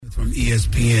from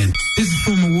ESPN. This is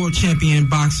former world champion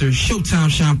boxer Showtime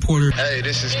Sean Porter. Hey,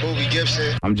 this is Bobby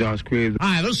Gibson. I'm Josh Cribbs.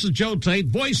 Hi, this is Joe Tate,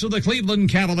 voice of the Cleveland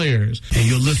Cavaliers. And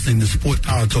you're listening to Sports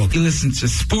Power Talk. You listen to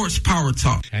Sports Power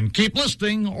Talk. And keep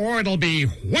listening, or it'll be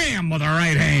wham with the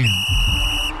right hand.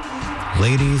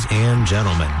 Ladies and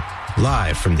gentlemen,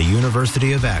 live from the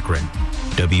University of Akron,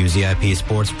 WZIP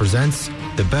Sports presents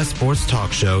the best sports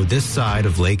talk show this side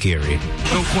of Lake Erie.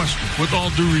 No question, with all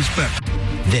due respect.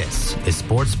 This is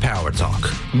Sports Power Talk.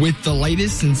 With the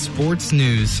latest in sports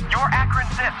news. Your Akron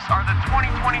Zips are the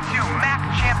 2022 MAC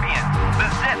champions. The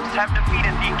Zips have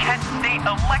defeated the Kent State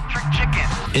Electric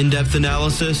Chickens. In-depth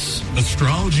analysis.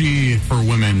 Astrology for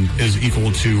women is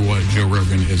equal to what Joe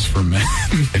Rogan is for men.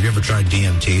 Have you ever tried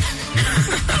DMT?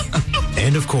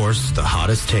 And of course, the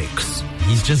hottest takes.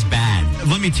 He's just bad.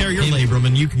 Let me tear your labrum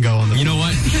and you can go on the... You know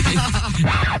what?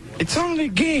 It's only a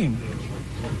game.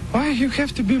 Why you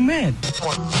have to be mad?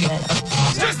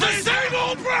 Just the same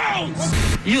old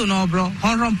Browns! You know, bro.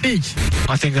 Home run pitch.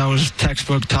 I think that was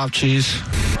textbook top cheese.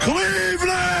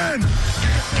 Cleveland!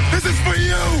 This is for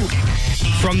you!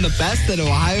 From the best that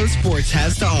Ohio sports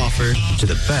has to offer to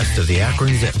the best of the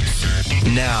Akron Zips.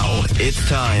 Now it's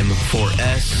time for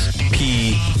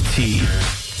SPT.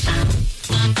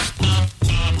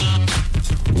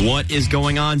 What is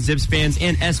going on, Zips fans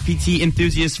and SPT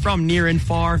enthusiasts from near and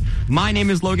far? My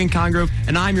name is Logan Congrove,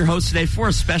 and I'm your host today for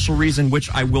a special reason, which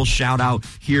I will shout out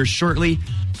here shortly.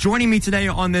 Joining me today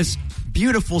on this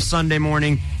beautiful Sunday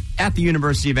morning at the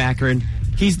University of Akron,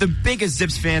 he's the biggest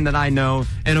Zips fan that I know,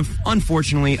 and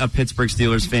unfortunately a Pittsburgh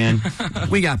Steelers fan.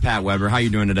 We got Pat Weber. How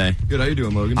you doing today? Good. How you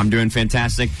doing, Logan? I'm doing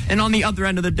fantastic. And on the other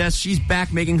end of the desk, she's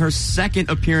back making her second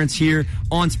appearance here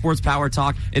on Sports Power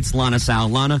Talk. It's Lana Sal.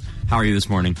 Lana, how are you this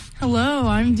morning? Hello,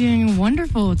 I'm doing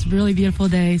wonderful. It's a really beautiful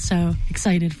day, so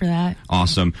excited for that.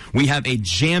 Awesome. We have a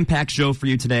jam-packed show for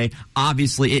you today.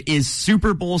 Obviously, it is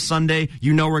Super Bowl Sunday.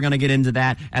 You know we're going to get into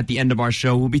that at the end of our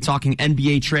show. We'll be talking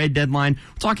NBA trade deadline.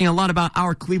 We're talking a lot about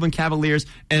our Cleveland Cavaliers,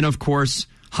 and of course,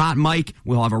 Hot Mike.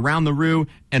 We'll have Around the Roo,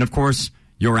 and of course,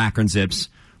 your Akron Zips.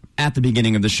 At the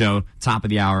beginning of the show, top of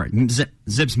the hour,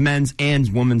 Zips men's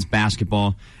and women's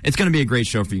basketball. It's going to be a great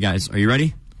show for you guys. Are you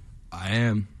ready? I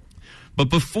am. But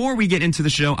before we get into the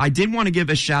show, I did want to give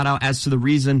a shout out as to the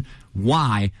reason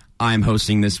why I'm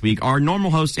hosting this week. Our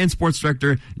normal host and sports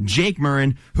director, Jake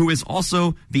Murrin, who is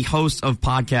also the host of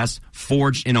podcast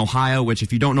Forged in Ohio, which,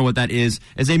 if you don't know what that is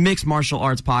a mixed martial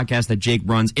arts podcast that Jake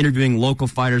runs, interviewing local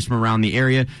fighters from around the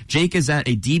area. Jake is at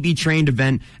a DB-trained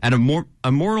event at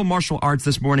Immortal Martial Arts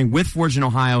this morning with Forged in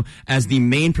Ohio as the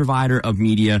main provider of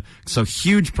media. So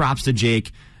huge props to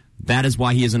Jake. That is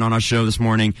why he isn't on our show this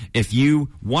morning. If you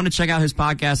want to check out his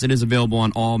podcast, it is available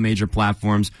on all major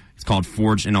platforms. It's called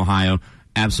Forged in Ohio.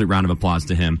 Absolute round of applause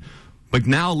to him. But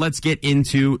now let's get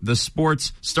into the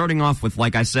sports, starting off with,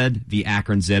 like I said, the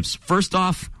Akron Zips. First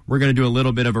off, we're going to do a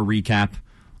little bit of a recap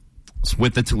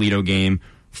with the Toledo game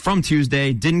from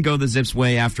Tuesday. Didn't go the Zips'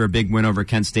 way after a big win over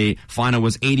Kent State. Final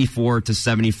was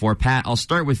 84-74. Pat, I'll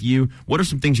start with you. What are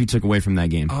some things you took away from that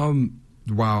game?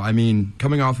 Wow. I mean,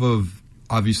 coming off of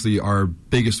obviously our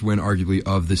biggest win, arguably,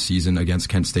 of this season against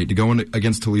Kent State, to go in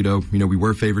against Toledo, we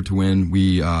were favored to win.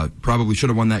 We probably should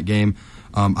have won that game.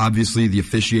 Obviously, the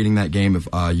officiating that game, if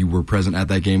you were present at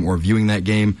that game or viewing that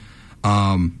game,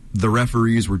 the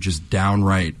referees were just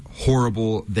downright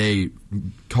horrible. They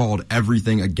called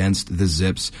everything against the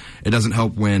Zips. It doesn't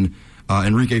help when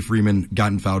Enrique Freeman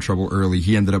got in foul trouble early.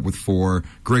 He ended up with 4.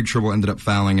 Greg Tribble ended up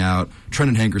fouling out.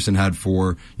 Trenton Hankerson had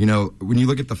 4. When you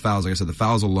look at the fouls, like I said, the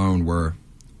fouls alone were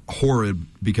horrid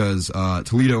because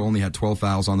Toledo only had 12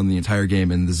 fouls on them the entire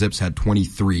game, and the Zips had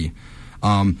 23.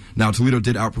 Now, Toledo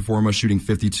did outperform us, shooting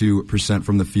 52%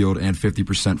 from the field and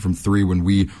 50% from 3 when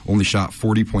we only shot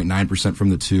 40.9%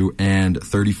 from the 2 and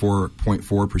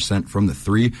 34.4% from the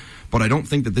 3. But I don't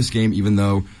think that this game, even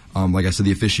though, like I said,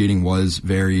 the officiating was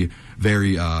very,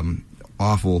 very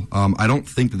awful, I don't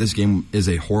think that this game is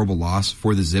a horrible loss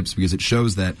for the Zips because it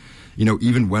shows that,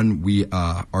 even when we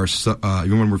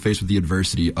even when we're faced with the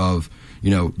adversity of,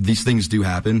 these things do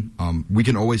happen, we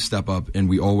can always step up and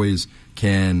we always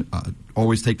can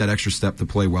always take that extra step to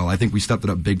play well. I think we stepped it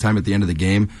up big time at the end of the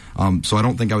game, so I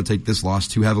don't think I would take this loss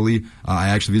too heavily.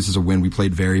 This is a win. We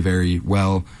played very, very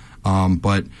well.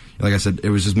 But like I said, it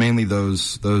was just mainly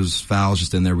those fouls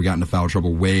just in there. We got into foul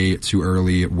trouble way too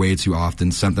early, way too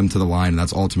often, sent them to the line, and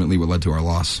that's ultimately what led to our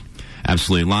loss.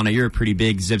 Absolutely. Lana, you're a pretty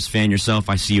big Zips fan yourself.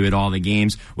 I see you at all the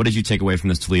games. What did you take away from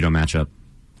this Toledo matchup?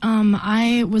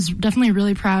 I was definitely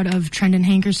really proud of Trenton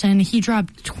Hankerson. He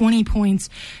dropped 20 points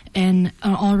and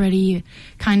already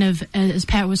kind of, as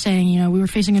Pat was saying, we were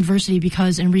facing adversity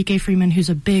because Enrique Freeman, who's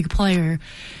a big player,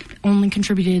 only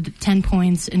contributed 10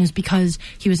 points, and is because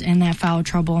he was in that foul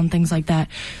trouble and things like that.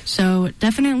 So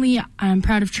definitely I'm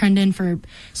proud of Trendon for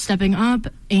stepping up,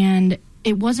 and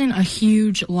it wasn't a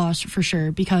huge loss for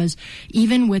sure, because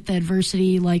even with the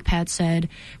adversity, like Pat said,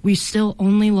 we still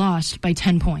only lost by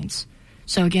 10 points.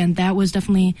 So again, that was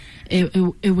definitely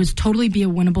it was totally be a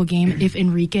winnable game if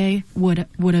Enrique would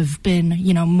have been,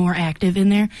 you know, more active in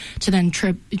there to then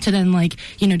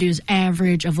do his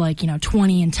average of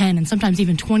 20 and 10 and sometimes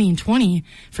even 20 and 20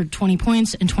 for 20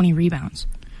 points and 20 rebounds.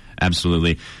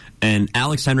 Absolutely. And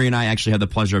Alex Henry and I actually had the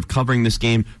pleasure of covering this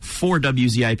game for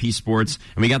WZIP Sports,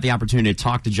 and we got the opportunity to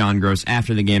talk to John Gross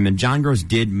after the game. And John Gross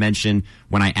did mention,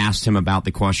 when I asked him about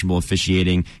the questionable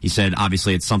officiating, he said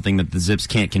obviously it's something that the Zips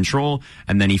can't control,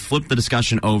 and then he flipped the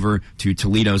discussion over to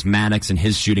Toledo's Maddox and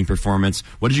his shooting performance.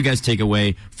 What did you guys take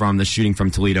away from the shooting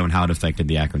from Toledo and how it affected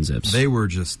the Akron Zips? They were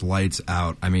just lights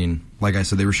out. I mean, like I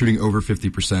said, they were shooting over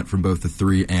 50% from both the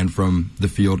three and from the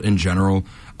field in general.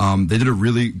 They did a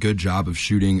really good job of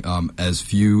shooting as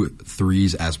few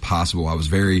threes as possible. I was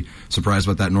very surprised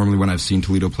about that. Normally when I've seen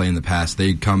Toledo play in the past,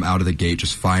 they come out of the gate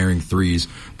just firing threes.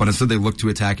 But instead they looked to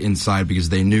attack inside because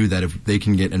they knew that if they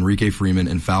can get Enrique Freeman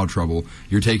in foul trouble,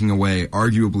 you're taking away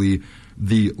arguably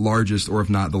the largest, or if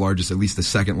not the largest, at least the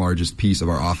second largest piece of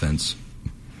our offense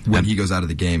when he goes out of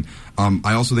the game.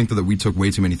 I also think that we took way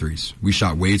too many threes. We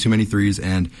shot way too many threes,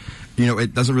 and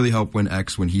it doesn't really help when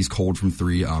he's cold from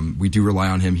three. We do rely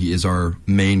on him. He is our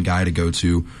main guy to go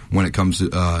to when it comes to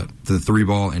the three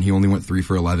ball, and he only went 3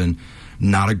 for 11.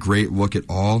 Not a great look at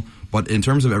all. But in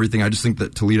terms of everything, I just think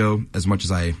that Toledo, as much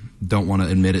as I don't want to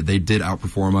admit it, they did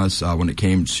outperform us when it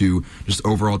came to just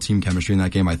overall team chemistry in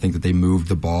that game. I think that they moved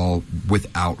the ball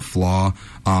without flaw.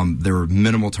 There were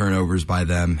minimal turnovers by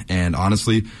them. And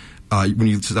honestly, when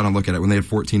you sit down and look at it, when they had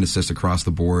 14 assists across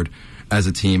the board as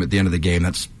a team at the end of the game,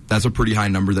 that's a pretty high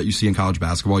number that you see in college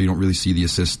basketball. You don't really see the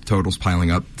assist totals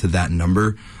piling up to that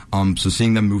number. So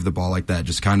seeing them move the ball like that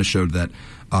just kind of showed that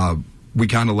we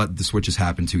kind of let the switches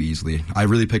happen too easily. I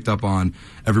really picked up on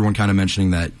everyone kind of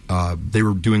mentioning that they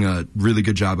were doing a really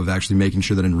good job of actually making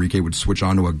sure that Enrique would switch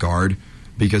on to a guard,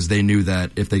 because they knew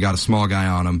that if they got a small guy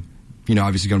on him,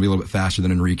 obviously going to be a little bit faster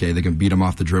than Enrique, they can beat him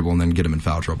off the dribble and then get him in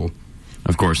foul trouble.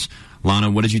 Of course.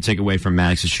 Lana, what did you take away from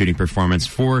Maddox's shooting performance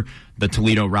for the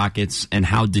Toledo Rockets, and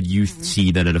how did you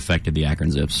see that it affected the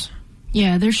Akron Zips?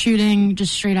 Yeah, their shooting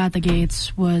just straight out the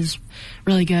gates was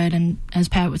really good. And as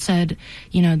Pat said,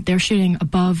 they're shooting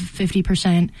above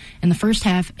 50% in the first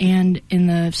half, and in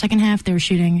the second half, they were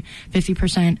shooting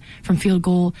 50% from field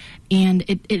goal. And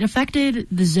it affected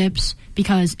the Zips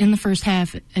because in the first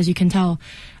half, as you can tell,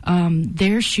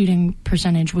 their shooting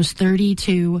percentage was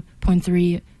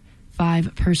 32.3%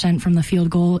 from the field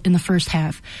goal in the first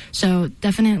half. So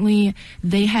definitely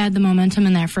they had the momentum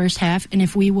in that first half, and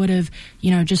if we would have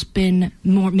just been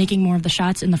making more of the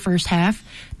shots in the first half,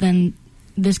 then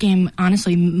this game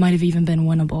honestly might have even been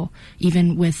winnable,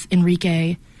 even with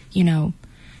Enrique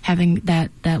having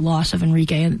that loss of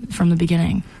Enrique from the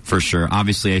beginning. For sure.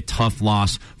 Obviously a tough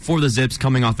loss for the Zips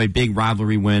coming off a big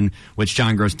rivalry win, which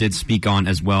John Gross did speak on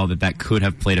as well, that could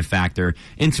have played a factor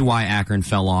into why Akron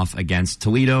fell off against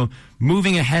Toledo.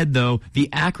 Moving ahead, though, the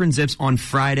Akron Zips on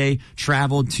Friday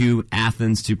traveled to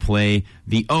Athens to play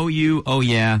the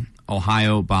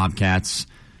Ohio Bobcats.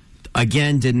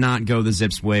 Again, did not go the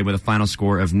Zips' way with a final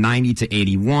score of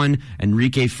 90-81.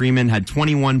 Enrique Freeman had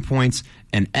 21 points,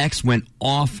 and X went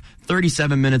off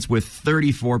 37 minutes with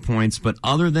 34 points. But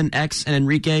other than X and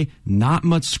Enrique, not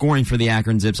much scoring for the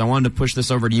Akron Zips. I wanted to push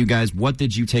this over to you guys. What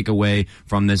did you take away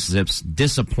from this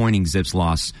disappointing Zips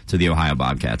loss to the Ohio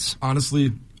Bobcats?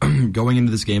 Honestly, going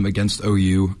into this game against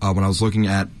OU, when I was looking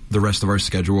at the rest of our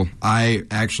schedule, I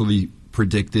actually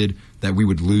predicted that we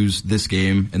would lose this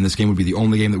game, and this game would be the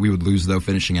only game that we would lose, though,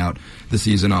 finishing out the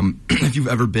season. If you've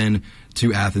ever been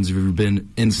to Athens, if you've ever been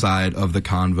inside of the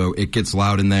Convo, it gets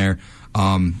loud in there.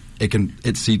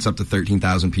 It seats up to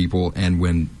 13,000 people, and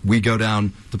when we go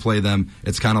down to play them,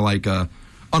 it's kind of like a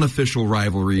unofficial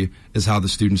rivalry is how the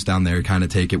students down there kind of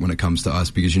take it when it comes to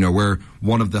us, because we're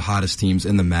one of the hottest teams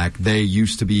in the MAC. They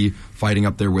used to be fighting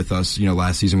up there with us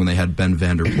last season when they had Ben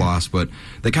Vander Plas, but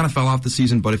they kind of fell off the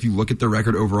season. But if you look at their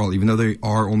record overall, even though they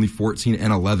are only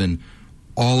 14-11,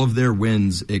 all of their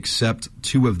wins except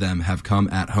 2 of them have come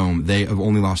at home. They have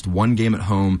only lost 1 game at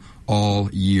home all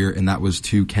year, and that was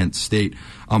to Kent State.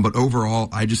 But overall,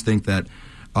 I just think that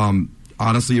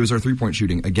honestly, it was our three-point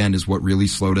shooting, again, is what really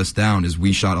slowed us down. Is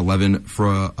we shot 11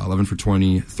 for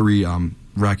 23,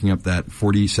 racking up that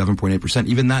 47.8%.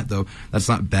 Even that, though, that's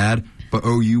not bad. But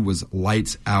OU was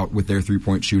lights out with their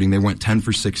three-point shooting. They went 10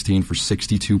 for 16 for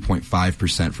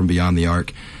 62.5% from beyond the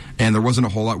arc. And there wasn't a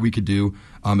whole lot we could do.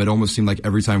 It almost seemed like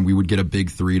every time we would get a big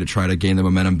three to try to gain the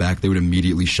momentum back, they would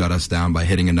immediately shut us down by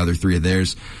hitting another three of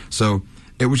theirs. So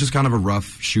it was just kind of a rough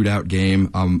shootout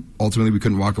game. Ultimately, we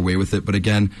couldn't walk away with it. But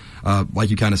again, like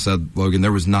you kind of said, Logan,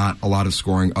 there was not a lot of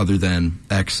scoring other than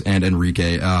X and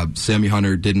Enrique. Sammy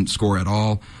Hunter didn't score at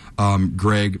all.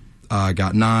 Greg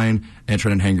got 9, and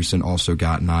Trenton Hangerson also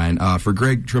got 9. For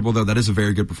Greg Tribble, though, that is a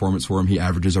very good performance for him. He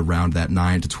averages around that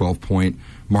 9 to 12-point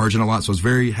margin a lot, so I was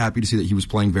very happy to see that he was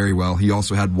playing very well. He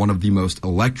also had one of the most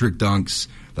electric dunks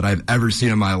that I've ever seen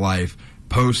in my life,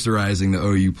 posterizing the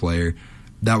OU player.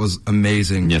 That was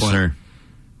amazing. Yes, sir.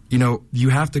 You know, you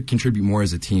have to contribute more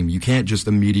as a team. You can't just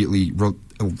immediately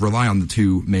rely on the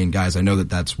two main guys. I know that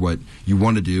that's what you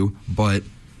want to do, but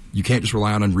you can't just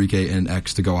rely on Enrique and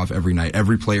X to go off every night.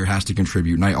 Every player has to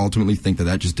contribute, and I ultimately think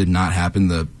that just did not happen.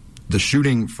 The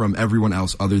shooting from everyone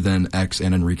else other than X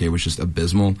and Enrique was just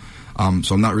abysmal.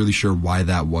 So I'm not really sure why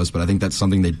that was, but I think that's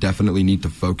something they definitely need to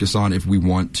focus on if we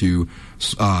want to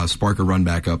spark a run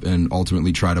back up and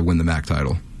ultimately try to win the MAC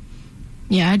title.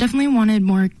 Yeah, I definitely wanted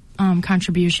more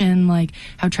contribution, like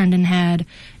how Trendon had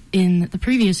in the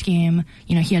previous game.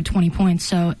 You know, he had 20 points,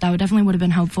 so that definitely would have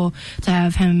been helpful to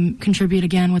have him contribute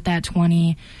again with that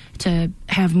 20 to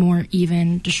have more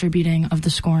even distributing of the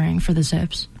scoring for the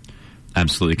Zips.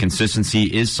 Absolutely. Consistency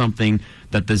is something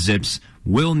that the Zips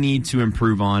will need to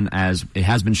improve on, as it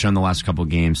has been shown the last couple of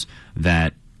games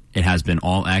that it has been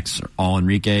all X, all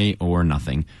Enrique, or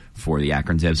nothing for the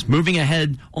Akron Zips. Moving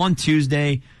ahead, on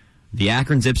Tuesday, the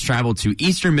Akron Zips traveled to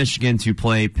Eastern Michigan to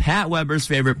play Pat Weber's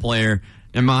favorite player,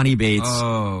 Emoni Bates.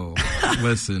 Oh,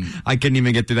 listen. I couldn't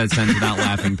even get through that sentence without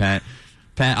laughing, Pat.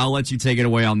 Pat, I'll let you take it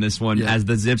away on this one. Yeah. As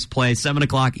the Zips play 7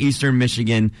 o'clock Eastern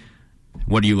Michigan,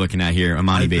 what are you looking at here,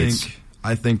 Emoni Bates?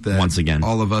 I think that once again,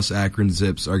 all of us Akron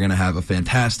Zips are going to have a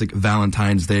fantastic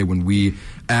Valentine's Day when we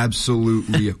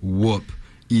absolutely whoop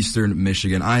Eastern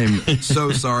Michigan. I am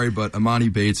so sorry, but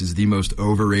Emoni Bates is the most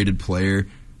overrated player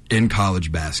in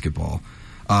college basketball.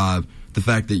 The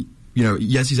fact that, you know,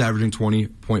 yes, he's averaging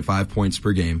 20.5 points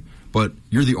per game, but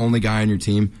you're the only guy on your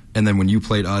team, and then when you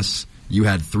played us, you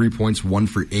had 3 points, 1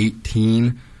 for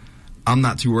 18. I'm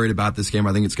not too worried about this game.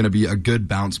 I think it's going to be a good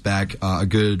bounce back, a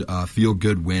good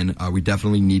feel-good win. We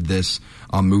definitely need this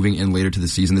moving in later to the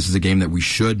season. This is a game that we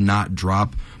should not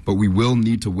drop, but we will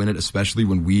need to win it, especially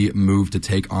when we move to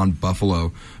take on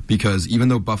Buffalo, because even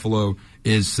though Buffalo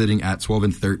is sitting at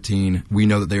 12-13, we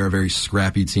know that they are a very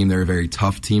scrappy team. They're a very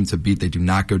tough team to beat. They do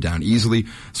not go down easily.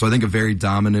 So I think a very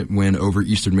dominant win over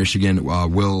Eastern Michigan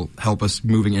will help us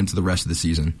moving into the rest of the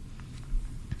season.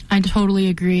 I totally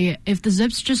agree. If the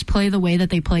Zips just play the way that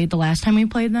they played the last time we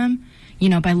played them, you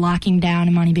know, by locking down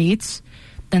Emoni Bates,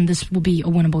 then this will be a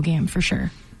winnable game for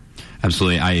sure.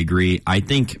 Absolutely, I agree. I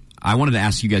think I wanted to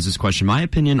ask you guys this question. My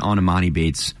opinion on Emoni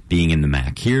Bates being in the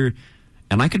MAC here,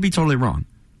 and I could be totally wrong.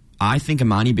 I think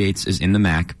Emoni Bates is in the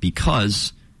MAC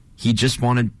because he just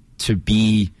wanted to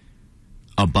be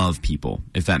above people,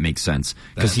 if that makes sense.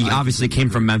 Because he obviously came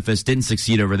from Memphis, didn't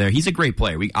succeed over there. He's a great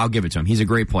player. I'll give it to him. He's a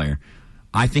great player.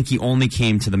 I think he only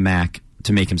came to the MAC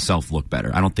to make himself look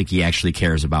better. I don't think he actually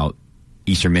cares about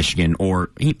Eastern Michigan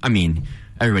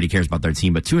everybody cares about their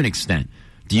team, but to an extent.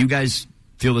 Do you guys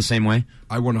feel the same way?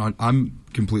 I'm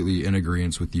completely in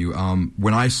agreement with you.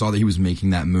 When I saw that he was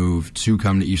making that move to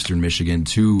come to Eastern Michigan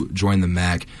to join the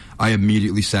MAC, I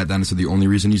immediately sat down and said the only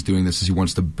reason he's doing this is he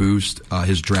wants to boost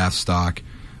his draft stock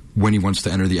when he wants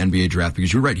to enter the NBA draft,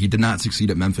 because you're right, he did not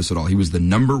succeed at Memphis at all. He was the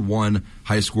number 1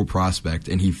 high school prospect,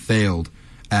 and he failed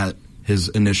at his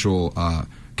initial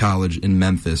college in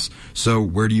Memphis. So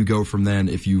where do you go from then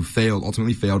if you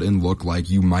ultimately failed and look like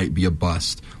you might be a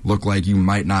bust, look like you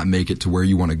might not make it to where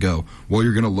you want to go? Well,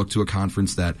 you're going to look to a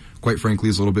conference that, quite frankly,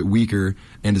 is a little bit weaker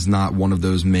and is not one of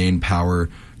those main power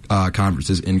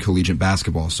conferences in collegiate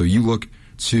basketball. So you look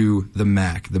to the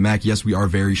MAC. The MAC, yes, we are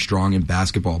very strong in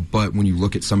basketball, but when you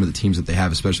look at some of the teams that they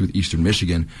have, especially with Eastern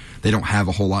Michigan, they don't have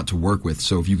a whole lot to work with.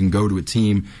 So if you can go to a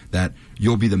team that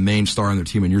you'll be the main star on their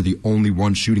team and you're the only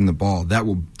one shooting the ball, that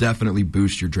will definitely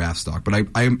boost your draft stock. But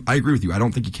I agree with you. I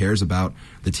don't think he cares about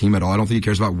the team at all. I don't think he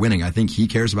cares about winning. I think he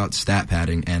cares about stat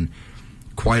padding, and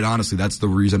quite honestly, that's the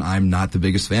reason I'm not the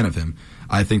biggest fan of him.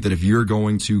 I think that if you're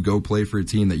going to go play for a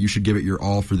team, that you should give it your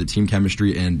all for the team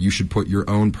chemistry, and you should put your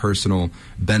own personal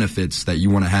benefits that you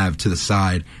want to have to the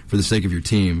side for the sake of your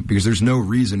team, because there's no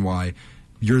reason why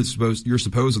you're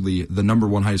supposedly the number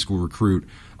 1 high school recruit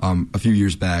a few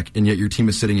years back, and yet your team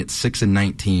is sitting at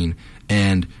 6-19,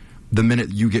 and the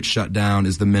minute you get shut down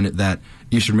is the minute that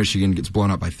Eastern Michigan gets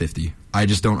blown up by 50. I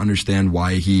just don't understand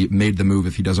why he made the move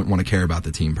if he doesn't want to care about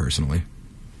the team personally.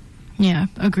 Yeah,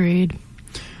 agreed.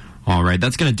 All right,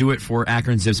 that's going to do it for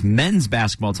Akron Zips men's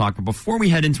basketball talk. But before we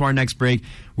head into our next break,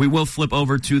 we will flip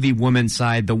over to the women's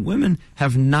side. The women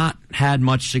have not had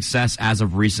much success as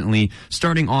of recently,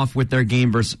 starting off with their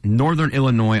game versus Northern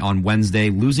Illinois on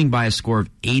Wednesday, losing by a score of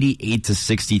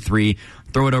 88-63.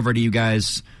 Throw it over to you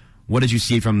guys. What did you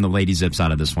see from the Lady Zips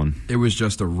out of this one? It was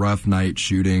just a rough night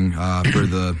shooting for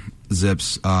the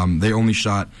Zips. They only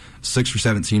shot 6 for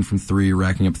 17 from 3,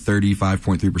 racking up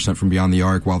 35.3% from beyond the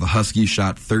arc, while the Huskies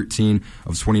shot 13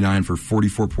 of 29 for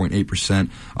 44.8%.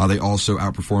 They also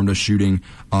outperformed us shooting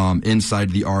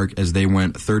inside the arc, as they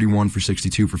went 31 for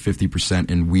 62 for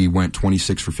 50%, and we went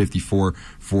 26 for 54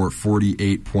 for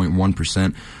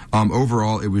 48.1%.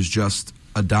 Overall, it was just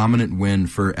a dominant win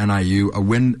for NIU, a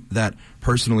win that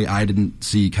personally I didn't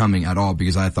see coming at all,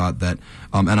 because I thought that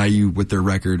NIU, with their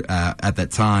record at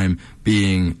that time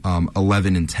being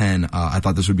 11-10, I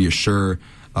thought this would be a sure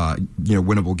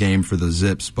winnable game for the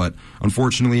Zips, but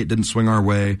unfortunately it didn't swing our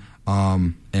way,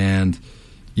 and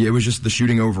yeah, it was just the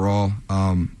shooting overall.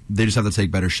 They just have to take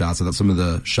better shots. I thought some of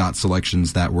the shot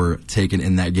selections that were taken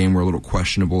in that game were a little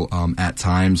questionable at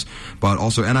times, but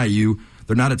also NIU,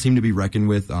 they're not a team to be reckoned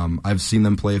with. I've seen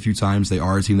them play a few times. They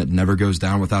are a team that never goes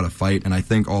down without a fight, and I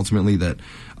think ultimately that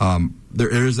there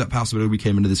is that possibility we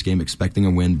came into this game expecting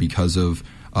a win because of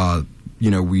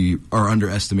we are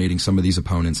underestimating some of these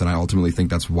opponents, and I ultimately think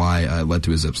that's why it led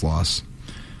to a Zips loss.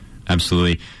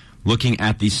 Absolutely. Looking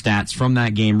at the stats from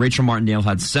that game, Rachel Martindale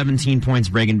had 17 points,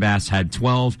 Reagan Bass had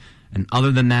 12. And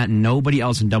other than that, nobody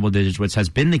else in double digits, which has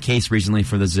been the case recently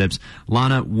for the Zips.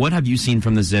 Lana, what have you seen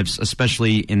from the Zips,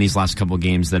 especially in these last couple of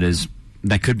games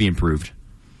that could be improved?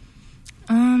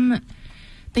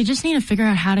 They just need to figure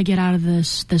out how to get out of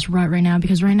this rut right now,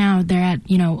 because right now they're at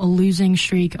a losing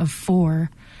streak of 4,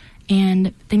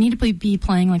 and they need to be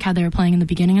playing like how they were playing in the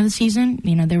beginning of the season.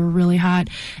 They were really hot,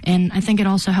 and I think it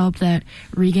also helped that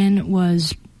Regan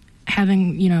was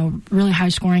having really high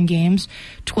scoring games.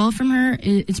 12 from her,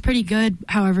 it's pretty good.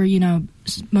 However,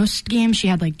 most games she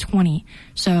had like 20,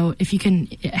 so if you can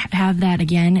have that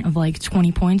again of like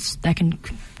 20 points, that can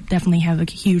definitely have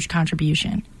a huge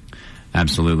contribution.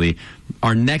 Absolutely.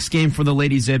 Our next game for the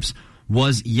Lady Zips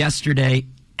was yesterday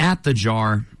at the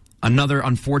Jar. Another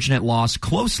unfortunate loss,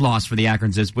 close loss for the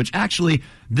Akron Zips, which actually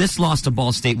this loss to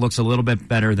Ball State looks a little bit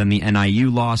better than the NIU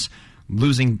loss,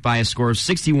 losing by a score of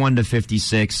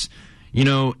 61-56.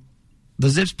 The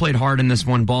Zips played hard in this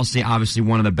one. Ball State, obviously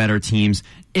one of the better teams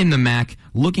in the MAC.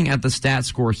 Looking at the stat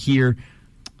score here,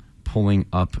 pulling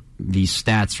up the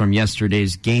stats from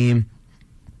yesterday's game,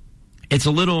 it's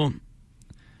a little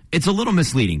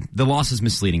misleading. The loss is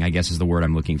misleading, I guess is the word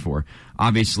I'm looking for.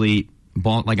 Obviously,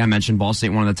 like I mentioned, Ball State,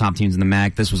 one of the top teams in the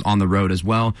MAC. This was on the road as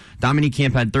well. Dominique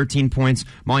Camp had 13 points.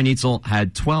 Molly Neitzel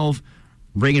had 12.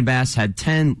 Reagan Bass had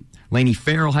 10. Lainey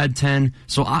Farrell had 10.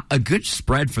 So a good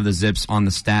spread for the Zips on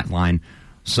the stat line.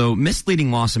 So misleading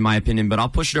loss in my opinion, but I'll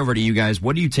push it over to you guys.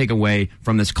 What do you take away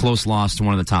from this close loss to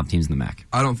one of the top teams in the MAC?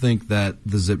 I don't think that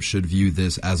the Zips should view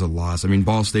this as a loss. I mean,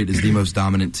 Ball State is the most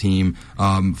dominant team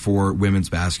for women's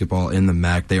basketball in the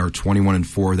MAC. They are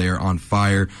 21-4. They are on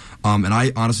fire. And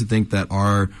I honestly think that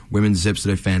our women's Zips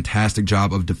did a fantastic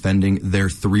job of defending their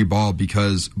 3-ball,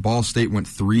 because Ball State went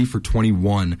 3 for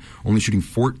 21, only shooting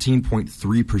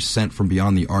 14.3% from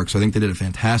beyond the arc. So I think they did a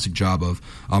fantastic job of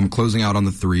closing out on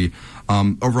the 3.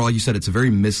 Overall, you said it's a very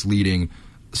misleading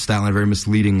stat line, a very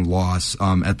misleading loss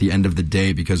at the end of the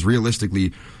day, because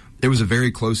realistically, it was a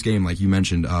very close game, like you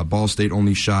mentioned. Ball State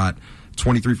only shot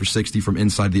 23 for 60 from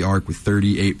inside the arc with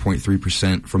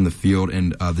 38.3% from the field,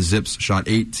 and the Zips shot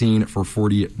 18 for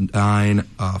 49,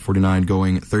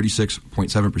 going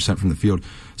 36.7% from the field.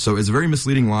 So it's a very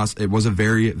misleading loss. It was a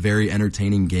very, very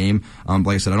entertaining game.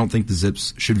 Like I said, I don't think the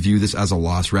Zips should view this as a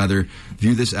loss. Rather,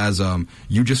 view this as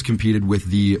you just competed with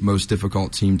the most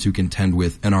difficult team to contend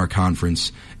with in our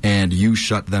conference, and you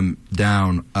shut them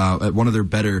down at one of their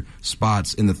better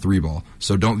spots in the 3-ball.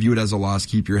 So don't view it as a loss.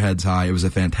 Keep your heads high. It was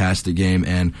a fantastic game,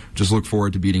 and just look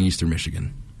forward to beating Eastern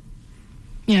Michigan.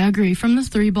 Yeah, I agree. From the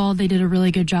 3-ball, they did a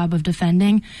really good job of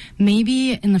defending.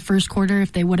 Maybe in the first quarter,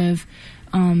 if they would have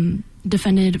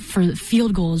defended for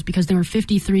field goals, because they were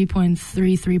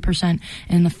 53.33%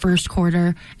 in the first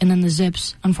quarter, and then the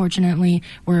Zips, unfortunately,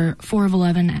 were 4 of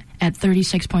 11 at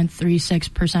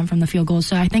 36.36% from the field goals.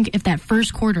 So I think if that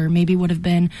first quarter maybe would have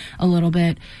been a little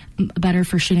bit better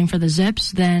for shooting for the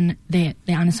Zips, then they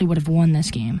honestly would have won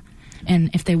this game. And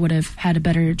if they would have had a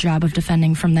better job of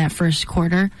defending from that first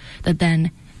quarter, that then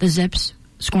the Zips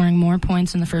scoring more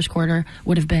points in the first quarter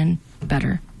would have been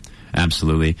better.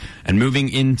 Absolutely. And moving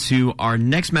into our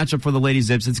next matchup for the Lady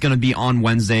Zips, it's going to be on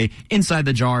Wednesday, Inside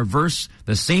the Jar versus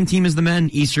the same team as the men,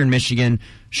 Eastern Michigan.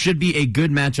 Should be a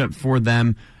good matchup for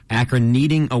them. Akron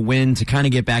needing a win to kind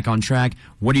of get back on track.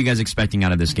 What are you guys expecting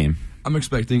out of this game? I'm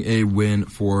expecting a win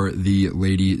for the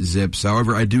Lady Zips.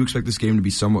 However, I do expect this game to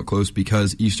be somewhat close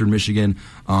because Eastern Michigan,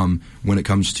 when it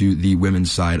comes to the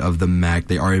women's side of the MAC,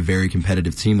 they are a very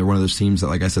competitive team. They're one of those teams that,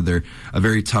 like I said, they're a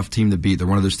very tough team to beat. They're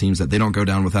one of those teams that they don't go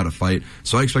down without a fight.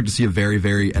 So I expect to see a very,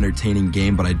 very entertaining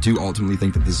game, but I do ultimately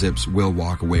think that the Zips will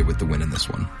walk away with the win in this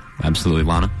one. Absolutely.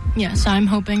 Lana? Yes, I'm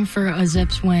hoping for a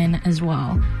Zips win as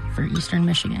well for Eastern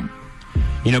Michigan.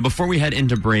 You know, before we head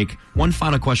into break, one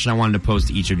final question I wanted to pose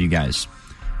to each of you guys.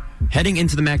 Heading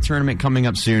into the MAC tournament coming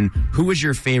up soon, who is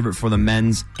your favorite for the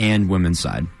men's and women's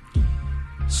side?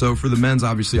 So for the men's,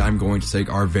 obviously, I'm going to take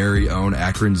our very own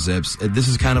Akron Zips. This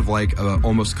is kind of like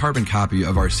almost carbon copy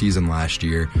of our season last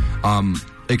year,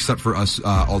 except for us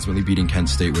ultimately beating Kent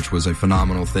State, which was a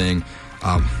phenomenal thing.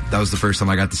 That was the first time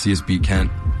I got to see us beat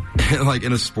Kent like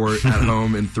in a sport at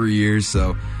home in 3 years,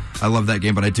 so I love that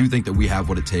game, but I do think that we have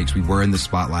what it takes. We were in the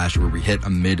spot last year where we hit a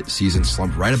mid-season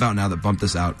slump right about now that bumped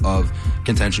us out of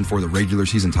contention for the regular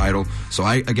season title. So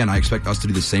I expect us to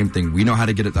do the same thing. We know how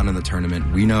to get it done in the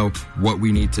tournament. We know what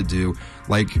we need to do.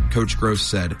 Like Coach Gross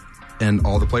said, and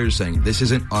all the players saying, this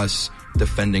isn't us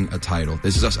defending a title.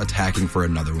 This is us attacking for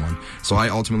another one. So I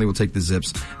ultimately will take the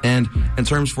Zips. And in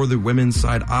terms for the women's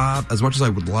side, as much as I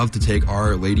would love to take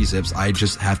our Lady Zips, I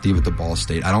just have to give it to Ball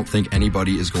State. I don't think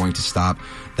anybody is going to stop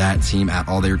that team at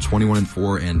all. They're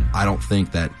 21-4, and I don't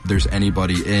think that there's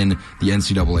anybody in the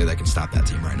NCAA that can stop that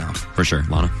team right now. For sure.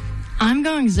 Lana? I'm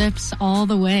going Zips all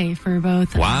the way for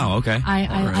both. Wow, okay.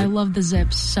 I love the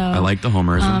Zips. So I like the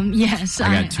homerism. Yes.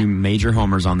 I got two major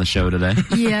homers on the show today.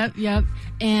 Yep.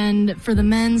 And for the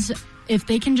men's, if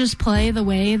they can just play the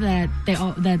way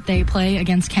that they play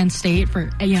against Kent State for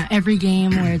every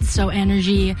game where it's so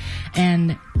energy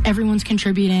and everyone's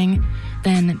contributing,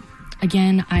 then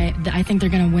again, I think they're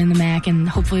going to win the MAC, and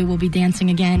hopefully we'll be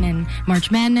dancing again in March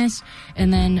Madness.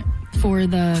 And then for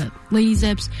the Lady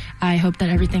Zips, I hope that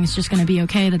everything's just going to be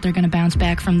okay, that they're going to bounce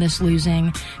back from this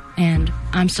losing, and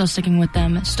I'm still sticking with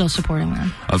them, still supporting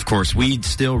them. Of course, we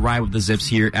still ride with the Zips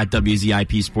here at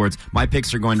WZIP Sports. My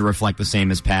picks are going to reflect the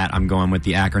same as Pat. I'm going with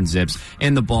the Akron Zips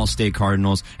and the Ball State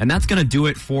Cardinals, and that's going to do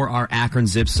it for our Akron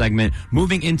Zips segment.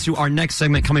 Moving into our next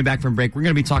segment, coming back from break, we're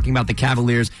going to be talking about the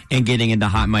Cavaliers and getting into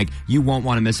Hot Mic. You won't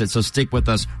want to miss it, so stick with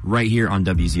us right here on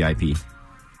WZIP.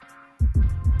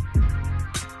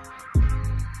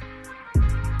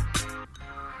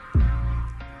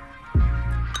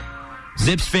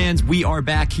 Zips fans, we are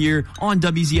back here on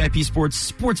WZIP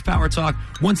Sports Power Talk.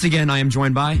 Once again, I am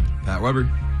joined by Pat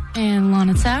Weber and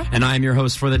Lana Tsao. And I am your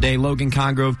host for the day, Logan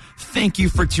Congrove. Thank you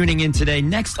for tuning in today.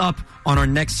 Next up on our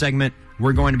next segment,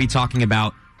 we're going to be talking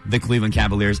about the Cleveland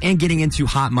Cavaliers and getting into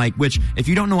Hot Mic, which, if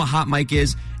you don't know what Hot Mic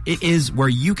is, it is where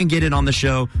you can get it on the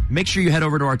show. Make sure you head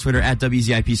over to our Twitter at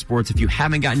WZIP Sports if you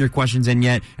haven't gotten your questions in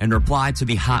yet, and reply to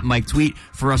the Hot Mic tweet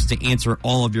for us to answer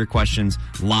all of your questions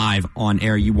live on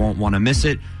air. You won't want to miss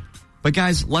it. But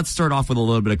guys, let's start off with a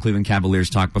little bit of Cleveland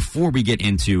Cavaliers talk before we get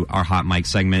into our Hot Mic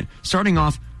segment, starting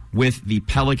off with the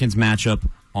Pelicans matchup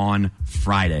on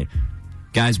Friday.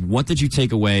 Guys, what did you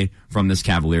take away from this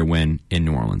Cavalier win in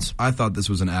New Orleans? I thought this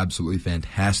was an absolutely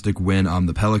fantastic win.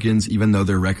 The Pelicans, even though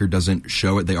their record doesn't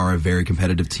show it, they are a very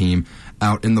competitive team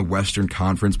out in the Western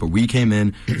Conference. But we came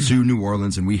in to New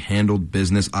Orleans and we handled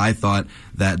business. I thought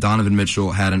that Donovan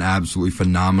Mitchell had an absolutely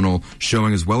phenomenal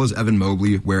showing, as well as Evan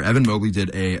Mobley, where Evan Mobley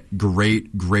did a great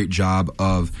job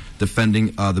of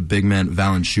defending the big man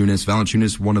Valanciunas.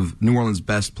 Valanciunas, one of New Orleans'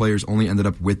 best players, only ended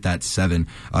up with that 7.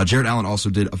 Jared Allen also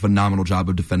did a phenomenal job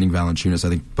of defending Valanciunas. I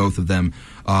think both of them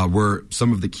were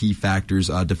some of the key factors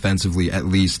defensively, at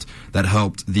least, that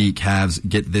helped the Cavs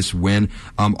get this win.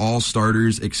 All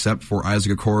starters except for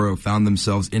Isaac Okoro found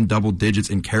themselves in double digits,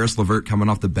 and Karis LeVert coming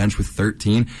off the bench with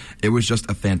 13. It was just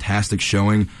a fantastic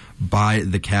showing by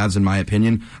the Cavs, in my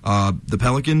opinion. The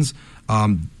Pelicans,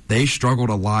 they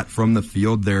struggled a lot from the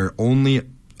field. Their only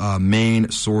main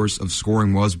source of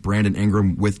scoring was Brandon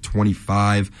Ingram with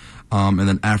 25. And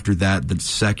then after that, the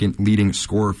second leading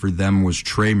scorer for them was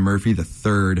Trey Murphy, the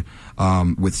third,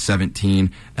 with 17.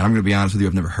 And I'm going to be honest with you,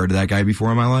 I've never heard of that guy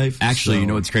before in my life. Actually, you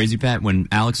know what's crazy, Pat? When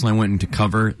Alex and I went into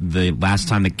cover the last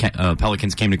time the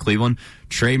Pelicans came to Cleveland,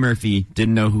 Trey Murphy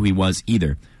didn't know who he was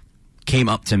either. Came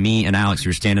up to me and Alex, who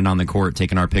were standing on the court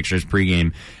taking our pictures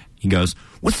pregame. He goes,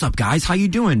 "What's up, guys? How you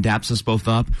doing?" Daps us both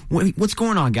up. "What's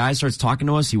going on, guys?" Starts talking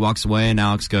to us. He walks away, and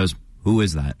Alex goes, "Who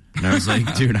is that?" And I was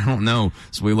like, "Dude, I don't know."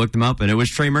 So we looked him up, and it was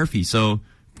Trey Murphy. So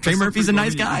Trey Murphy's a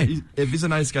nice guy. If he's a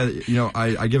nice guy,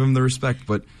 I give him the respect.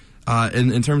 But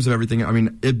in terms of everything,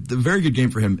 a very good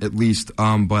game for him at least.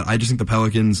 But I just think the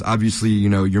Pelicans, obviously,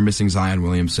 you're missing Zion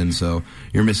Williamson, so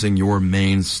you're missing your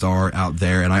main star out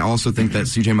there. And I also think that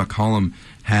C.J. McCollum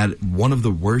had one of the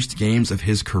worst games of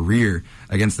his career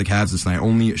against the Cavs this night,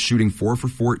 only shooting 4 for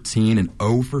 14 and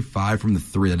 0 for 5 from the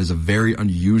three. That is a very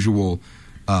unusual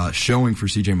showing for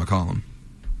C.J. McCollum.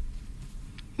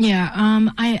 Yeah,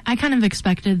 I kind of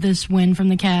expected this win from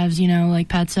the Cavs. Like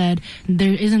Pat said,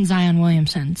 there isn't Zion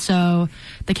Williamson, so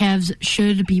the Cavs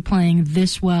should be playing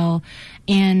this well.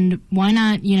 And why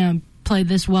not, play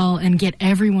this well and get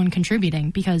everyone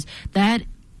contributing? Because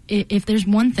if there's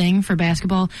one thing for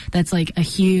basketball that's like a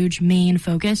huge main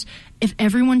focus, if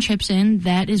everyone chips in,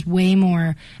 that is way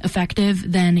more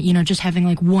effective than, just having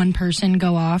like one person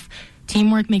go off.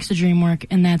 Teamwork makes the dream work,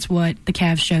 and that's what the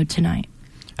Cavs showed tonight.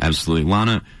 Absolutely.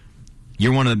 Lana,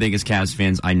 you're one of the biggest Cavs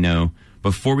fans I know.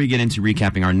 Before we get into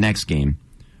recapping our next game,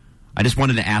 I just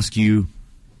wanted to ask you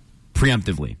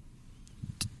preemptively,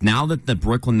 now that the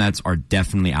Brooklyn Nets are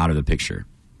definitely out of the picture,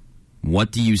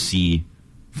 what do you see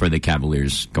for the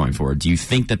Cavaliers going forward? Do you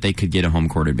think that they could get a home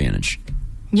court advantage?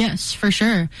 Yes, for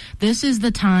sure. This is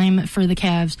the time for the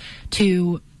Cavs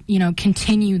to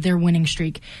continue their winning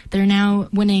streak. They're now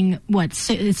winning,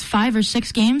 it's 5 or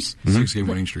 6 games? 6-game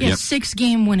winning streak. Yeah, Yep.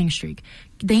 6-game winning streak.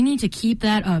 They need to keep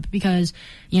that up because,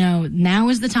 now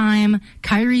is the time.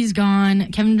 Kyrie's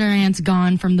gone. Kevin Durant's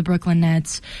gone from the Brooklyn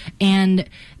Nets. And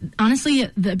honestly,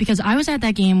 because I was at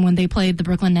that game when they played the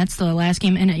Brooklyn Nets the last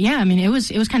game, and it was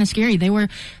kind of scary. They were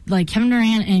like Kevin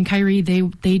Durant and Kyrie, they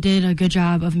did a good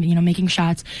job of, making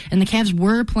shots, and the Cavs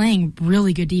were playing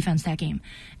really good defense that game.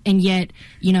 And yet,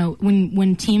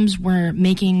 when teams were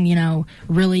making,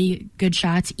 really good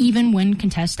shots, even when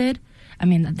contested,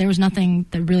 there was nothing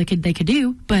that really they could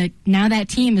do, but now that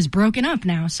team is broken up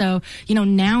now. So,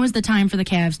 now is the time for the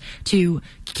Cavs to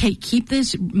keep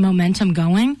this momentum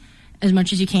going as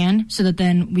much as you can so that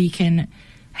then we can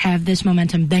have this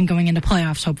momentum then going into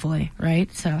playoffs, hopefully,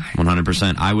 right? So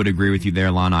 100%. I would agree with you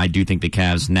there, Lana. I do think the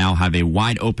Cavs now have a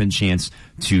wide open chance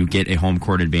to get a home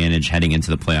court advantage heading into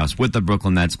the playoffs, with the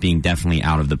Brooklyn Nets being definitely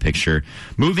out of the picture.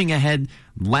 Moving ahead,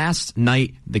 last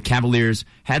night the Cavaliers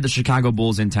had the Chicago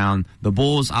Bulls in town. The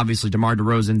Bulls, obviously DeMar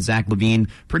DeRozan, Zach LaVine,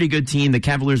 pretty good team. The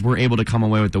Cavaliers were able to come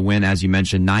away with the win, as you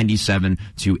mentioned,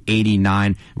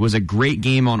 97-89. It was a great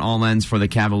game on all ends for the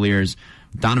Cavaliers.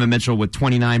 Donovan Mitchell with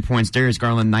 29 points, Darius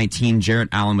Garland 19, Jarrett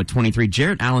Allen with 23.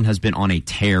 Jarrett Allen has been on a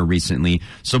tear recently.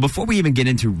 So before we even get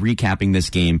into recapping this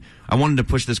game, I wanted to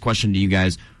push this question to you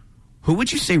guys. Who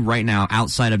would you say right now,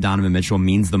 outside of Donovan Mitchell,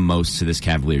 means the most to this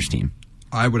Cavaliers team?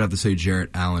 I would have to say Jarrett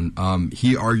Allen.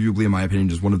 He arguably, in my opinion,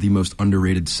 is one of the most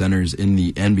underrated centers in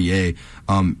the NBA.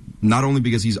 Not only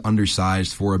because he's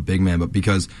undersized for a big man, but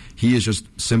because he is just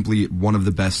simply one of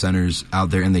the best centers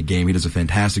out there in the game. He does a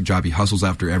fantastic job. He hustles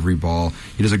after every ball.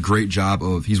 He does a great job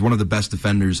he's one of the best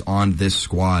defenders on this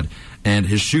squad. And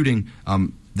his shooting,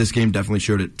 this game definitely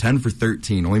showed it. 10 for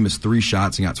 13, only missed 3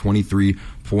 shots and got 23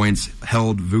 points.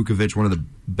 Held Vukovic, one of the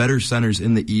better centers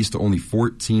in the East, to only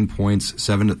 14 points,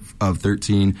 7 of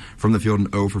 13 from the field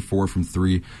and 0 for 4 from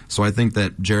 3. So I think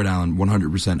that Jarrett Allen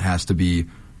 100% has to be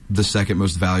the second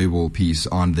most valuable piece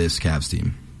on this Cavs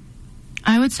team.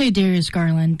 I would say Darius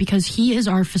Garland, because he is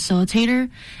our facilitator,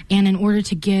 and in order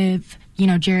to give,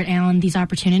 Jarrett Allen these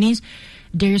opportunities,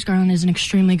 Darius Garland is an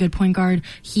extremely good point guard.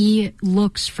 He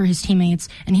looks for his teammates,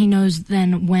 and he knows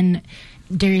then when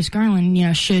Darius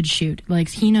Garland, should shoot. Like,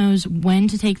 he knows when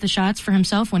to take the shots for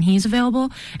himself when he's available,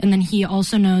 and then he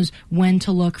also knows when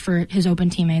to look for his open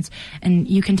teammates. And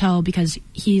you can tell because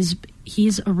he's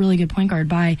a really good point guard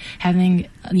by having,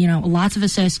 lots of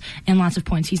assists and lots of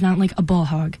points. He's not like a ball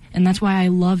hog. And that's why I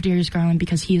love Darius Garland,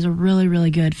 because he is a really,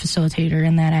 really good facilitator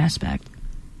in that aspect.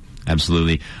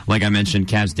 Absolutely. Like I mentioned,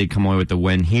 Cavs did come away with the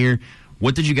win here.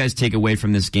 What did you guys take away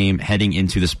from this game heading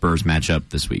into the Spurs matchup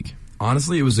this week?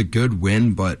 Honestly, it was a good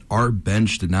win, but our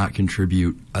bench did not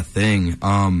contribute a thing.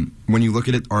 When you look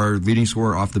at it, our leading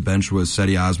scorer off the bench was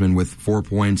Cedi Osman with 4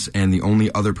 points, and the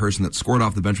only other person that scored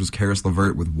off the bench was Karis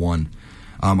LeVert with 1.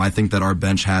 I think that our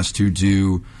bench has to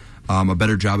do a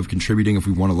better job of contributing if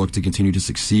we want to look to continue to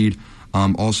succeed.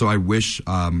 Also, I wish...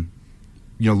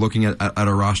 looking at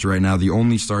our roster right now, the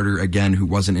only starter, again, who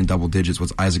wasn't in double digits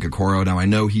was Isaac Okoro. Now, I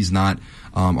know he's not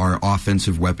our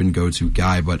offensive weapon go-to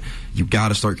guy, but you've got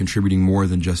to start contributing more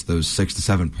than just those 6 to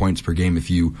 7 points per game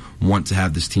if you want to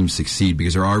have this team succeed,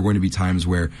 because there are going to be times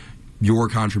where your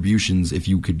contributions, if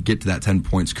you could get to that 10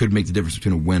 points, could make the difference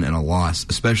between a win and a loss,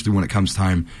 especially when it comes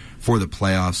time for the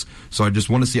playoffs. So I just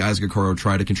want to see Isaac Okoro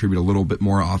try to contribute a little bit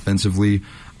more offensively.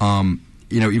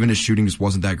 even his shooting just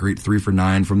wasn't that great. 3 for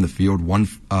 9 from the field, 1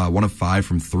 of 5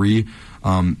 from 3.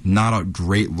 Not a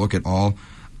great look at all.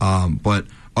 But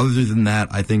other than that,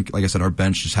 I think, like I said, our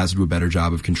bench just has to do a better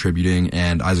job of contributing,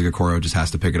 and Isaac Okoro just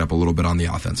has to pick it up a little bit on the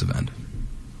offensive end.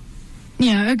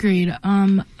 Yeah, agreed.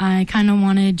 I kind of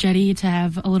wanted Jetty to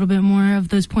have a little bit more of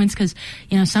those points because,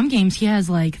 some games he has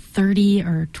like 30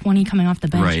 or 20 coming off the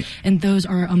bench, right, and those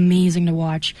are amazing to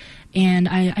watch. And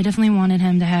I definitely wanted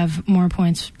him to have more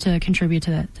points to contribute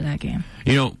to that game.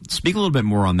 Speak a little bit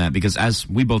more on that, because as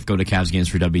we both go to Cavs games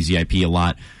for WZIP a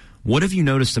lot, what have you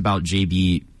noticed about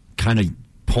JB kind of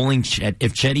pulling Chet?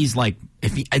 If Chetty's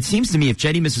it seems to me if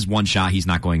Chetty misses one shot, he's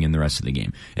not going in the rest of the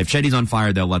game. If Chetty's on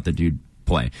fire, they'll let the dude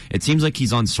play. It seems like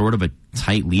he's on sort of a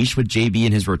tight leash with JB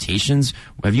in his rotations.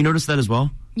 Have you noticed that as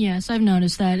well? Yes, I've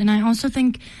noticed that. And I also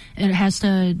think it has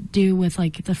to do with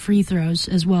the free throws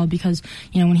as well, because,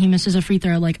 when he misses a free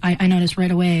throw, I notice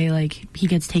right away, he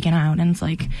gets taken out, and it's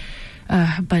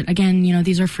but again,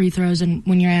 these are free throws, and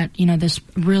when you're at, this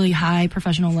really high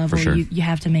professional level, sure, you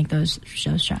have to make those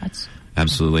shots.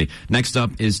 Absolutely. Next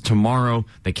up is tomorrow,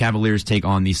 the Cavaliers take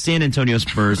on the San Antonio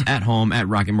Spurs at home at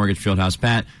Rocket Mortgage Fieldhouse.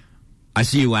 Pat, I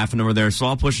see you laughing over there, so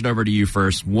I'll push it over to you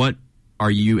first. What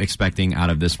are you expecting out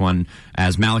of this one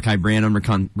as Malachi Branham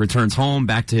returns home,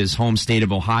 back to his home state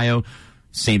of Ohio?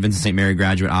 St. Vincent St. Mary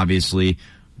graduate, obviously.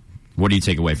 What do you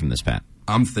take away from this, Pat?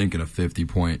 I'm thinking a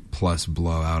 50-point-plus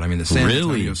blowout. I mean, the San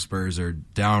Antonio Spurs are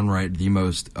downright the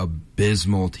most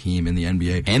abysmal team in the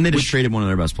NBA. And they just traded one of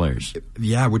their best players.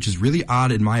 Yeah, which is really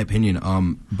odd in my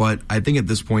opinion. But I think at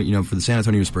this point, for the San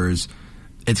Antonio Spurs,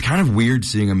 it's kind of weird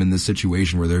seeing them in this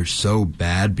situation where they're so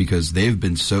bad, because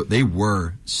they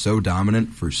were so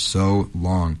dominant for so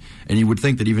long. And you would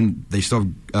think that even they still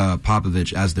have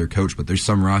Popovich as their coach, but there's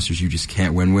some rosters you just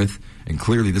can't win with. And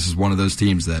clearly this is one of those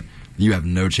teams that you have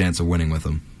no chance of winning with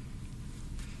them.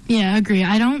 Yeah, I agree.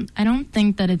 I don't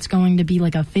think that it's going to be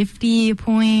like a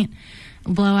 50-point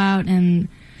blowout, and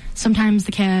sometimes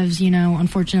the Cavs,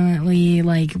 unfortunately,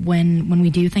 when we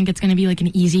do think it's going to be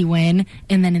an easy win,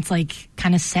 and then it's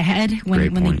kind of sad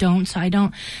when they don't. So I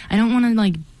don't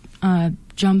want to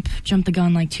jump the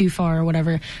gun too far or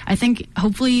whatever. I think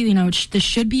hopefully this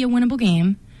should be a winnable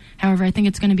game. However, I think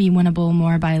it's going to be winnable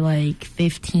more by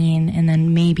 15 and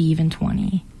then maybe even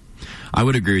 20. I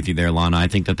would agree with you there, Lana. I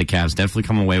think that the Cavs definitely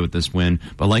come away with this win.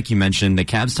 But like you mentioned, the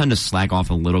Cavs tend to slack off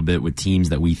a little bit with teams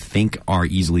that we think are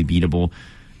easily beatable.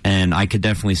 And I could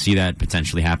definitely see that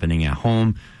potentially happening at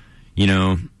home.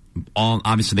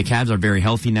 Obviously the Cavs are very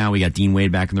healthy now. We got Dean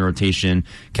Wade back in the rotation.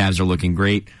 Cavs are looking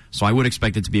great. So I would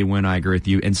expect it to be a win. I agree with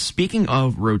you. And speaking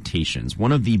of rotations,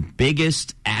 one of the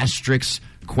biggest asterisks,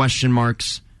 question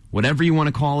marks, whatever you want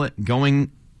to call it,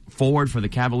 going forward for the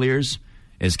Cavaliers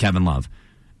is Kevin Love.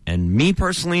 And me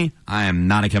personally, I am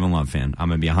not a Kevin Love fan. I'm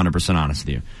going to be 100% honest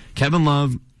with you. Kevin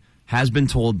Love has been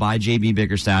told by J.B.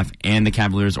 Bickerstaff and the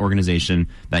Cavaliers organization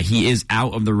that he is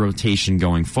out of the rotation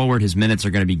going forward. His minutes are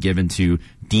going to be given to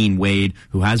Dean Wade,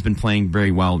 who has been playing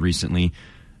very well recently.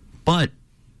 But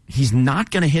he's not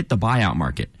going to hit the buyout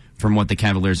market, from what the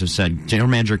Cavaliers have said. General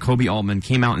Manager Kobe Altman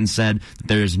came out and said that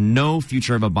there is no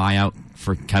future of a buyout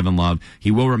for Kevin Love. He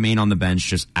will remain on the bench,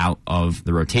 just out of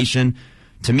the rotation.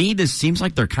 To me, this seems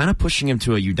like they're kind of pushing him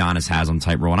to a Udonis Haslem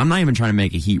type role. And I'm not even trying to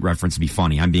make a Heat reference to be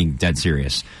funny. I'm being dead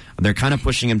serious. They're kind of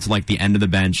pushing him to the end of the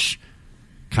bench,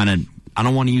 kind of, I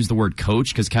don't want to use the word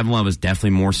coach, because Kevin Love is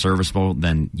definitely more serviceable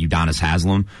than Udonis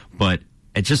Haslem, but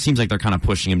it just seems like they're kind of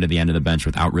pushing him to the end of the bench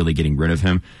without really getting rid of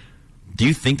him. Do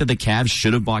you think that the Cavs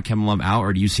should have bought Kevin Love out,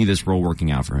 or do you see this role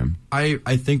working out for him? I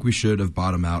think we should have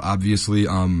bought him out. Obviously,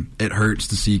 it hurts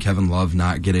to see Kevin Love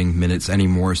not getting minutes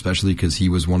anymore, especially because he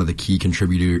was one of the key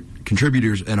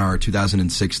contributors in our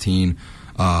 2016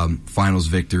 finals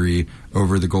victory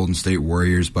over the Golden State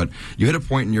Warriors. But you hit a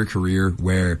point in your career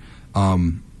where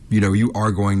you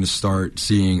are going to start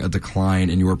seeing a decline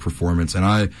in your performance.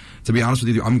 And to be honest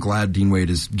with you, I'm glad Dean Wade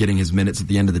is getting his minutes at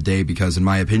the end of the day, because in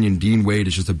my opinion, Dean Wade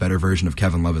is just a better version of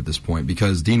Kevin Love at this point,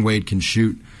 because Dean Wade can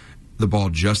shoot the ball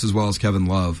just as well as Kevin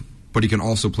Love, but he can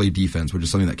also play defense, which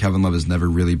is something that Kevin Love has never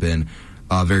really been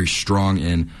very strong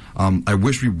in. I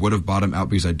wish we would have bought him out,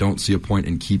 because I don't see a point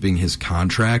in keeping his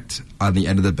contract on the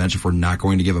end of the bench if we're not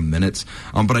going to give him minutes.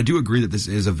 But I do agree that this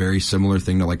is a very similar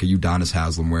thing to a Udonis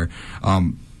Haslem, where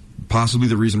possibly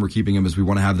the reason we're keeping him is we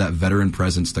want to have that veteran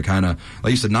presence to kind of,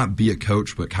 like you said, not be a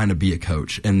coach, but kind of be a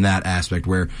coach in that aspect,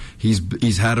 where he's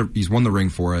won the ring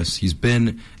for us. He's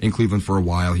been in Cleveland for a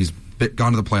while. He's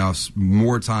gone to the playoffs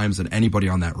more times than anybody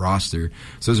on that roster.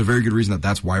 So there's a very good reason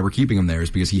that's why we're keeping him there, is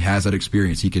because he has that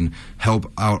experience. He can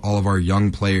help out all of our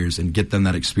young players and get them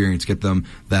that experience, get them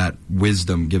that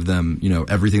wisdom, give them,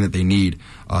 everything that they need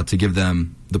to give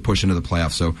them the push into the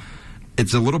playoffs. So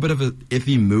it's a little bit of an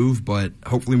iffy move, but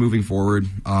hopefully moving forward,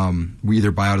 we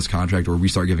either buy out his contract or we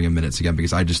start giving him minutes again,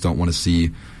 because I just don't want to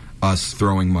see us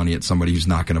throwing money at somebody who's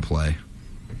not going to play.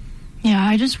 Yeah,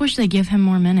 I just wish they give him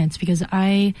more minutes, because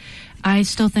I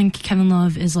still think Kevin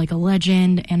Love is like a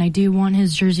legend, and I do want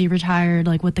his jersey retired,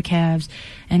 like with the Cavs,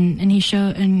 and he's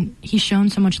shown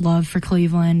so much love for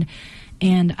Cleveland,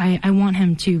 and I want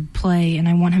him to play and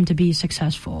I want him to be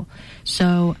successful.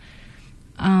 So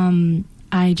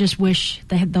I just wish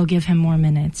they'll give him more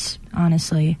minutes,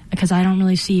 honestly, because I don't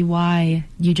really see why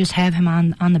you just have him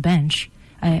on the bench.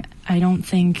 I don't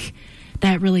think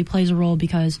that really plays a role,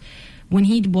 because when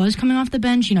he was coming off the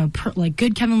bench, like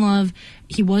good Kevin Love,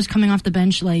 he was coming off the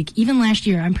bench, like even last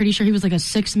year, I'm pretty sure he was like a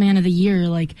 6th man of the year,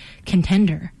 like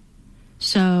contender.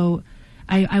 So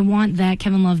I want that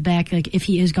Kevin Love back, like if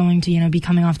he is going to, be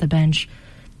coming off the bench.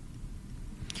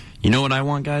 You know what I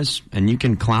want, guys? And you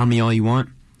can clown me all you want.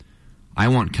 I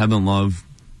want Kevin Love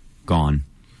gone.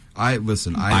 I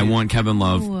want Kevin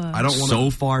Love so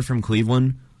far from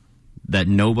Cleveland that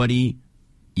nobody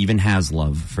even has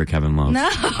love for Kevin Love.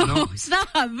 No,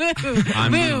 stop, boo,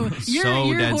 boo. You're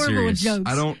dead horrible serious. with jokes.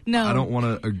 I don't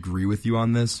want to agree with you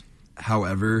on this.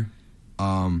 However,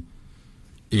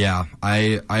 yeah,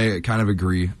 I kind of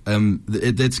agree.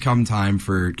 It's come time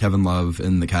for Kevin Love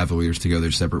and the Cavaliers to go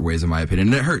their separate ways, in my opinion,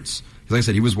 and it hurts. Because like I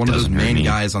said, he was one of those main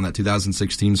guys on that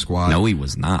 2016 squad. No, he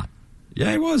was not.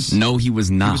 Yeah, he was. No, he was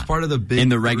not. He was part of the big in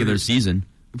the regular season.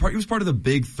 He was part of the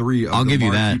big three of the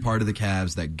marquee part of the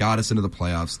Cavs that got us into the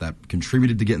playoffs, that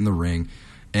contributed to get in the ring.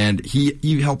 And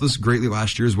he helped us greatly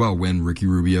last year as well, when Ricky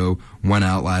Rubio went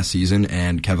out last season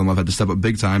and Kevin Love had to step up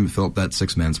big time and fill up that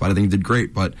 6-man spot. I think he did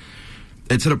great, but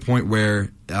it's at a point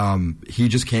where he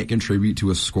just can't contribute to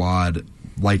a squad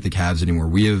like the Cavs anymore.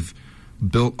 We have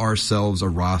built ourselves a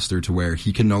roster to where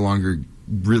he can no longer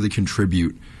really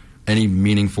contribute any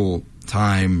meaningful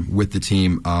time with the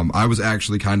team. I was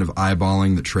actually kind of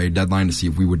eyeballing the trade deadline to see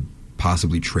if we would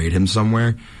possibly trade him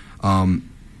somewhere,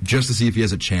 just to see if he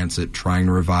has a chance at trying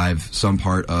to revive some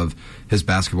part of his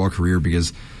basketball career,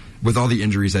 because with all the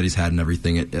injuries that he's had and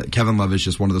everything, Kevin Love is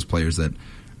just one of those players that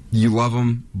you love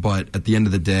him, but at the end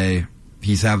of the day,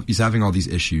 he's having all these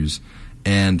issues.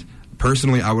 And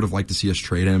personally, I would have liked to see us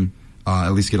trade him,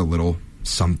 at least get a little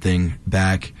something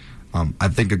back. I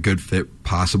think a good fit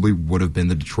possibly would have been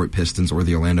the Detroit Pistons or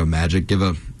the Orlando Magic. Give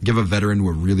a veteran to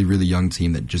a really, really young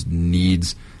team that just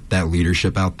needs that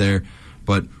leadership out there.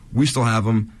 But we still have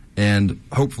him, and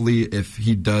hopefully if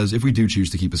we do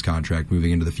choose to keep his contract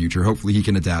moving into the future, hopefully he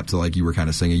can adapt to, like you were kind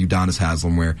of saying, a Udonis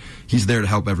Haslem, where he's there to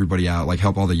help everybody out, like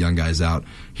help all the young guys out.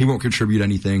 He won't contribute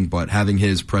anything, but having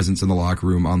his presence in the locker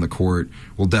room, on the court,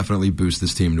 will definitely boost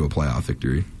this team to a playoff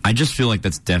victory. I just feel like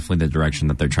that's definitely the direction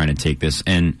that they're trying to take this.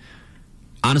 And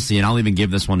honestly, and I'll even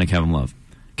give this one to Kevin Love.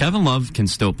 Kevin Love can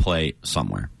still play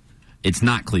somewhere. It's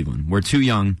not Cleveland. We're too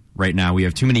young right now. We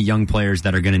have too many young players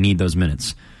that are going to need those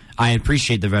minutes. I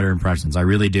appreciate the veteran presence. I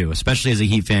really do. Especially as a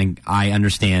Heat fan, I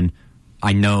understand.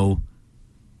 I know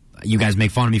you guys make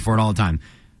fun of me for it all the time.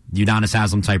 Udonis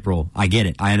Haslem type role. I get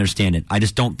it. I understand it. I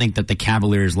just don't think that the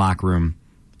Cavaliers locker room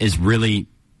is really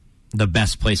the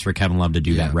best place for Kevin Love to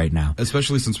do that right now.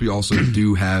 Especially since we also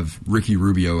do have Ricky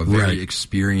Rubio, a very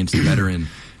experienced veteran,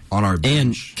 on our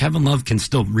bench. And Kevin Love can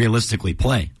still realistically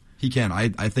play. He can. I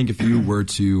think if you were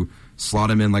to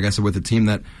slot him in, like I said, with a team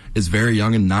that is very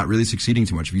young and not really succeeding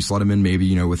too much, if you slot him in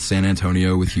maybe, with San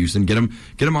Antonio, with Houston, get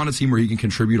him on a team where he can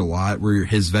contribute a lot, where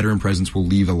his veteran presence will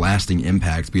leave a lasting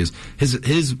impact, because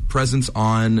his presence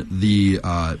on the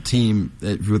team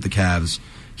with the Cavs,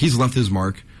 he's left his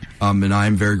mark. And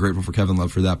I'm very grateful for Kevin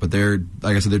Love for that. But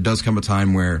like I said, there does come a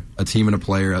time where a team and a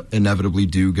player inevitably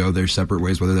do go their separate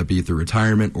ways, whether that be through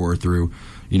retirement or through,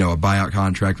 a buyout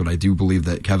contract. But I do believe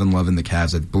that Kevin Love and the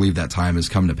Cavs, I believe that time has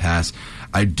come to pass.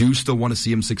 I do still want to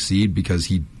see him succeed, because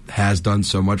he has done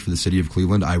so much for the city of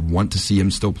Cleveland. I want to see him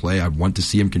still play. I want to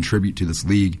see him contribute to this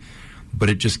league.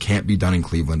 But it just can't be done in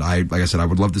Cleveland. Like I said, I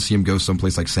would love to see him go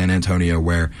someplace like San Antonio,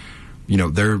 where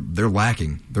they're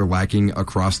lacking. They're lacking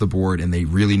across the board, and they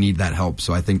really need that help.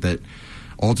 So I think that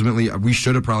ultimately we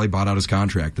should have probably bought out his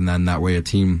contract, and then that way a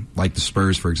team like the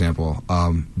Spurs, for example,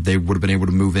 they would have been able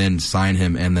to move in, sign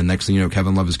him, and then next thing you know,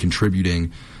 Kevin Love is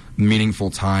contributing meaningful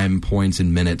time, points,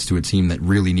 and minutes to a team that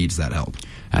really needs that help.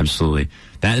 Absolutely.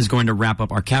 That is going to wrap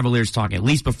up our Cavaliers talk, at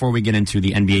least before we get into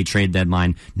the NBA trade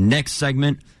deadline. Next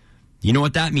segment, you know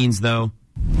what that means, though.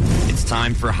 It's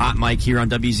time for Hot Mic here on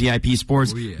WZIP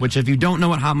Sports, which if you don't know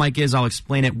what Hot Mic is, I'll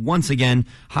explain it once again.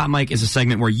 Hot Mic is a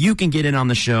segment where you can get in on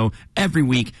the show every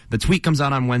week. The tweet comes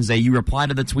out on Wednesday. You reply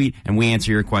to the tweet, and we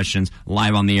answer your questions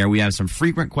live on the air. We have some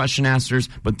frequent question askers,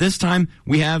 but this time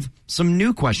we have some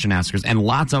new question askers, and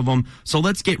lots of them. So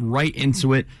let's get right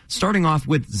into it, starting off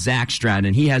with Zach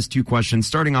Stratton. He has 2 questions,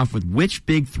 starting off with which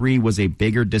big 3 was a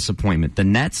bigger disappointment? The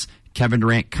Nets, Kevin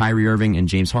Durant, Kyrie Irving, and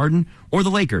James Harden, or the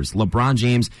Lakers, LeBron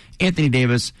James, Anthony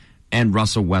Davis, and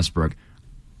Russell Westbrook?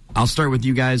 I'll start with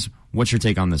you guys. What's your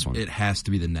take on this one? It has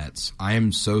to be the Nets. I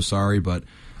am so sorry, but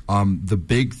the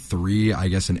big 3, I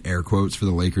guess in air quotes, for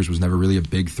the Lakers was never really a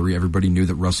big 3. Everybody knew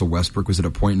that Russell Westbrook was at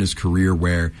a point in his career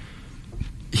where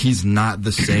he's not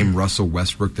the same Russell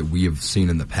Westbrook that we have seen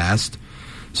in the past.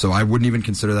 So I wouldn't even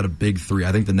consider that a big 3.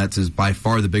 I think the Nets is by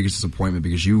far the biggest disappointment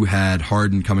because you had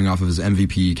Harden coming off of his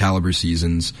MVP caliber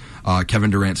seasons,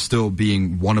 Kevin Durant still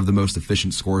being one of the most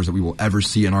efficient scorers that we will ever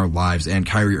see in our lives, and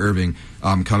Kyrie Irving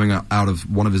coming out of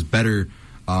one of his better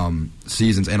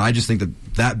seasons. And I just think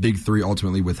that big 3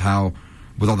 ultimately with all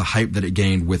the hype that it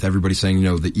gained, with everybody saying,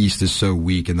 the East is so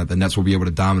weak and that the Nets will be able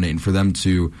to dominate, and for them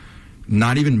to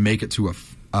not even make it to a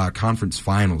conference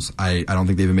finals. I don't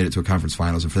think they even made it to a conference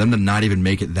finals. And for them to not even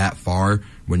make it that far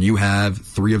when you have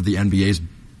 3 of the NBA's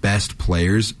best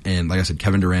players, and like I said,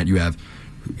 Kevin Durant,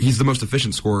 he's the most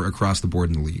efficient scorer across the board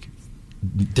in the league.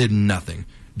 Did nothing.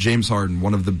 James Harden,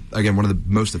 one of the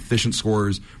most efficient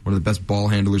scorers, one of the best ball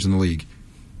handlers in the league,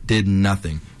 did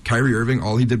nothing. Kyrie Irving,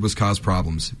 all he did was cause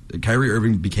problems. Kyrie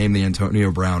Irving became the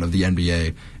Antonio Brown of the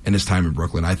NBA in his time in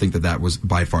Brooklyn. I think that was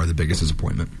by far the biggest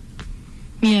disappointment.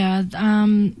 Yeah,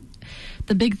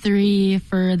 the big 3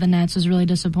 for the Nets was really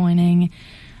disappointing.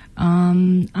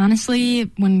 Honestly,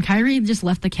 when Kyrie just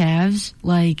left the Cavs,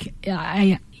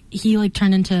 he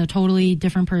turned into a totally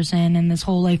different person, and this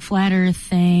whole flat Earth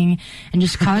thing, and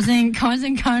just causing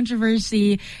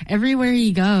controversy everywhere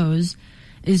he goes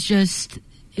is just.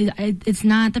 It's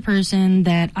not the person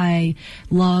that I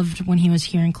loved when he was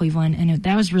here in Cleveland, and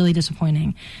that was really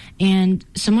disappointing. And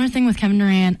similar thing with Kevin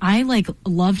Durant. I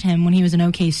loved him when he was in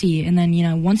OKC, and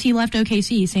then once he left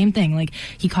OKC, same thing.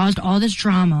 He caused all this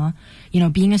drama,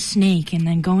 being a snake, and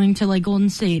then going to Golden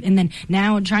State, and then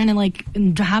now trying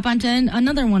to hop onto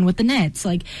another one with the Nets,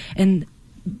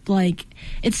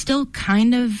 it still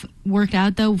kind of worked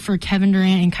out though for Kevin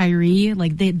Durant and Kyrie.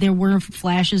 There were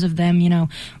flashes of them,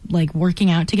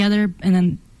 working out together, and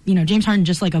then James Harden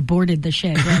just aborted the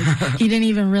ship. He didn't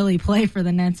even really play for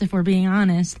the Nets, if we're being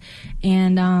honest.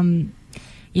 And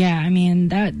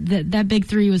that big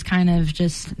 3 was kind of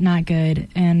just not good.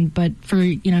 But for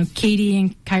KD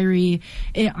and Kyrie,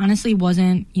 it honestly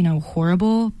wasn't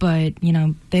horrible, but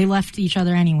they left each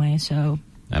other anyway, so.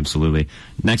 Absolutely.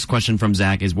 Next question from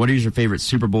Zach is, what is your favorite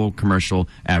Super Bowl commercial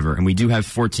ever? And we do have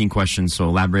 14 questions, so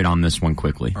elaborate on this one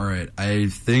quickly. All right. I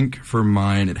think for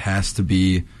mine, it has to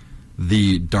be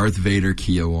the Darth Vader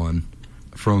Kia one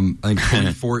from, I think,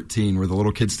 2014, where the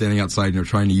little kid's standing outside,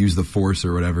 trying to use the Force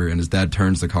or whatever, and his dad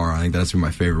turns the car. I think that's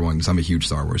my favorite one because I'm a huge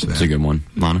Star Wars fan. That's a good one.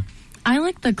 Lana? I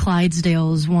like the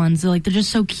Clydesdales ones. They're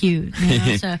just so cute.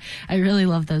 So I really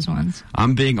love those ones.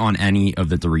 I'm big on any of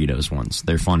the Doritos ones.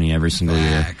 They're funny every single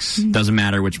year. Doesn't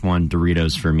matter which one,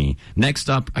 Doritos for me. Next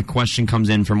up, a question comes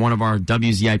in from one of our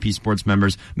WZIP Sports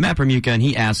members, Matt Permuka, and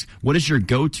he asks, what is your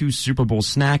go-to Super Bowl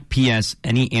snack? P.S.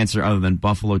 Any answer other than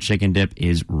buffalo chicken dip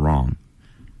is wrong.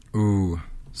 Ooh.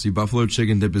 See, buffalo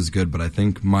chicken dip is good, but I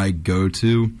think my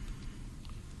go-to...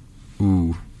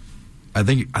 I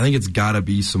think it's gotta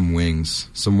be some wings.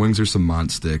 Some wings or some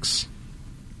Mont Sticks.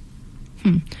 For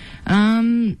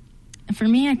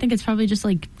me, I think it's probably just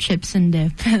chips and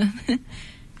dip.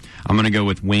 I'm gonna go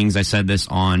with wings. I said this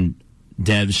on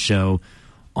Dev's show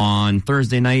on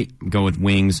Thursday night. Go with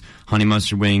wings, honey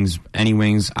mustard wings, any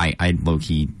wings. I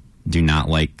low-key do not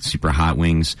like super hot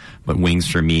wings, but wings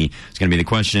for me is going to be the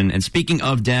question. And speaking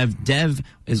of Dev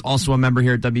is also a member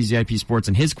here at WZIP Sports,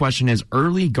 and his question is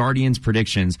early Guardians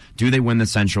predictions. Do they win the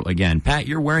Central again? Pat,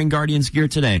 you're wearing Guardians gear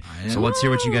today, so let's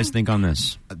hear what you guys think on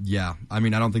this. Yeah, I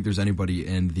don't think there's anybody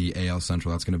in the AL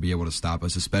Central that's going to be able to stop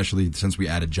us, especially since we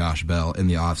added Josh Bell in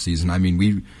the offseason.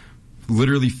 We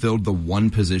literally filled the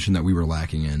one position that we were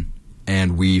lacking in,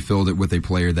 and we filled it with a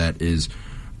player that is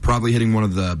probably hitting one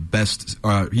of the best.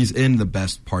 He's in the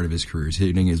best part of his career. He's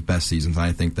hitting his best seasons. And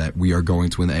I think that we are going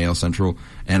to win the AL Central.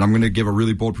 And I'm going to give a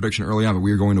really bold prediction early on, but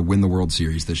we are going to win the World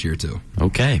Series this year too.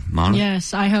 Okay, Mona?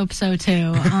 Yes, I hope so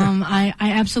too. I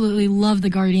absolutely love the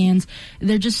Guardians.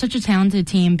 They're just such a talented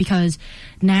team because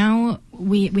now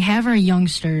we have our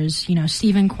youngsters,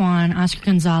 Steven Kwan, Oscar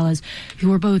Gonzalez,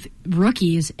 who are both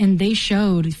rookies, and they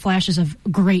showed flashes of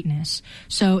greatness.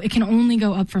 So it can only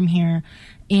go up from here.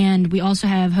 And we also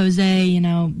have Jose,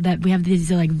 that we have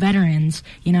these veterans.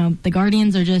 The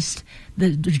Guardians are just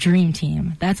the dream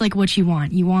team. That's what you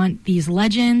want. You want these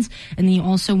legends, and then you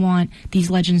also want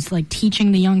these legends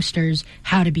teaching the youngsters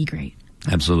how to be great.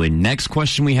 Absolutely. Next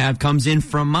question we have comes in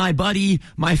from my buddy,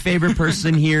 my favorite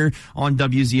person here on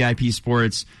WZIP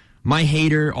Sports, my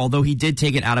hater, although he did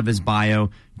take it out of his bio,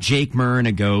 Jake Murren,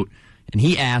 a GOAT. And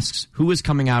he asks, who is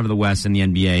coming out of the West in the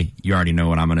NBA? You already know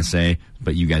what I'm going to say,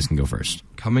 but you guys can go first.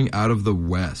 Coming out of the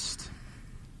West.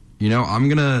 I'm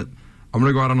gonna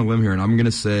go out on a limb here, and I'm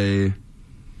gonna say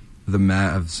the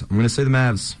Mavs. I'm gonna say the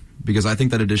Mavs because I think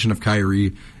that addition of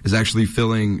Kyrie is actually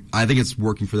I think it's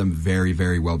working for them very,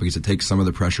 very well because it takes some of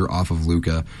the pressure off of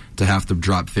Luka to have to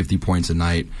drop 50 points a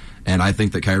night, and I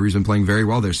think that Kyrie's been playing very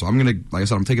well there. So I'm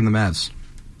taking the Mavs.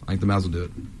 I think the Mavs will do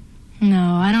it.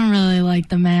 No, I don't really like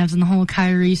the Mavs and the whole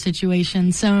Kyrie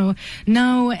situation. So,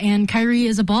 no, and Kyrie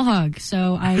is a ball hog.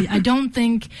 So I don't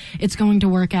think it's going to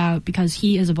work out because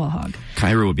he is a ball hog.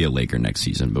 Kyrie will be a Laker next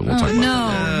season, but we'll talk about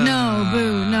that.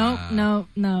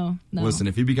 No. Listen,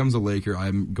 if he becomes a Laker,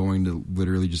 I'm going to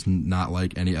literally just not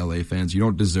like any LA fans. You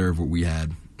don't deserve what we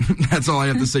had. That's all I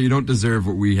have to say. You don't deserve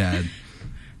what we had.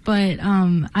 But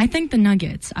I think the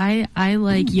Nuggets. I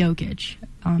like Jokic.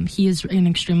 He is an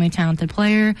extremely talented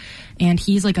player, and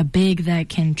he's a big that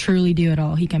can truly do it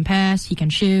all. He can pass, he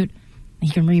can shoot, he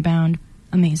can rebound.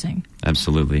 Amazing.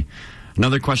 Absolutely.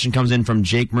 Another question comes in from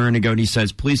Jake Murren. He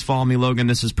says, please follow me, Logan.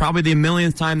 This is probably the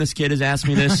millionth time this kid has asked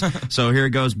me this. So here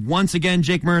it goes. Once again,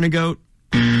 Jake Murren.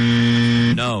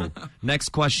 No. Next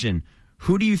question.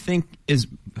 Who do you think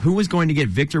who is going to get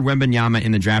Victor Wembanyama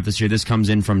in the draft this year? This comes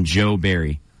in from Joe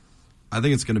Barry. I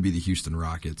think it's going to be the Houston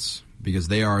Rockets because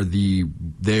they are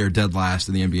dead last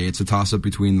in the NBA. It's a toss-up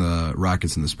between the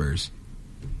Rockets and the Spurs.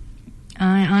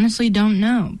 I honestly don't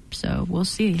know, so we'll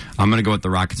see. I'm going to go with the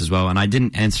Rockets as well, and I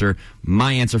didn't answer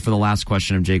my answer for the last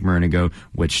question of Jake Murren,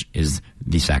 which is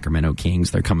the Sacramento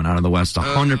Kings. They're coming out of the West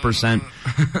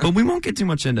 100%, but we won't get too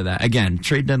much into that. Again,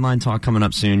 trade deadline talk coming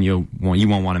up soon. You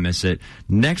won't want to miss it.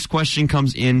 Next question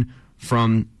comes in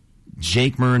from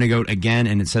Jake Murren again,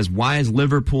 and it says, why is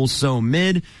Liverpool so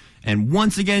mid? And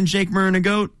once again, Jake Murren. I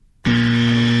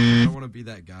don't want to be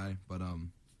that guy, but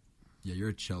yeah, you're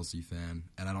a Chelsea fan,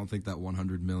 and I don't think that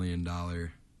 $100 million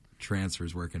transfer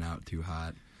is working out too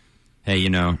hot. Hey,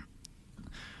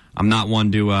 I'm not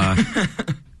one to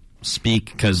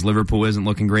speak because Liverpool isn't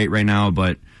looking great right now,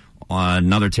 but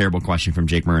another terrible question from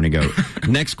Jake Murren.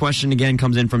 Next question again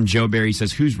comes in from Joe Barry. He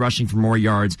says, who's rushing for more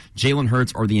yards, Jalen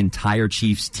Hurts or the entire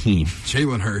Chiefs team?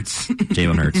 Jalen Hurts.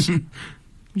 Jalen Hurts.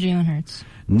 Jalen Hurts.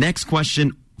 Next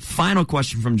question, final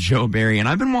question from Joe Barry, and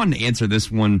I've been wanting to answer this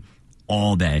one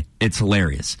all day. It's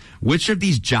hilarious. Which of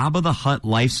these Jabba the Hutt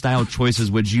lifestyle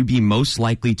choices would you be most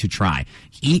likely to try?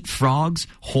 Eat frogs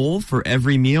whole for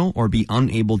every meal or be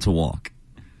unable to walk?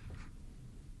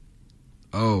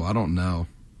 Oh, I don't know.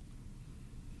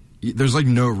 There's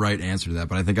no right answer to that,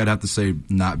 but I think I'd have to say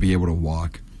not be able to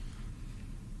walk.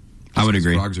 I would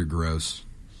agree. Frogs are gross.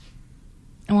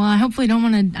 Well, I hopefully don't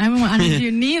want to. I want to do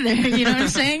neither. You know what I'm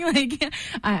saying?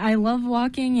 I love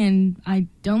walking, and I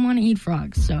don't want to eat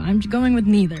frogs, so I'm going with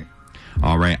neither.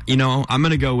 All right. I'm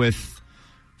going to go with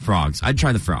frogs. I'd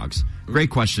try the frogs. Great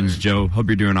questions, Joe. Hope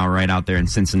you're doing all right out there in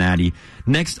Cincinnati.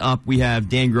 Next up, we have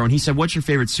Dan Groen. He said, what's your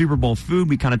favorite Super Bowl food?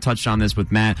 We kind of touched on this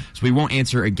with Matt, so we won't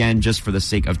answer again just for the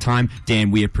sake of time.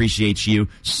 Dan, we appreciate you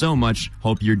so much.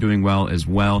 Hope you're doing well as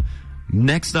well.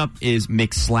 Next up is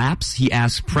McSlaps. He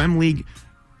asks, Prem League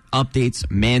updates,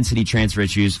 Man City transfer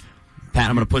issues. Pat,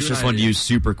 I'm going to push this one to you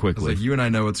super quickly. You and I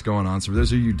know what's going on. So for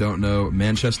those of you who don't know,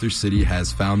 Manchester City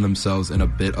has found themselves in a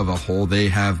bit of a hole. They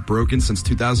have broken since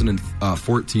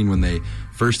 2014 when they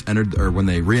first entered, or when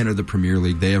they re-entered the Premier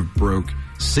League. They have broke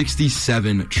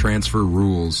 67 transfer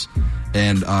rules.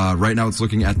 And right now it's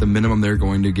looking at the minimum they're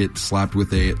going to get slapped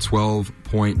with a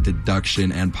 12-point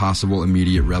deduction and possible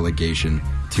immediate relegation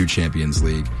to Champions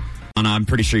League. And I'm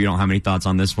pretty sure you don't have any thoughts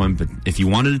on this one, but if you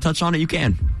wanted to touch on it, you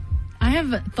can. I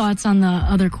have thoughts on the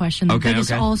other question. The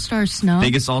biggest all-star snub.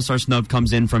 Biggest all-star snub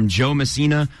comes in from Joe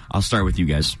Messina. I'll start with you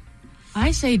guys.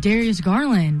 I say Darius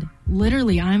Garland.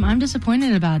 Literally, I'm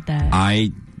disappointed about that.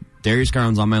 I Darius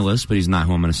Garland's on my list, but he's not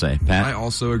who I'm going to say. Pat? I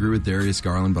also agree with Darius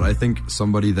Garland, but I think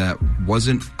somebody that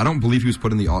wasn't, I don't believe he was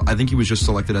put in I think he was just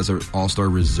selected as an all-star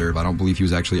reserve. I don't believe he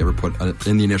was actually ever put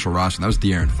in the initial roster, and that was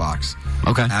De'Aaron Fox.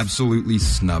 Okay. Absolutely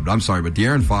snubbed. I'm sorry, but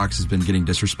De'Aaron Fox has been getting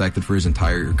disrespected for his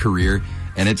entire career,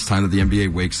 and it's time that the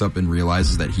NBA wakes up and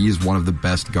realizes that he is one of the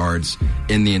best guards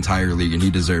in the entire league, and he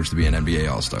deserves to be an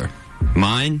NBA all-star.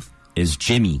 Mine is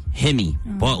Jimmy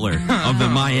Butler of the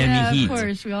Miami Heat. Of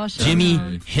course, we all should.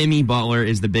 Jimmy Butler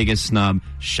is the biggest snub.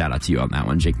 Shout out to you on that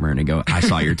one, Jake Murnigo. I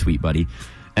saw your tweet, buddy.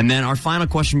 And then our final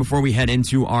question before we head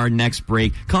into our next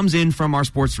break comes in from our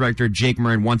sports director, Jake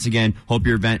Murren. Once again, hope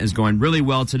your event is going really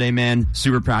well today, man.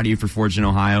 Super proud of you for Fortune,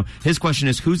 Ohio. His question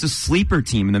is, who's the sleeper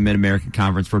team in the Mid-American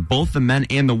Conference for both the men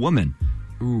and the women?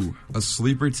 Ooh, a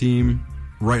sleeper team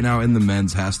right now in the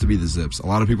men's has to be the Zips. A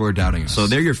lot of people are doubting us. So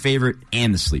they're your favorite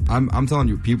and the sleeper. I'm telling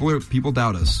you, people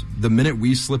doubt us. The minute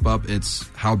we slip up, it's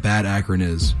how bad Akron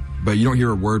is. But you don't hear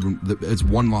a word. It's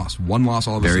one loss. One loss,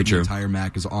 all of a sudden the entire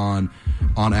MAC is on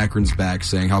Akron's back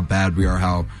saying how bad we are,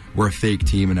 how we're a fake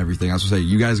team and everything. I was going to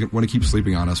say, you guys want to keep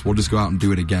sleeping on us. We'll just go out and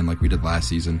do it again like we did last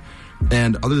season.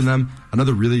 And other than them,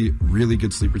 another really, really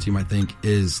good sleeper team, I think,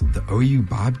 is the OU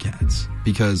Bobcats.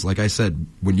 Because, like I said,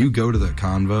 when you go to the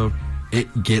Convo,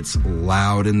 it gets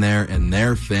loud in there, and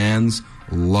their fans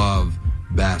love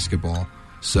basketball.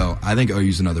 So I think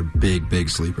OU's another big, big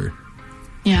sleeper.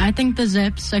 Yeah, I think the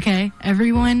Zips, okay?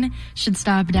 Everyone should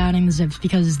stop doubting the Zips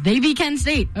because they beat Kent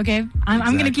State, okay?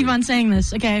 I'm going to keep on saying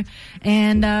this, okay?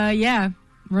 And, yeah,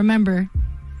 remember.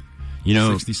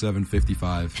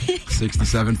 67-55.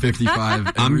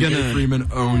 67-55. Freeman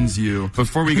owns you.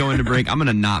 Before we go into break, I'm going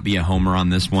to not be a homer on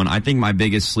this one. I think my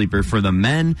biggest sleeper for the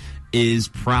men is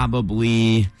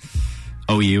probably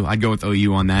OU. I'd go with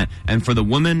OU on that. And for the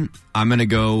women, I'm going to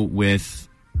go with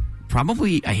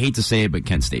probably, I hate to say it, but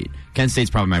Kent State. Kent State's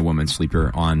probably my women's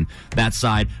sleeper on that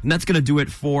side. And that's going to do it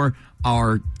for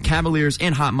our Cavaliers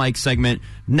and Hot Mic segment.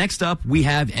 Next up, we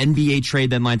have NBA trade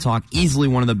deadline talk, easily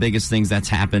one of the biggest things that's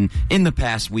happened in the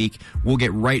past week. We'll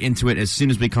get right into it as soon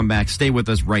as we come back. Stay with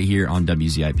us right here on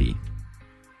WZIP.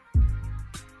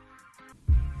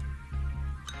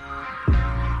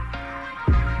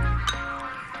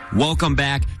 Welcome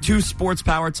back to Sports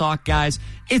Power Talk, guys.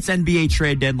 It's NBA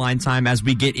trade deadline time as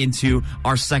we get into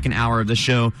our second hour of the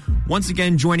show. Once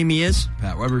again, joining me is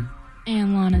Pat Weber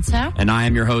and Lana Tao. And I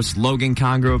am your host, Logan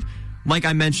Congrove. Like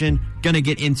I mentioned, going to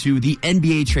get into the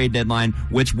NBA trade deadline,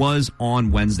 which was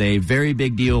on Wednesday. Very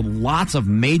big deal. Lots of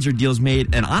major deals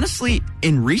made. And honestly,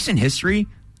 in recent history,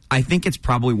 I think it's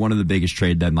probably one of the biggest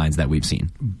trade deadlines that we've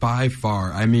seen. By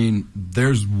far. I mean,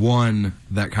 there's one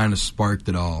that kind of sparked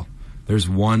it all. There's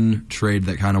one trade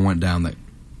that kind of went down that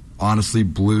honestly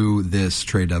blew this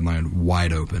trade deadline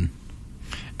wide open.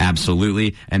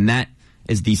 Absolutely. And that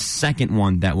is the second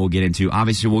one that we'll get into.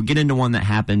 Obviously, we'll get into one that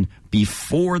happened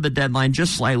before the deadline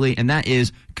just slightly, and that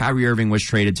is Kyrie Irving was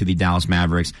traded to the Dallas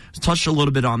Mavericks. Touched a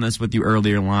little bit on this with you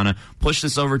earlier, Lana. Push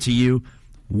this over to you.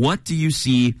 What do you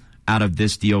see out of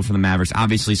this deal for the Mavericks?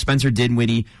 Obviously, Spencer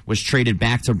Dinwiddie was traded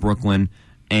back to Brooklyn,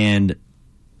 and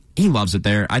he loves it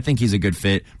there. I think he's a good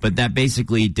fit, but that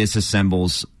basically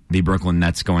disassembles the Brooklyn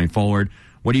Nets going forward.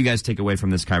 What do you guys take away from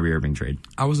this Kyrie Irving trade?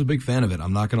 I was a big fan of it.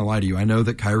 I'm not going to lie to you. I know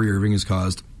that Kyrie Irving has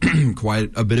caused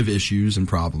quite a bit of issues and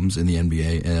problems in the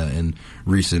NBA in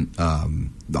recent,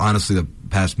 honestly, the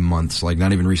past months, like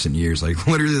not even recent years, like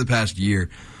literally the past year.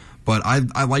 But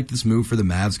I like this move for the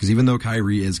Mavs because even though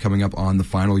Kyrie is coming up on the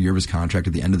final year of his contract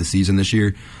at the end of the season this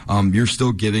year, you're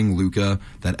still giving Luka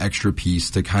that extra piece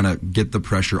to kind of get the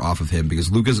pressure off of him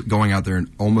because Luka's going out there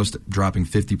and almost dropping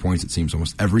 50 points, it seems,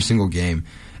 almost every single game.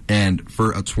 And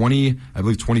for a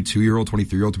 22-year-old,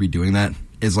 23-year-old to be doing that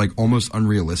is like almost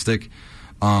unrealistic.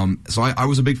 So I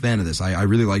was a big fan of this. I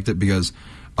really liked it because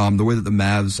the way that the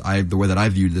Mavs, the way that I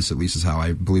viewed this at least is how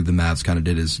I believe the Mavs kind of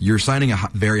did is you're signing a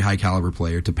very high caliber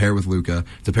player to pair with Luka,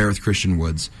 to pair with Christian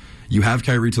Woods. You have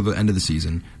Kyrie till the end of the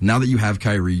season. Now that you have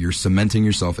Kyrie, you're cementing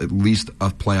yourself at least a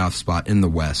playoff spot in the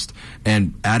West.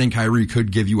 And adding Kyrie could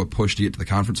give you a push to get to the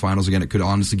conference finals again. It could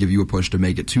honestly give you a push to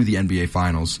make it to the NBA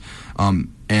finals.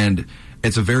 And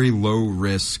it's a very low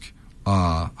risk,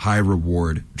 high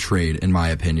reward trade in my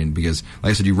opinion because,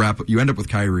 like I said, you end up with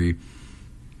Kyrie.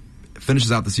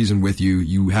 Finishes out the season with you.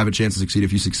 You have a chance to succeed.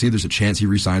 If you succeed, there's a chance he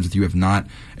re-signs with you. If not,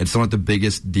 it's not the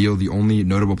biggest deal. The only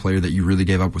notable player that you really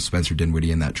gave up was Spencer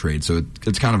Dinwiddie in that trade. So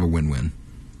it's kind of a win-win.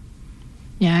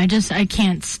 Yeah, I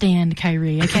can't stand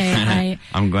Kyrie. Okay,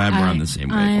 I'm glad we're on the same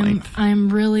wavelength.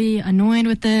 I'm really annoyed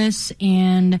with this,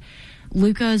 and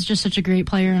Luka is just such a great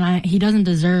player, and he doesn't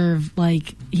deserve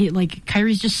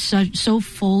Kyrie's just so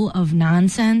full of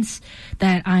nonsense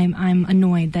that I'm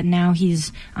annoyed that now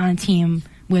he's on a team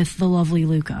with the lovely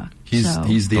Luka. He's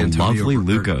the lovely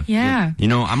Luka. Yeah. You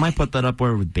know, I might put that up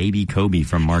there with Baby Kobe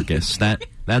from Marcus.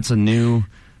 That's a new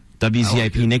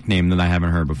WZIP nickname that I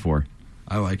haven't heard before.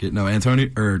 I like it. No, I was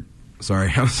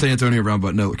saying Antonio Brown,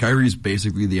 but no, Kyrie's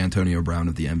basically the Antonio Brown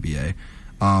of the NBA.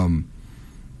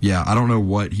 Yeah, I don't know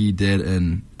what he did,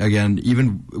 and again,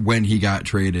 even when he got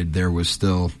traded, there was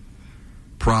still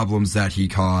problems that he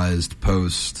caused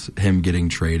post him getting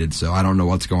traded, so I don't know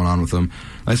what's going on with him.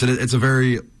 Like I said, it's a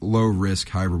very low-risk,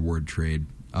 high-reward trade.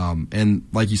 And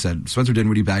like you said, Spencer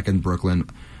Dinwiddie back in Brooklyn,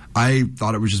 I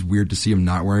thought it was just weird to see him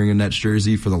not wearing a Nets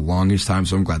jersey for the longest time,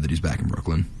 so I'm glad that he's back in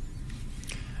Brooklyn.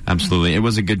 Absolutely. It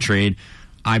was a good trade.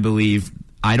 I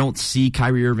don't see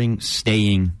Kyrie Irving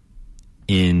staying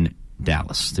in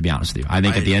Dallas, to be honest with you. I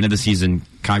think at the end of the season,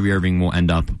 Kyrie Irving will end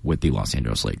up with the Los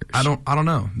Angeles Lakers. I don't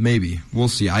know. Maybe. We'll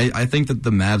see. I think that the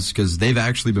Mavs, because they've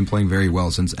actually been playing very well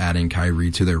since adding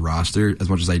Kyrie to their roster, as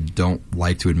much as I don't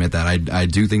like to admit that. I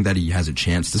do think that he has a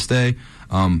chance to stay.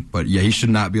 But yeah, he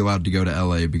should not be allowed to go to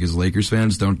LA because Lakers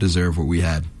fans don't deserve what we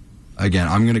had. Again,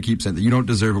 I'm going to keep saying that you don't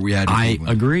deserve what we had in Cleveland.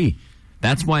 I agree.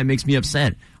 That's why it makes me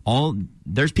upset.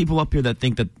 There's people up here that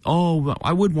think that,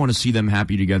 I would want to see them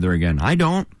happy together again. I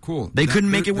don't. Cool. They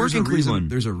couldn't make it work in Cleveland.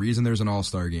 There's a reason there's an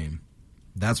all-star game.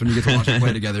 That's when you get to watch them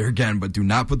play together again, but do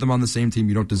not put them on the same team.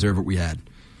 You don't deserve what we had.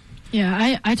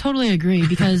 Yeah, I totally agree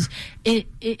because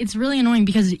it's really annoying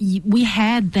because we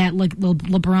had that, like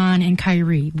LeBron and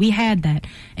Kyrie. We had that,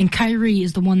 and Kyrie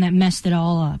is the one that messed it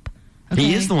all up. Okay?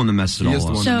 He is the one that messed it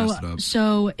all up.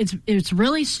 So it's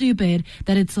really stupid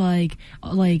that it's like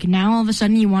now all of a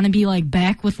sudden you want to be like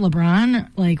back with LeBron.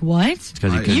 Like what?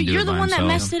 You're the one that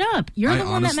messed it up. You're the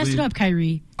one that messed it up,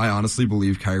 Kyrie. I honestly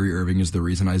believe Kyrie Irving is the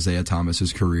reason Isaiah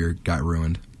Thomas's career got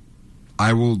ruined.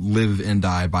 I will live and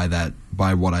die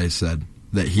by what I said.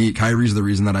 That Kyrie's the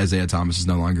reason that Isaiah Thomas is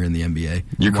no longer in the NBA.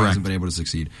 You're correct. Hasn't been able to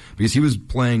succeed because he was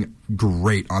playing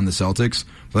great on the Celtics,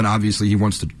 but then obviously he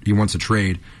wants to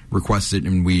trade, requests it,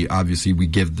 and we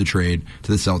give the trade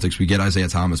to the Celtics. We get Isaiah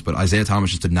Thomas, but Isaiah Thomas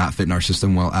just did not fit in our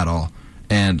system well at all.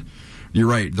 And you're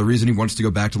right. The reason he wants to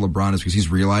go back to LeBron is because he's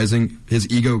realizing his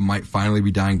ego might finally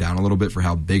be dying down a little bit for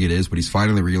how big it is, but he's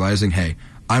finally realizing, hey,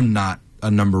 I'm not a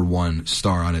number one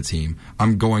star on a team.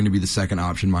 I'm going to be the second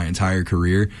option my entire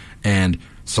career, and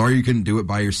sorry you couldn't do it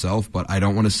by yourself, but I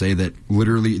don't want to say that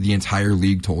literally the entire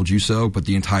league told you so, but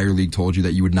the entire league told you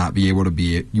that you would not be able to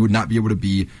be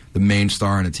the main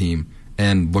star on a team,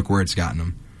 and look where it's gotten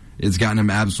him. It's gotten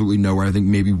him absolutely nowhere. I think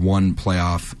maybe one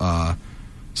playoff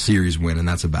series win, and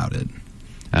that's about it.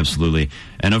 Absolutely.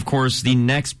 And of course, the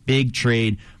next big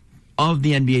trade of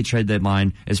the NBA trade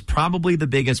deadline is probably the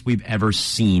biggest we've ever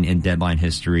seen in deadline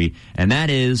history, and that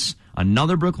is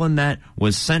another Brooklyn net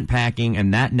was sent packing,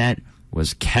 and that net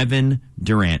was Kevin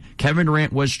Durant. Kevin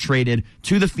Durant was traded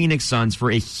to the Phoenix Suns for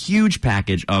a huge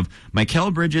package of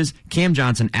Mikal Bridges, Cam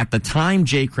Johnson, at the time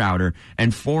Jay Crowder,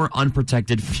 and 4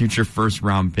 unprotected future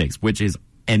first-round picks, which is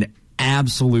an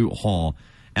absolute haul.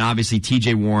 And obviously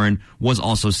TJ Warren was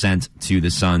also sent to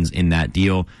the Suns in that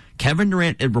deal. Kevin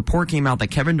Durant, a report came out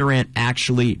that Kevin Durant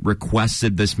actually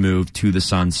requested this move to the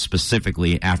Suns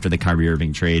specifically after the Kyrie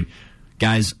Irving trade.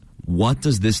 Guys, what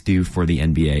does this do for the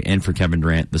NBA and for Kevin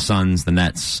Durant, the Suns, the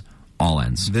Nets, all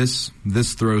ends? This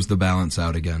throws the balance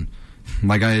out again.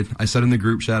 Like I said in the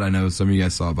group chat, I know some of you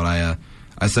guys saw it, but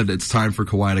I said it's time for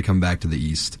Kawhi to come back to the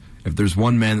East. If there's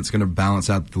one man that's going to balance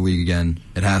out the league again,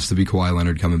 it has to be Kawhi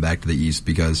Leonard coming back to the East,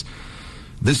 because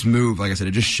this move, like I said,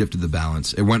 it just shifted the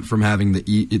balance. It went from having the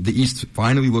East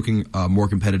finally looking more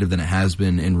competitive than it has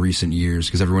been in recent years,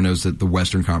 because everyone knows that the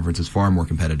Western Conference is far more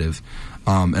competitive.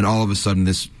 And all of a sudden,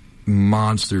 this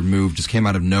monster move just came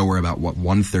out of nowhere about,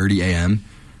 1:30 a.m.?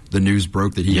 The news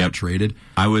broke that he got traded.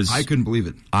 I couldn't believe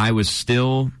it. I was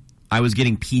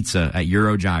getting pizza at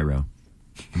Eurogyro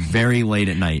very late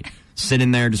at night,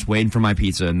 sitting there just waiting for my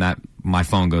pizza, and my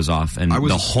phone goes off, and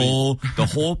the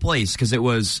whole place, because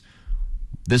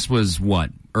this was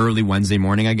early Wednesday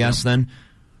morning, I guess. Then,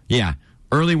 yeah,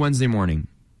 early Wednesday morning,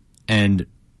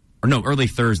 early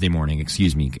Thursday morning.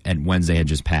 Excuse me, and Wednesday had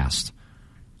just passed.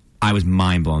 I was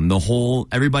mind blown.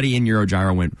 Everybody in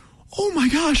Eurogyro went, "Oh my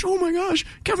gosh,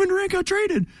 Kevin Durant got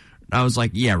traded." I was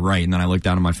like, "Yeah, right." And then I looked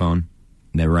down at my phone.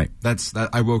 And they were right.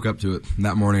 I woke up to it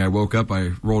that morning. I woke up,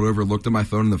 I rolled over, looked at my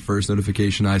phone, and the first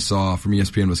notification I saw from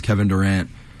ESPN was Kevin Durant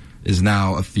is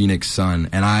now a Phoenix Sun,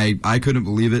 and I couldn't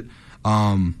believe it.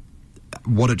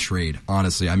 What a trade,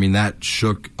 honestly. I mean, that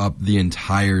shook up the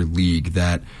entire league.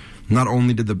 That not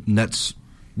only did the Nets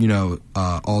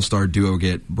all-star duo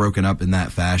get broken up in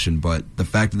that fashion, but the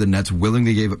fact that the Nets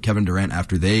willingly gave up Kevin Durant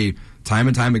after they time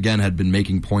and time again had been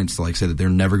making points to say that they're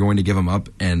never going to give him up,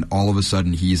 and all of a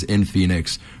sudden he's in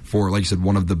Phoenix for, like you said,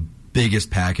 one of the biggest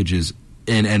packages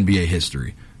in NBA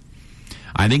history.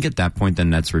 I think at that point the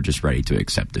Nets were just ready to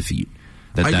accept defeat.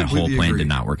 That whole plan did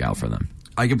not work out for them.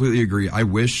 I completely agree. I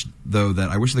wish the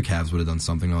Cavs would have done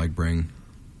something to bring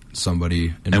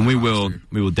somebody in, and we will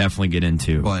definitely get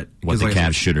into what the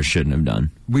Cavs should or shouldn't have done.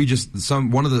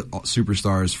 One of the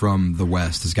superstars from the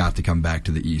West has got to come back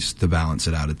to the East to balance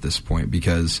it out at this point,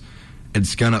 because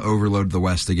it's gonna overload the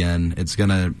West again. It's like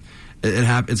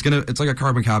a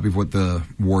carbon copy of what the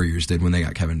Warriors did when they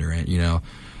got Kevin Durant.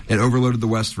 It overloaded the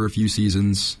West for a few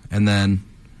seasons, and then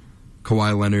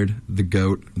Kawhi Leonard, the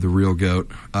GOAT, the real GOAT,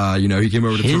 he came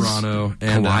over to Toronto.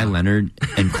 And Kawhi Leonard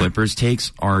and Clippers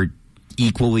takes are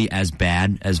equally as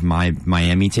bad as my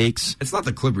Miami takes. It's not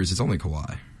the Clippers, it's only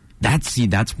Kawhi.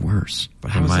 That's worse.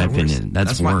 But in my opinion, worse?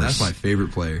 That's worse. That's my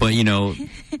favorite player. But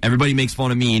everybody makes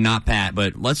fun of me, not Pat.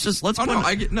 But let's start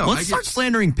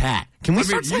slandering Pat. Can we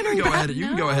start slandering Pat? You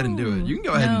can go ahead and do it. You can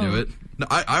go ahead and do it. No,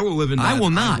 I will live in that. I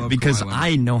will not, because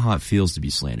I know how it feels to be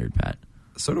slandered, Pat.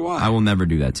 So do I. I will never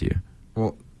do that to you.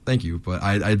 Well, thank you, but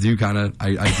I do kind of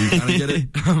get it.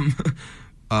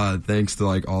 Thanks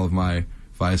to all of my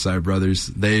Fireside brothers,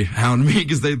 they hound me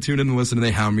because they tune in and listen, and they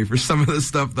hound me for some of the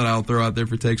stuff that I'll throw out there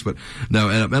for takes. But no,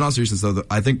 in all seriousness though,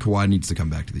 I think Kawhi needs to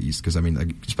come back to the East, because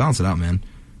just balance it out, man.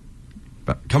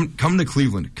 Come to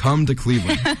Cleveland. Come to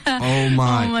Cleveland. Oh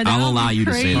my! I'll allow you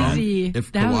to say that.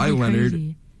 If Kawhi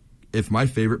Leonard, if my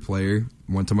favorite player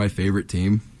went to my favorite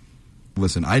team,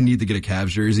 listen, I need to get a Cavs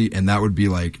jersey, and that would be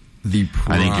the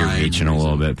prime. I think you're reaching a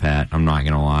little bit, Pat. I'm not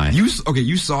gonna lie.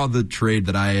 You saw the trade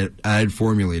that I had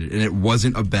formulated, and it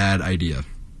wasn't a bad idea.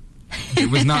 It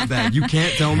was not bad. You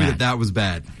can't tell me that was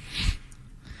bad.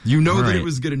 You know that it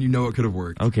was good, and you know it could have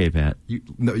worked. Okay, Pat. You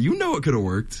know it could have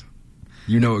worked.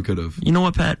 You know it could have. You know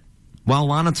what, Pat? While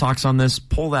Lana talks on this,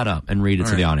 pull that up and read it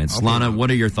to the audience. Lana,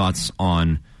 what are your thoughts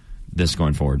on this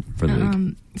going forward for the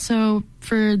league? So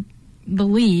for the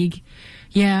league,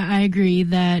 yeah, I agree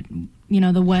that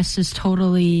the West is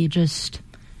totally just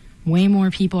way more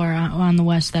people are on the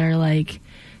West that are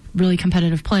really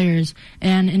competitive players.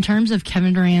 And in terms of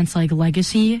Kevin Durant's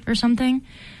legacy or something,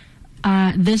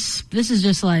 this is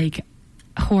just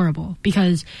horrible,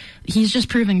 because he's just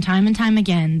proving time and time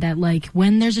again that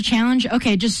when there's a challenge,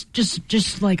 okay, just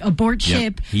abort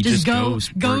ship. He just goes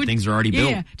where things are already built.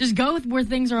 Yeah, just go with where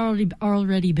things are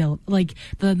already built.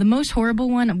 The most horrible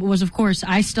one was, of course,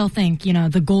 I still think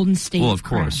the Golden State. Well, of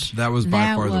course, that was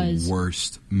by far the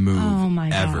worst move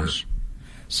ever. Gosh.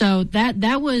 So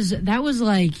that was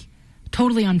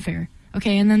totally unfair.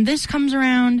 Okay, and then this comes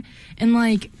around and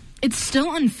it's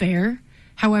still unfair.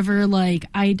 However,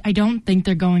 I don't think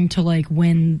they're going to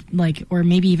win or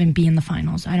maybe even be in the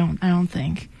finals. I don't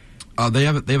think. They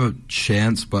have a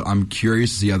chance, but I'm curious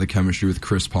to see how the chemistry with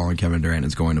Chris Paul and Kevin Durant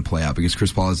is going to play out, because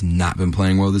Chris Paul has not been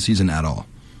playing well this season at all.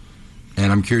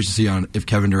 And I'm curious to see if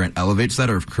Kevin Durant elevates that,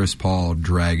 or if Chris Paul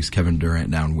drags Kevin Durant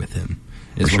down with him.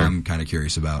 Is what I'm kind of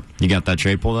curious about. You got that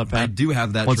trade pulled up, Pat? I do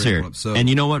have that trade pulled up. So and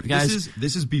you know what, guys?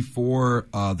 This is before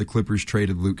the Clippers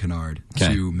traded Luke Kennard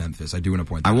to Memphis. I do want to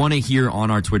point that out. I want to hear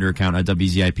on our Twitter account at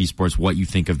WZIP Sports what you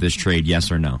think of this trade, yes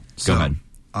or no. Go ahead.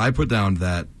 I put down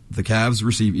that the Cavs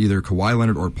receive either Kawhi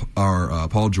Leonard or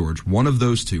Paul George, one of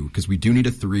those two, because we do need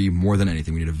a three more than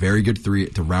anything. We need a very good three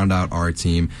to round out our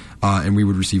team, and we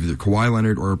would receive either Kawhi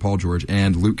Leonard or Paul George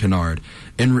and Luke Kennard.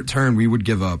 In return, we would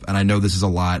give up, and I know this is a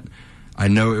lot, I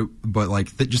know, but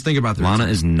just think about this. Lana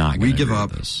is not going to We give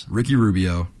up Ricky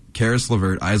Rubio, Karis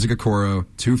LeVert, Isaac Okoro,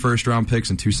 2 first-round picks,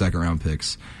 and 2 second-round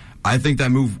picks. I think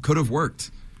that move could have worked.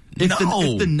 If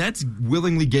the Nets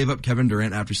willingly gave up Kevin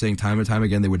Durant after saying time and time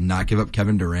again they would not give up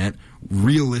Kevin Durant,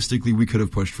 realistically, we could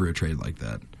have pushed for a trade like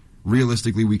that.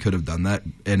 Realistically, we could have done that,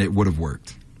 and it would have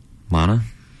worked. Lana?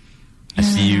 I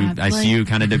see you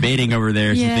kind of debating over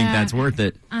there. Yeah, you think that's worth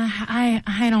it?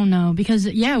 I don't know, because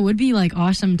it would be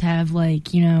awesome to have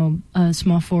a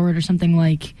small forward or something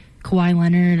like Kawhi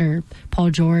Leonard or Paul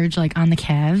George on the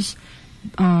Cavs.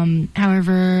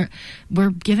 However, we're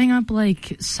giving up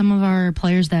some of our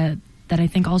players that I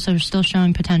think also are still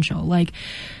showing potential.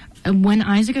 When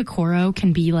Isaac Okoro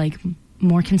can be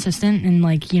more consistent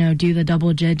and do the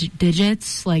double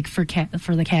digits for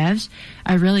the Cavs,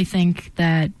 I really think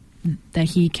that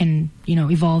he can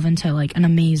evolve into an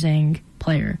amazing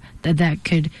player that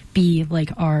could be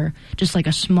our just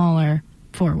a smaller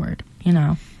forward.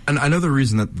 And I know the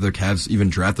reason that the Cavs even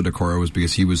drafted Okoro was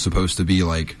because he was supposed to be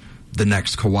the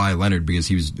next Kawhi Leonard, because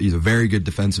he's a very good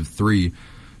defensive three,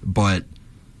 but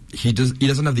he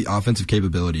doesn't have the offensive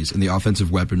capabilities and the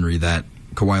offensive weaponry that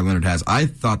Kawhi Leonard has. I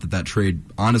thought that trade,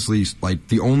 honestly, like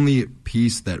the only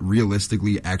piece that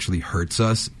realistically actually hurts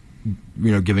us,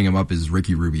 giving him up is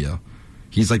Ricky Rubio.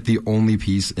 He's like the only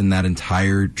piece in that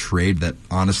entire trade that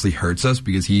honestly hurts us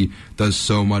because he does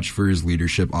so much for his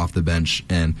leadership off the bench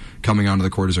and coming onto the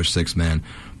court as our sixth man.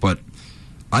 But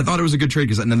I thought it was a good trade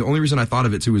and the only reason I thought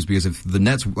of it too was because if the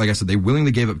Nets, like I said, they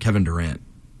willingly gave up Kevin Durant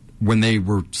when they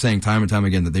were saying time and time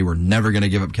again that they were never going to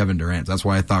give up Kevin Durant. That's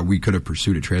why I thought we could have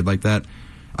pursued a trade like that.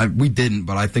 We didn't,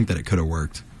 but I think that it could have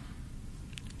worked.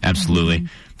 Absolutely.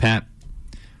 Pat,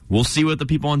 we'll see what the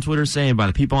people on Twitter say. And by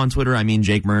the people on Twitter, I mean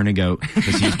Jake Murren, a goat,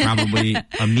 because he's probably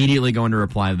immediately going to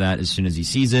reply to that as soon as he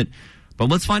sees it. But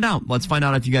let's find out. Let's find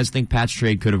out if you guys think Pat's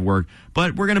trade could have worked.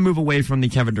 But we're going to move away from the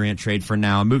Kevin Durant trade for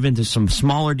now and move into some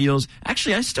smaller deals.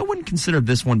 Actually, I still wouldn't consider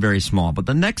this one very small. But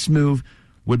the next move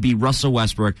would be Russell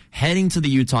Westbrook heading to the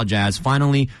Utah Jazz,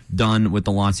 finally done with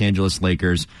the Los Angeles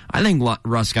Lakers. I think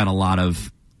Russ got a lot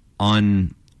of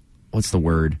what's the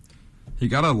word? He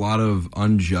got a lot of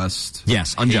unjust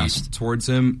hate towards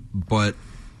him, but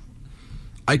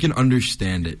I can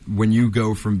understand it when you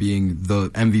go from being the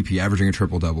MVP, averaging a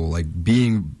triple-double, like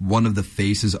being one of the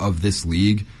faces of this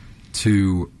league,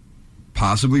 to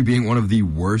possibly being one of the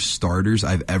worst starters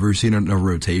I've ever seen in a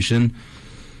rotation.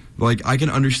 Like, I can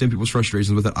understand people's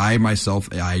frustrations with it. I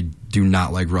do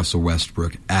not like Russell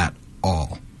Westbrook at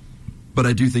all. But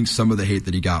I do think some of the hate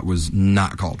that he got was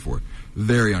not called for.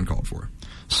 Very uncalled for.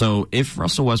 So if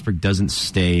Russell Westbrook doesn't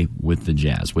stay with the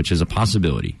Jazz, which is a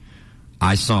possibility,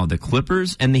 I saw the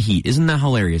Clippers and the Heat. Isn't that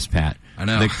hilarious, Pat? I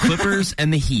know. The Clippers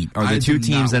and the Heat are the two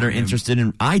teams that are interested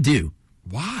in... I do.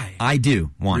 Why? I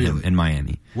do want him in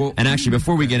Miami. Well, and actually,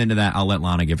 before we get into that, I'll let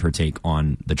Lana give her take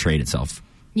on the trade itself.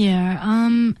 Yeah,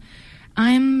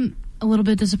 I'm a little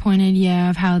bit disappointed,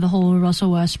 of how the whole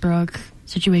Russell Westbrook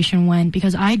situation went,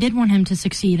 because I did want him to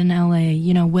succeed in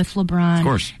LA, with LeBron of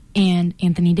course. And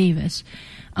Anthony Davis.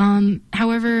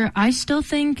 However, I still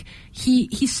think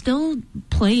he still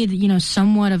played,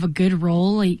 somewhat of a good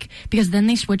role, because then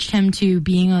they switched him to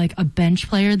being a bench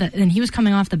player and he was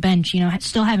coming off the bench,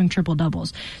 still having triple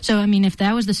doubles. So, I mean, if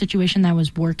that was the situation that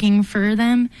was working for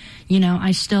them,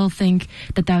 I still think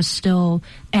that was still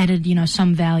added,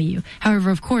 some value. However,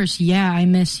 of course, I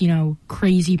miss,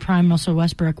 crazy prime Russell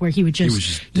Westbrook where he was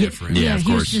just different. Yeah, of he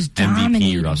course. was just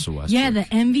dominating. MVP Russell Westbrook. Yeah, the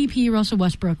MVP Russell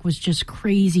Westbrook was just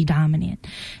crazy dominant.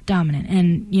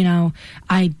 And,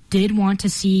 I did want to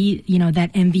see,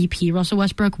 that MVP Russell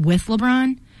Westbrook with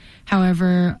LeBron.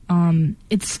 However,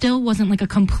 it still wasn't a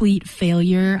complete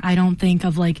failure, I don't think,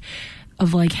 of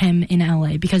him in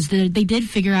LA, because they did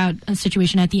figure out a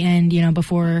situation at the end,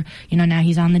 before, now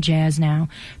he's on the Jazz now.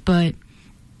 But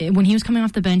when he was coming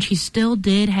off the bench, he still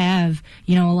did have,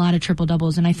 a lot of triple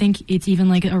doubles. And I think it's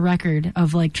even a record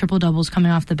of triple doubles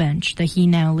coming off the bench that he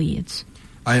now leads.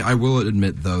 I will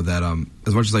admit, though, that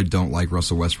as much as I don't like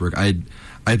Russell Westbrook, I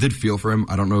did feel for him.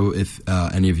 I don't know if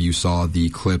any of you saw the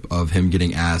clip of him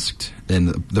getting asked in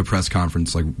the press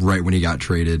conference, right when he got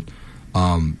traded.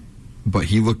 But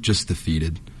he looked just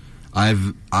defeated.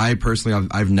 I personally,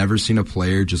 I've never seen a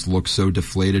player just look so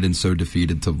deflated and so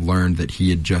defeated to learn that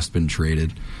he had just been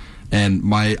traded. And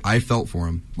I felt for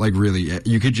him. Really,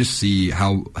 you could just see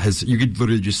you could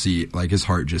literally just see his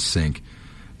heart just sink.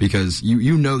 Because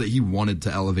you know that he wanted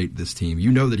to elevate this team.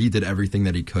 You know that he did everything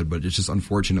that he could, but it's just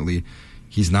unfortunately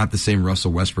he's not the same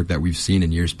Russell Westbrook that we've seen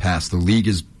in years past. The league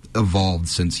has evolved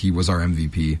since he was our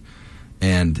MVP.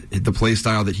 And the play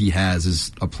style that he has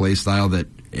is a play style that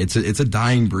it's a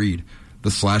dying breed.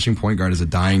 The slashing point guard is a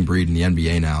dying breed in the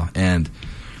NBA now. And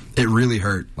it really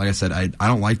hurt. Like I said, I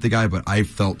don't like the guy, but I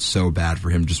felt so bad for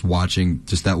him just watching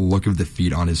just that look of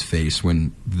defeat on his face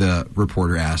when the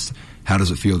reporter asked, how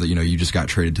does it feel that, you just got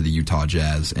traded to the Utah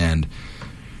Jazz? And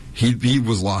he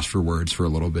was lost for words for a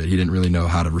little bit. He didn't really know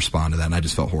how to respond to that, and I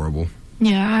just felt horrible.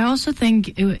 Yeah, I also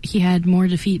think he had more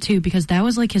defeat, too, because that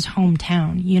was his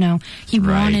hometown, He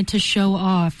wanted to show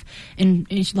off and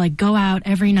go out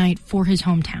every night for his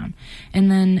hometown. And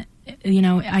then,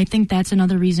 I think that's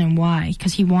another reason why,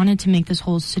 because he wanted to make this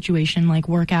whole situation,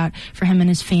 work out for him and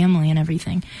his family and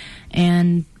everything.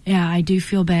 And yeah, I do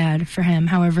feel bad for him.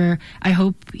 However, I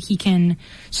hope he can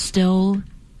still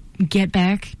get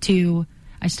back to...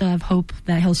 I still have hope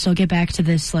that he'll still get back to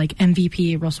this,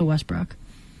 MVP Russell Westbrook.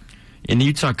 And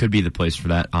Utah could be the place for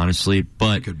that, honestly.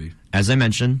 But it could be. As I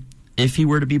mentioned, if he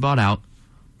were to be bought out,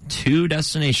 two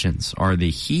destinations are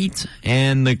the Heat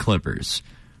and the Clippers.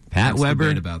 Pat Weber,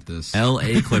 about this.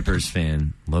 L.A. Clippers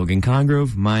fan. Logan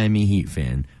Congrove, Miami Heat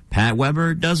fan. Pat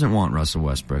Weber doesn't want Russell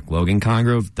Westbrook. Logan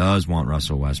Congrove does want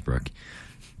Russell Westbrook.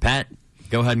 Pat,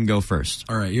 Go ahead and go first.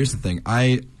 All right, here's the thing.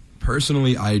 I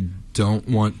don't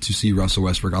want to see Russell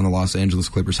Westbrook on the Los Angeles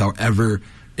Clippers. However,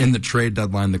 in the trade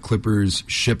deadline, the Clippers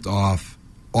shipped off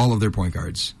all of their point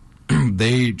guards.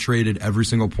 They traded every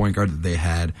single point guard that they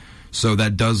had. So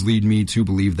that does lead me to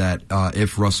believe that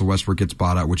if Russell Westbrook gets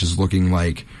bought out, which is looking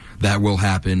like that will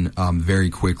happen very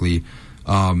quickly,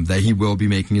 that he will be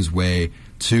making his way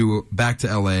back to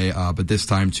LA, but this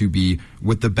time to be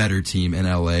with the better team in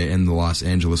LA and the Los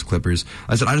Angeles Clippers.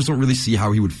 I just don't really see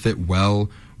how he would fit well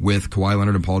with Kawhi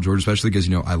Leonard and Paul George, especially because,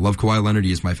 I love Kawhi Leonard.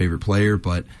 He is my favorite player,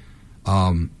 but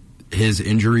his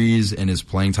injuries and his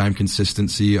playing time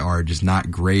consistency are just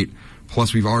not great.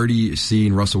 Plus, we've already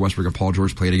seen Russell Westbrook and Paul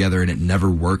George play together, and it never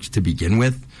worked to begin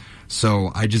with.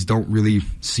 So I just don't really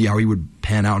see how he would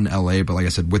pan out in LA. But like I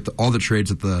said, with all the trades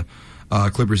that the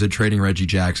Clippers did, trading Reggie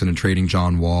Jackson and trading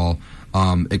John Wall,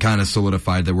 it kind of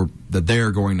solidified that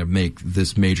they're going to make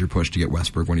this major push to get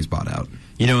Westbrook when he's bought out.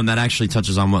 And that actually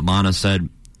touches on what Lana said.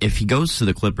 If he goes to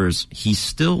the Clippers, he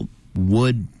still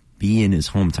would be in his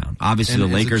hometown. Obviously, and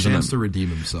the Lakers a chance to redeem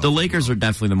himself. The Lakers are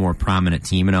definitely the more prominent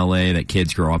team in LA that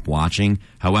kids grow up watching.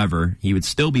 However, he would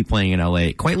still be playing in LA,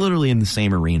 quite literally in the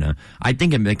same arena. I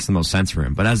think it makes the most sense for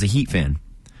him. But as a Heat fan,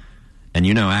 and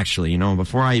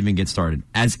before I even get started,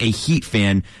 as a Heat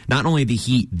fan, not only the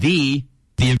Heat, the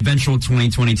eventual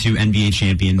 2022 NBA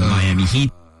champion, the Miami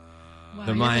Heat. Wow,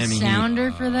 the Miami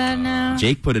sounder for that now.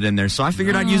 Jake put it in there, so I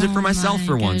figured I'd use it for myself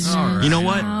for once. Right. You know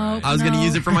what? I was going to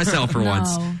use it for myself for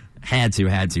once. Had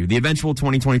to. The eventual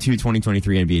 2022-2023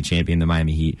 NBA champion, the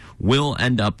Miami Heat, will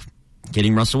end up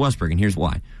getting Russell Westbrook, and here's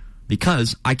why.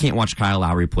 Because I can't watch Kyle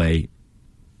Lowry play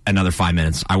another 5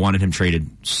 minutes. I wanted him traded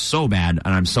so bad,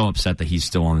 and I'm so upset that he's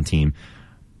still on the team.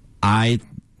 I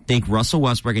think Russell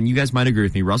Westbrook, and you guys might agree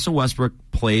with me, Russell Westbrook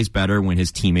plays better when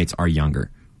his teammates are younger.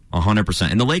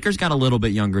 100%. And the Lakers got a little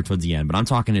bit younger towards the end, but I'm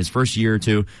talking his first year or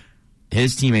two,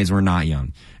 his teammates were not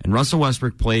young. And Russell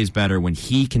Westbrook plays better when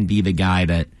he can be the guy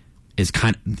that is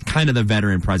kind of the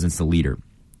veteran presence, the leader.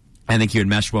 I think he would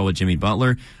mesh well with Jimmy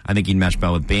Butler. I think he'd mesh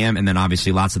well with Bam. And then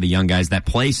obviously lots of the young guys that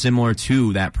play similar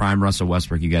to that prime Russell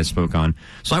Westbrook you guys spoke on.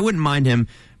 So I wouldn't mind him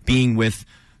being with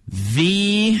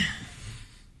the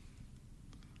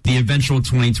eventual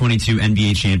 2022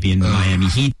 NBA champion, the Miami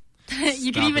Heat.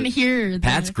 You can even hear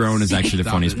Pat's groan is actually the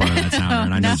funniest part of that sounder,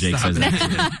 and I know Jake says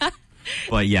that.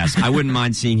 But yes, I wouldn't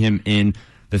mind seeing him in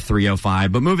the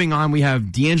 305. But moving on, we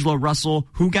have D'Angelo Russell,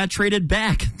 who got traded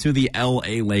back to the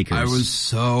L.A. Lakers. I was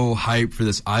so hyped for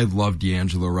this. I love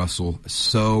D'Angelo Russell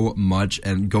so much.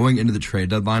 And going into the trade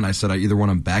deadline, I said I either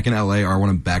want him back in L.A. or I want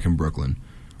him back in Brooklyn.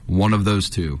 One of those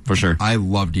two. For sure. I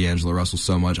love D'Angelo Russell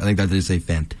so much. I think that is a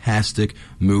fantastic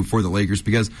move for the Lakers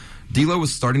because D'Lo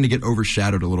was starting to get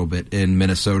overshadowed a little bit in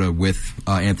Minnesota with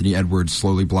Anthony Edwards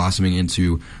slowly blossoming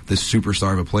into this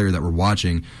superstar of a player that we're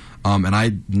watching. And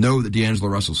I know that D'Angelo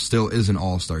Russell still is an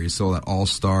all-star. He's still that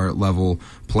all-star level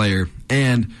player.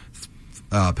 And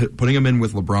putting him in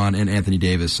with LeBron and Anthony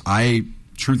Davis, I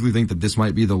truthfully think that this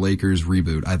might be the Lakers'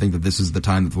 reboot. I think that this is the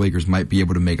time that the Lakers might be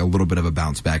able to make a little bit of a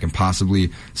bounce back and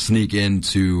possibly sneak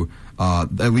into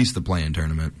at least the play-in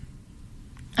tournament.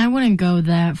 I wouldn't go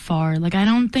that far. I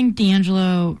don't think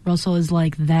D'Angelo Russell is,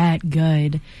 that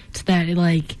good to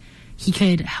that, he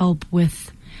could help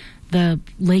with the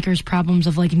Lakers' problems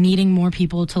of, needing more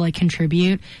people to,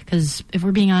 contribute. Because if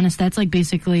we're being honest, that's,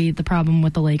 basically the problem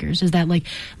with the Lakers is that,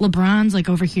 LeBron's,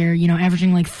 over here,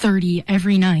 averaging, 30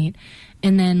 every night.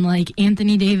 And then,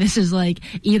 Anthony Davis is,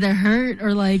 either hurt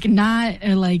or, not.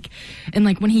 Or,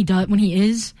 and, when he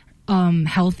is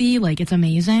healthy, it's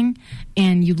amazing,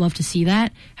 and you'd love to see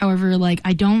that. However,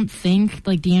 I don't think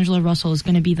D'Angelo Russell is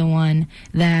going to be the one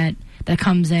that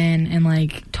comes in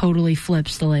and totally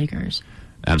flips the Lakers.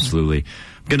 Absolutely.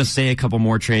 I'm going to say a couple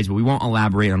more trades, but we won't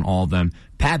elaborate on all of them.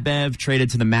 Pat Bev traded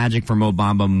to the Magic for Mo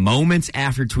Bamba moments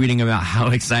after tweeting about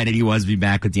how excited he was to be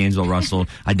back with D'Angelo Russell.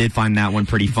 I did find that one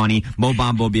pretty funny. Mo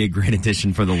Bamba will be a great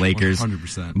addition for the Lakers.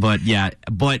 100%.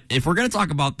 But if we're going to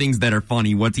talk about things that are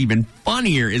funny, what's even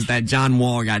funnier is that John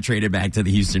Wall got traded back to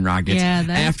the Houston Rockets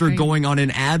after going on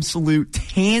an absolute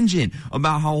tangent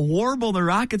about how horrible the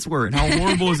Rockets were and how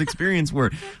horrible his experience were.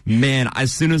 Man,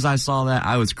 as soon as I saw that,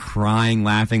 I was crying,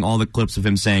 laughing. All the clips of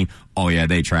him saying, "Oh yeah,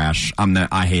 they trash.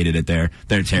 I hated it there.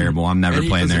 They're terrible. I'm never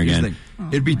playing there again."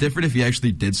 It'd be different if he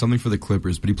actually did something for the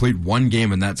Clippers, but he played one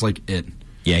game and that's it.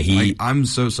 Yeah, I'm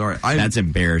so sorry. That's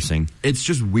embarrassing. It's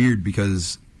just weird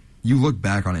because you look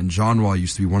back on it, and John Wall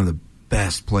used to be one of the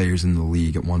best players in the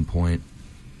league at one point,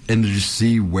 and to just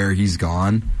see where he's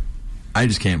gone, I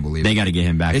just can't believe it. They got to get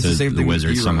him back to the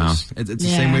Wizards somehow. It's the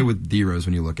same way with D-Rose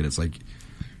when you look at it. It's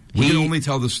We can only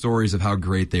tell the stories of how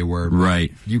great they were.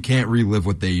 Right. You can't relive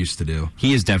what they used to do.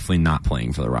 He is definitely not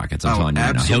playing for the Rockets. I'm telling you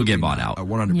right now. He'll get bought out.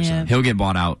 100%. Yeah. He'll get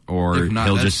bought out, or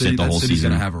he'll just sit the whole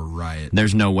season. Going to have a riot.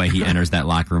 There's no way he enters that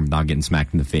locker room without getting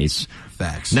smacked in the face.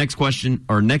 Facts. Next question,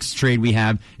 or next trade we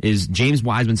have is James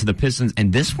Wiseman to the Pistons,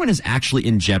 and this one is actually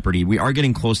in jeopardy. We are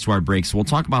getting close to our break, so we'll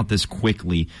talk about this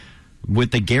quickly.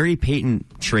 With the Gary Payton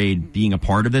trade being a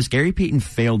part of this, Gary Payton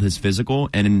failed his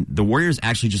physical, and the Warriors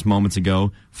actually just moments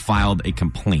ago filed a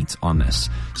complaint on this.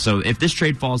 So if this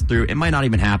trade falls through, it might not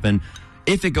even happen.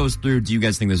 If it goes through, do you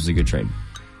guys think this is a good trade?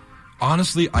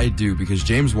 Honestly, I do, because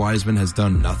James Wiseman has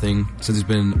done nothing since he's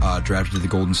been drafted to the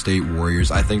Golden State Warriors.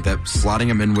 I think that slotting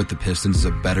him in with the Pistons is a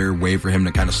better way for him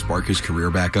to kind of spark his career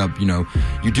back up. You know,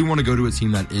 you do want to go to a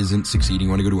team that isn't succeeding. You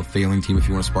want to go to a failing team if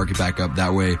you want to spark it back up.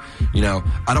 That way, you know,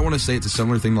 I don't want to say it's a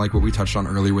similar thing like what we touched on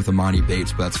earlier with Imani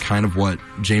Bates, but that's kind of what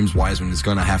James Wiseman is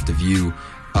going to have to view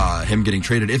him getting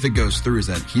traded, if it goes through, is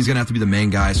that he's going to have to be the main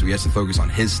guy, so he has to focus on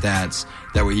his stats.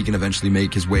 That way he can eventually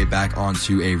make his way back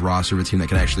onto a roster of a team that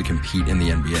can actually compete in the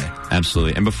NBA.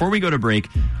 Absolutely. And before we go to break,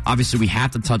 obviously we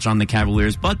have to touch on the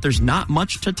Cavaliers, but there's not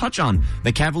much to touch on.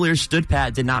 The Cavaliers stood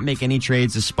pat, did not make any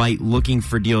trades despite looking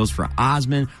for deals for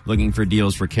Osman, looking for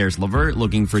deals for Karis LeVert,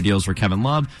 looking for deals for Kevin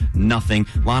Love. Nothing.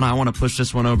 Lana, I want to push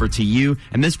this one over to you,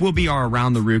 and this will be our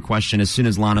Around the Root question as soon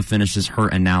as Lana finishes her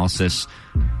analysis.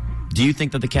 Do you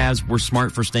think that the Cavs were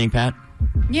smart for staying pat?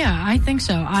 Yeah, I think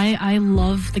so. I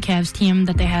love the Cavs team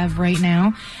that they have right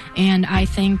now, and I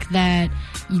think that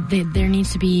there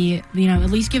needs to be, you know, at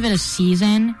least give it a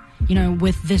season, you know,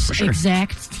 with this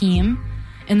exact team,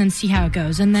 and then see how it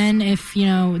goes. And then if, you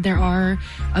know, there are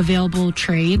available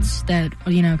trades that,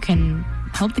 you know, can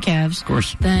help the Cavs, of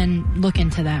course, then look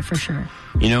into that for sure.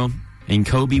 You know, in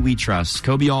Kobe we trust.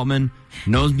 Kobe Altman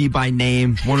knows me by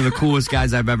name, one of the coolest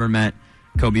guys I've ever met.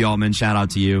 Kobe Altman, shout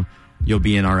out to you. You'll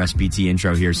be in our SBT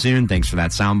intro here soon. Thanks for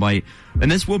that soundbite. And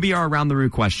this will be our Around the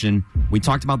Root question. We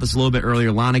talked about this a little bit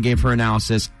earlier. Lana gave her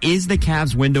analysis. Is the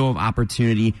Cavs' window of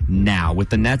opportunity now? With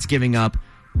the Nets giving up,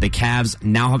 the Cavs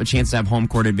now have a chance to have home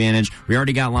court advantage. We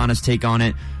already got Lana's take on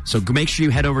it. So make sure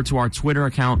you head over to our Twitter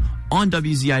account on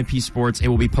WZIP Sports. It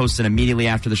will be posted immediately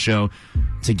after the show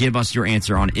to give us your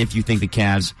answer on if you think the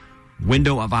Cavs'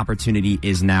 window of opportunity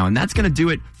is now. And that's going to do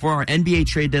it for our NBA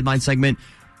trade deadline segment.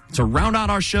 To round out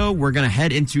our show, we're going to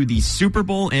head into the Super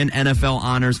Bowl and NFL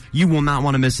honors. You will not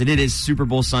want to miss it. It is Super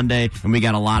Bowl Sunday, and we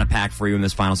got a lot of packed for you in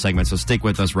this final segment, so stick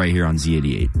with us right here on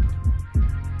Z88.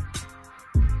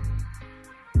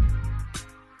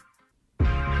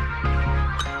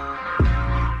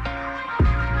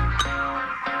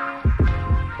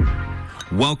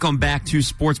 Welcome back to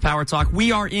Sports Power Talk.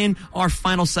 We are in our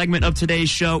final segment of today's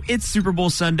show. It's Super Bowl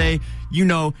Sunday. You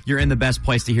know you're in the best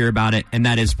place to hear about it, and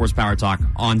that is Sports Power Talk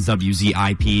on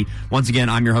WZIP. Once again,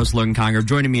 I'm your host, Logan Conger.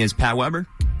 Joining me is Pat Weber.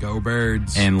 Go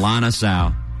Birds. And Lana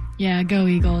Sal. Yeah, go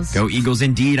Eagles. Go Eagles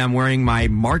indeed. I'm wearing my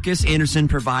Marcus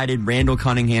Anderson-provided Randall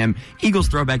Cunningham Eagles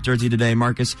throwback jersey today.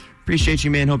 Marcus, appreciate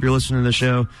you, man. Hope you're listening to the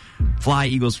show. Fly,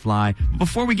 Eagles, fly.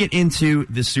 Before we get into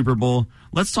the Super Bowl,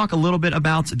 let's talk a little bit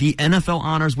about the NFL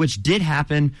honors, which did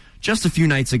happen just a few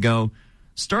nights ago.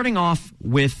 Starting off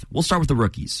with, we'll start with the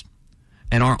rookies.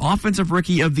 And our Offensive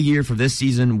Rookie of the Year for this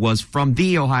season was from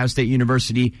The Ohio State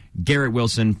University, Garrett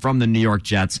Wilson from the New York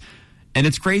Jets. And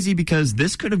it's crazy because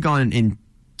this could have gone in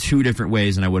two different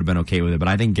ways, and I would have been okay with it. But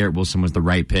I think Garrett Wilson was the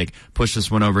right pick. Push this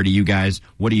one over to you guys.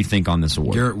 What do you think on this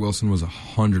award? Garrett Wilson was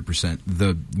 100%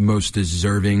 the most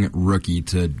deserving rookie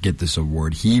to get this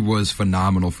award. He was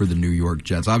phenomenal for the New York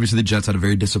Jets. Obviously, the Jets had a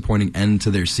very disappointing end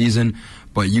to their season,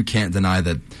 but you can't deny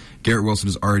that Garrett Wilson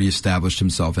has already established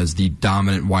himself as the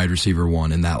dominant wide receiver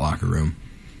one in that locker room.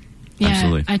 Yeah,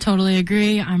 absolutely. I totally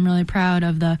agree. I'm really proud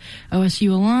of the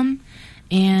OSU alum.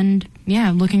 And,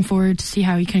 yeah, looking forward to see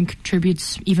how he can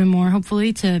contribute even more,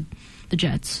 hopefully, to the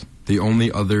Jets. The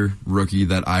only other rookie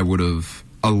that I would have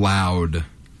allowed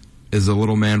is a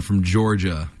little man from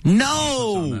Georgia.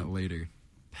 No! On that later.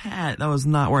 Pat, that was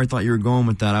not where I thought you were going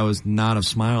with that. I was not have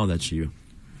smiled at you.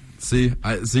 See.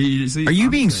 Are you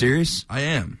being serious? I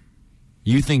am.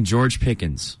 You think George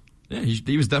Pickens? Yeah,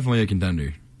 he was definitely a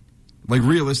contender. Like,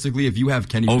 realistically, if you have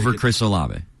Kenny over Pickett, Chris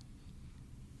Olave.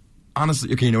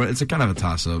 Honestly, okay, you know what? It's a kind of a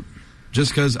toss-up.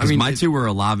 Just because, I mean... my two were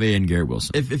Olave and Garrett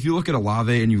Wilson. If you look at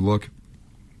Olave and you look...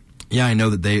 Yeah, I know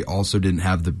that they also didn't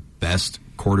have the best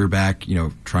quarterback, you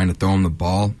know, trying to throw him the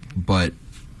ball, but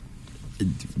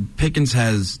Pickens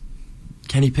has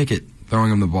Kenny Pickett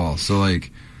throwing him the ball. So,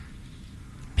 like...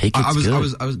 Pickett's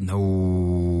good. I was...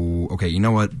 No... Okay, you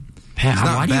know what? Pat,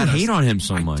 why do you hate on him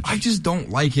so much? I just don't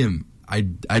like him. I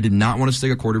did not want to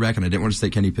stick a quarterback, and I didn't want to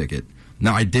stick Kenny Pickett.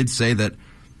 Now, I did say that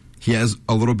he has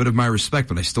a little bit of my respect,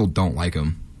 but I still don't like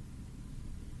him.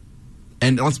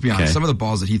 And let's be honest, some of the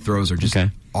balls that he throws are just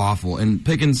awful. And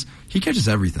Pickens, he catches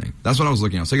everything. That's what I was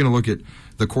looking at. I was taking a look at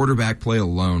the quarterback play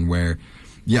alone where,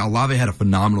 Olave had a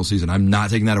phenomenal season. I'm not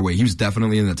taking that away. He was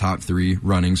definitely in the top 3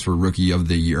 runnings for Rookie of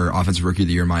the Year, or Offensive Rookie of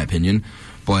the Year, in my opinion.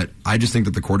 But I just think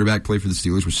that the quarterback play for the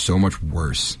Steelers was so much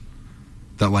worse.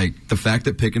 That, like, the fact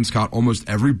that Pickens caught almost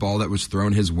every ball that was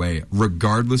thrown his way,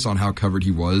 regardless on how covered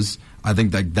he was, I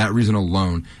think that reason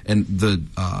alone, and the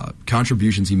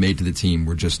contributions he made to the team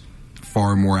were just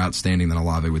far more outstanding than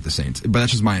Olave with the Saints. But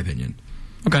that's just my opinion.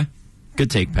 Okay. Good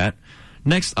take, Pat.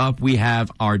 Next up, we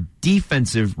have our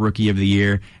Defensive Rookie of the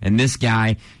Year, and this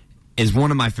guy is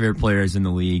one of my favorite players in the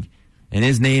league, and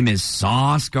his name is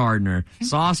Sauce Gardner.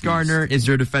 Sauce Gardner is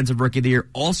your Defensive Rookie of the Year,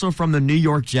 also from the New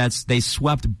York Jets. They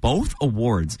swept both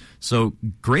awards, so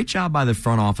great job by the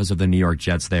front office of the New York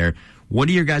Jets there. What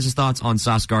are your guys' thoughts on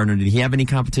Sauce Gardner? Did he have any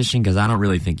competition? Because I don't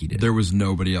really think he did. There was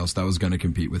nobody else that was going to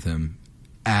compete with him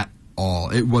at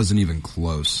all. It wasn't even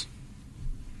close.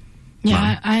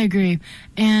 Yeah, I agree.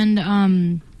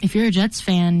 And if you're a Jets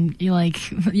fan,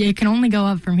 you can only go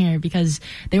up from here because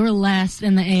they were last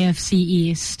in the AFC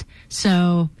East.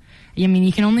 So, I mean,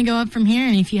 you can only go up from here.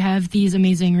 And if you have these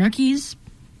amazing rookies,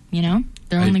 they're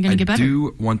only going to get better. I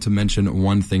do want to mention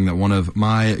one thing that one of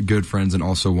my good friends and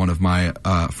also one of my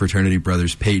fraternity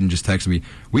brothers, Peyton, just texted me.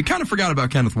 We kind of forgot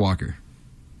about Kenneth Walker.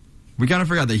 We kind of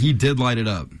forgot that he did light it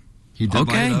up. He did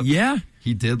light it up. Yeah.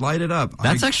 He did light it up.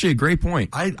 That's actually a great point.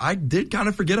 I did kind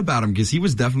of forget about him because he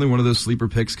was definitely one of those sleeper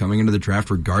picks coming into the draft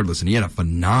regardless, and he had a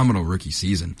phenomenal rookie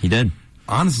season. He did.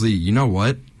 Honestly, you know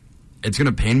what? It's going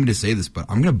to pain me to say this, but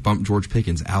I'm going to bump George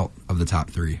Pickens out of the top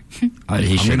 3.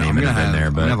 He shouldn't even have been there.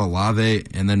 I'm going to have Olave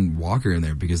and then Walker in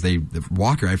there because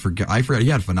Walker, I forgot he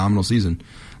had a phenomenal season.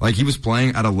 Like, he was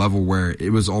playing at a level where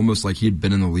it was almost like he had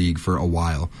been in the league for a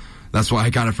while. That's why I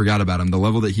kind of forgot about him. The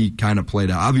level that he kind of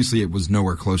played at, obviously it was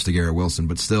nowhere close to Garrett Wilson,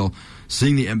 but still,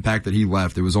 seeing the impact that he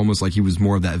left, it was almost like he was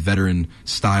more of that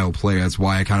veteran-style player. That's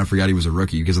why I kind of forgot he was a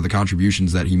rookie, because of the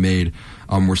contributions that he made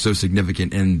were so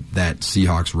significant in that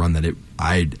Seahawks run that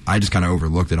I just kind of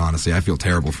overlooked it, honestly. I feel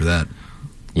terrible for that.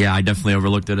 Yeah, I definitely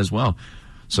overlooked it as well.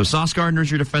 So Sauce Gardner is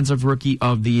your Defensive Rookie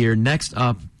of the Year. Next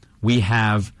up, we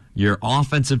have your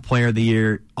Offensive Player of the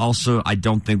Year. Also, I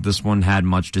don't think this one had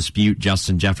much dispute.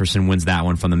 Justin Jefferson wins that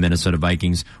one from the Minnesota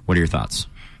Vikings. What are your thoughts?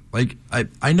 Like,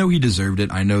 I know he deserved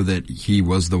it. I know that he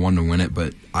was the one to win it,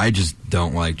 but I just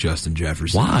don't like Justin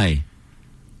Jefferson. Why?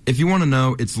 If you want to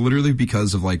know, it's literally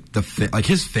because of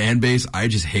his fan base. I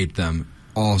just hate them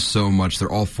all so much. They're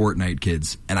all Fortnite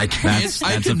kids, and I can't.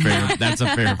 That's a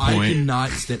fair point. I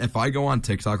cannot stand. If I go on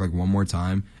TikTok one more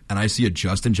time and I see a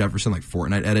Justin Jefferson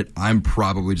Fortnite edit, I'm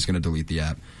probably just going to delete the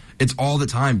app. It's all the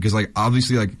time because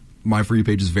obviously my For You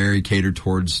page is very catered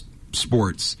towards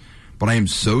sports, but I am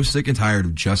so sick and tired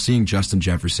of just seeing Justin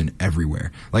Jefferson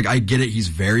everywhere. I get it, he's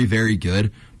very, very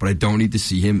good, but I don't need to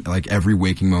see him every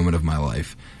waking moment of my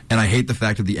life. And I hate the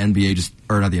fact that the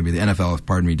NFL,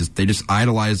 pardon me, they just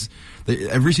idolize.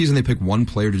 Every season they pick one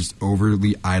player to just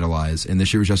overly idolize, and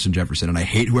this year was Justin Jefferson. And I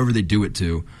hate whoever they do it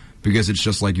to because it's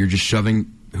just you're just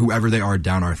shoving whoever they are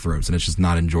down our throats, and it's just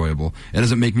not enjoyable. It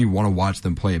doesn't make me want to watch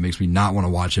them play. It makes me not want to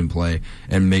watch him play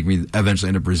and make me eventually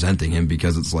end up resenting him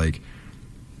because it's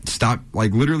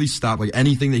literally stop.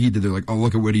 Anything that he did, they're oh,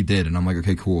 look at what he did. And I'm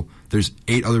okay, cool. There's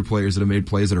 8 other players that have made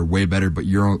plays that are way better, but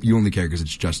you only care because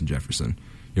it's Justin Jefferson.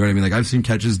 You know what I mean? I've seen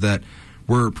catches that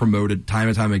were promoted time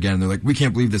and time again. They're we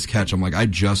can't believe this catch. I'm I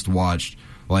just watched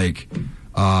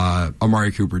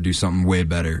Amari Cooper do something way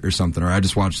better or something, or I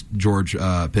just watched George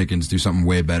Pickens do something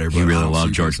way better. You really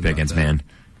love George Pickens, man.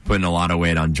 Putting a lot of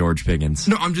weight on George Pickens.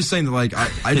 No, I'm just saying that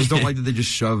I just don't like that they just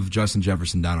shove Justin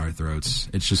Jefferson down our throats.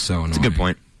 It's just so annoying. It's a good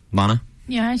point. Lana?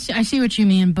 Yeah, I see what you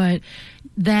mean, but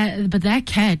that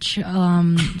catch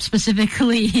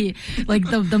specifically,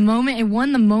 the moment it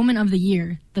won the moment of the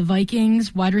year, the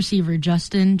Vikings wide receiver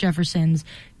Justin Jefferson's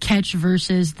catch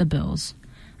versus the Bills.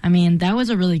 I mean, that was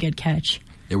a really good catch.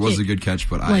 It was a good catch,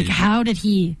 but how did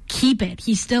he keep it?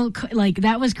 He still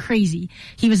that was crazy.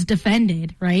 He was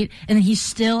defended, right, and then he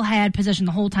still had possession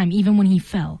the whole time, even when he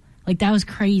fell. That was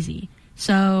crazy.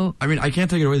 So I mean, I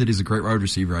can't take it away that he's a great wide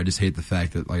receiver. I just hate the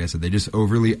fact that, like I said,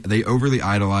 they overly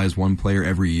idolize one player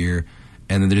every year,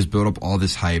 and then they just build up all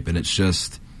this hype, and it's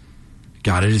just,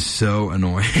 God, it is so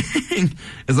annoying. It's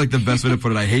the best way to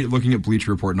put it. I hate looking at Bleacher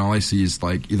Report, and all I see is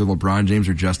either LeBron James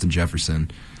or Justin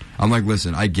Jefferson. I'm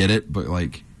listen, I get it, but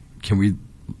can we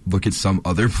look at some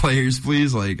other players,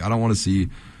 please? I don't want to see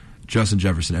Justin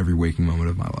Jefferson every waking moment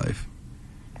of my life.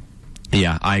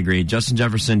 Yeah, I agree. Justin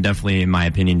Jefferson definitely, in my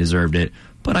opinion, deserved it,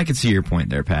 but I could see your point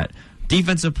there, Pat.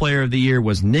 Defensive Player of the Year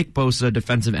was Nick Bosa,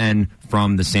 defensive end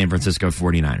from the San Francisco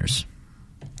 49ers.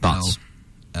 Thoughts?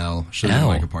 L. Should have been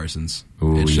Micah Parsons.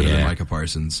 Ooh, it should have been yeah. Micah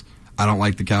Parsons. I don't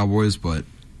like the Cowboys, but,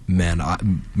 man,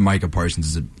 Micah Parsons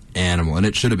is an animal, and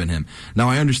it should have been him. Now,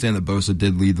 I understand that Bosa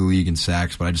did lead the league in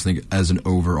sacks, but I just think as an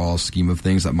overall scheme of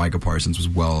things that Micah Parsons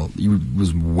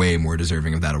was way more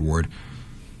deserving of that award.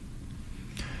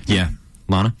 Yeah.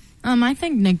 Lana? I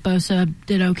think Nick Bosa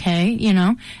did okay,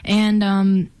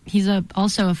 and he's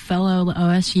also a fellow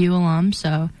OSU alum,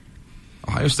 so.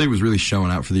 Ohio State was really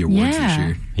showing out for the awards this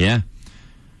year. Yeah.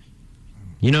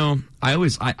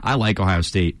 I like Ohio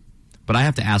State, but I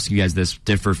have to ask you guys this,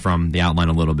 differ from the outline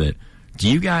a little bit. Do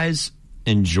you guys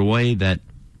enjoy that?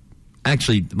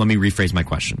 Actually, let me rephrase my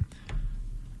question.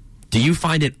 Do you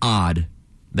find it odd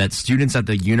that students at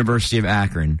the University of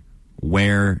Akron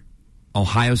wear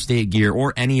Ohio State gear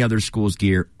or any other school's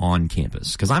gear on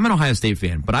campus? Because I'm an Ohio State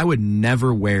fan, but I would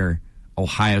never wear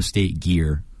Ohio State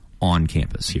gear on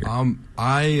campus here.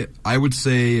 I would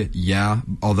say yeah,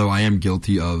 although I am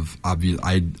guilty of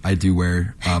I do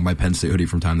wear my Penn State hoodie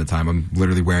from time to time. I'm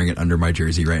literally wearing it under my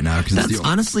jersey right now because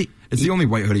it's the only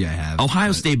white hoodie I have.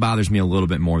 Ohio State bothers me a little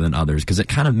bit more than others because it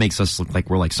kind of makes us look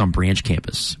like we're like some branch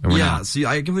campus. And we're not. See,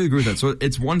 I completely agree with that. So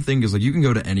it's one thing is like you can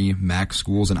go to any MAC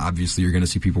schools and obviously you're going to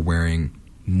see people wearing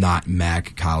not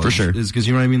MAC college. For sure. Because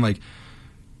you know what I mean? Like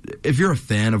if you're a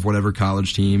fan of whatever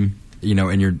college team,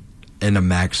 and you're in a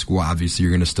MAC school, obviously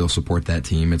you're going to still support that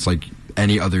team. It's like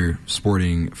any other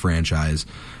sporting franchise.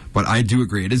 But I do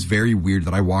agree. It is very weird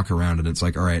that I walk around and it's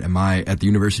like, all right, am I at the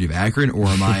University of Akron or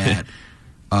am I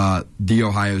at the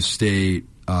Ohio State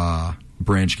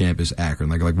branch campus Akron?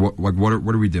 Like what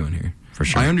are we doing here? For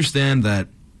sure. I understand that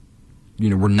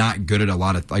we're not good at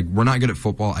we're not good at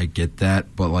football. I get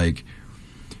that, but like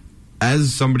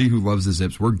as somebody who loves the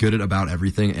Zips, we're good at about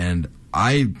everything, and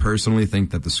I personally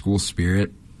think that the school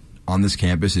spirit on this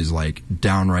campus is like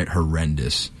downright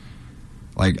horrendous.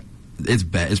 Like it's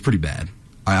bad. It's pretty bad.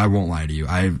 I won't lie to you.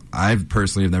 I've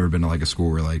personally have never been to like a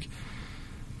school where like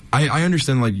I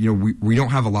understand like we don't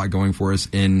have a lot going for us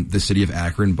in the city of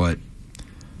Akron, but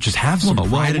just have some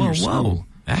pride in your school.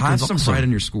 Have some pride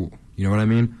in your school. You know what I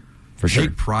mean? For sure.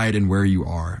 Take pride in where you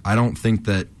are. I don't think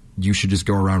that you should just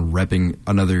go around repping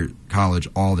another college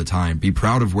all the time. Be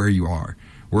proud of where you are.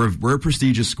 We're a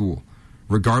prestigious school.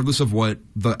 Regardless of what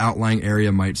the outlying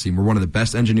area might seem. We're one of the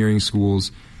best engineering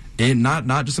schools, in not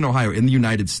just in Ohio, in the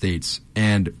United States,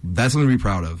 and that's something to be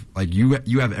proud of. Like you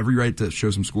have every right to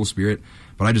show some school spirit,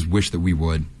 but I just wish that we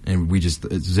would, and we just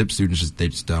Zip students they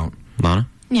just don't. Lana?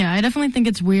 Yeah, I definitely think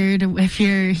it's weird if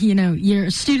you're you're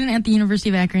a student at the University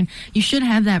of Akron. You should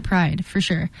have that pride for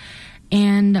sure,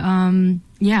 and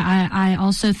I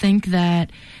also think that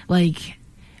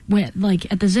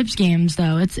at the Zips games,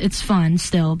 though, it's fun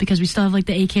still because we still have like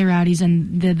the AK Rowdies,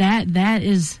 and that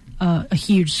is a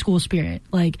huge school spirit.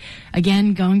 Like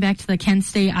again, going back to the Kent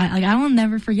State, I will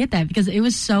never forget that because it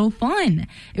was so fun.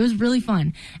 It was really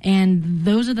fun, and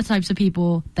those are the types of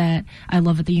people that I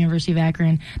love at the University of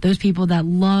Akron. Those people that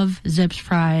love Zips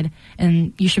pride,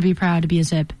 and you should be proud to be a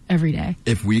Zip every day.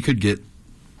 If we could get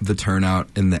the turnout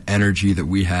and the energy that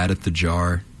we had at the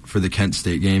Jar for the Kent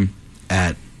State game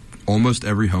at almost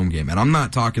every home game, and I'm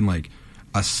not talking like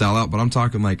a sellout, but I'm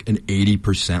talking like an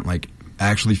 80%, like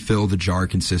actually fill the Jar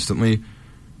consistently.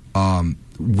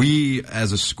 We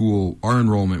as a school, our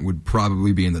enrollment would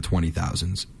probably be in the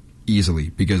 20,000s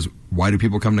easily, because why do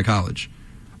people come to college?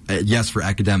 Yes, for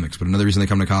academics, but another reason they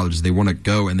come to college is they want to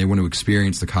go and they want to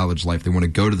experience the college life. They want to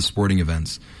go to the sporting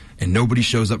events, and nobody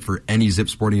shows up for any Zip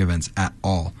sporting events at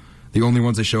all. The only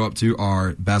ones they show up to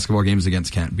are basketball games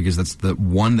against Kent, because that's the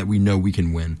one that we know we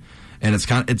can win. And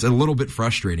it's a little bit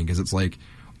frustrating because it's like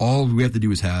all we have to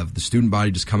do is have the student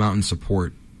body just come out and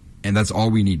support, and that's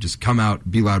all we need. Just come out,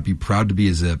 be loud, be proud to be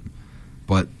a Zip.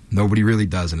 But nobody really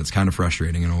does, and it's kind of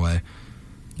frustrating in a way.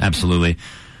 Absolutely.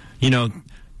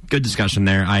 Good discussion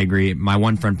there. I agree. My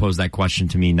one friend posed that question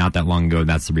to me not that long ago.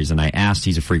 That's the reason I asked.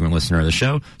 He's a frequent listener of the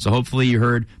show. So hopefully you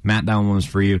heard, Matt, that one was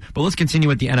for you. But let's continue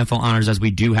with the NFL honors as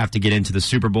we do have to get into the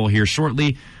Super Bowl here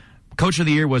shortly. Coach of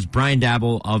the Year was Brian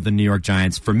Daboll of the New York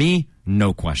Giants. For me,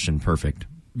 no question. Perfect.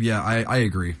 Yeah, I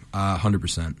agree.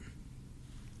 100%.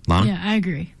 Lana? Yeah, I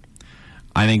agree.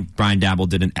 I think Brian Daboll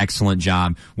did an excellent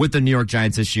job with the New York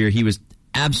Giants this year. He was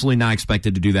absolutely not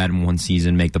expected to do that in one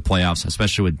season, make the playoffs,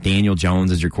 especially with Daniel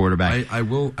Jones as your quarterback. I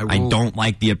don't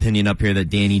like the opinion up here that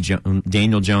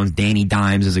Daniel Jones, Danny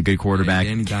Dimes is a good quarterback.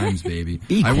 Hey, Danny Dimes, baby.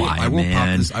 Be quiet,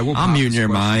 man. I'm muting your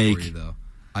mic.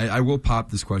 I will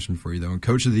pop this question for you, though. And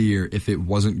Coach of the Year, if it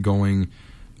wasn't going...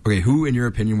 Okay, who, in your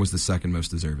opinion, was the second most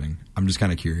deserving? I'm just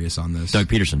kind of curious on this. Doug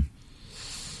Peterson.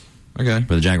 Okay.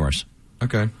 For the Jaguars.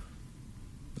 Okay.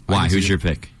 Why? Who's your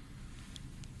pick?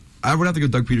 I would have to go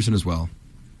Doug Peterson as well.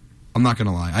 I'm not going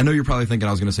to lie. I know you're probably thinking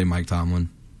I was going to say Mike Tomlin.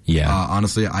 Yeah.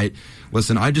 Honestly, I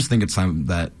just think it's time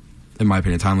that, in my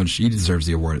opinion, Tomlin, he deserves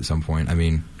the award at some point. I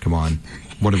mean, come on.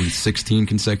 What are we, 16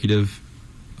 consecutive?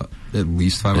 At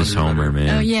least 500. This homer,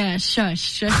 man. Oh yeah,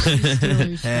 shush the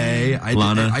Steelers. Hey,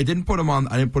 I didn't put him on.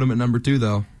 I didn't put him at number 2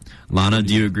 though. Lana,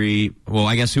 do you agree? Well,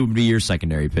 I guess who would be your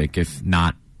secondary pick? If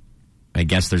not, I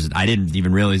guess I didn't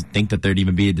even really think that there'd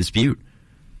even be a dispute.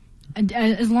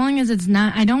 As long as it's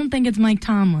not, I don't think it's Mike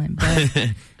Tomlin, but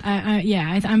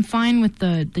I'm fine with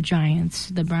the Giants,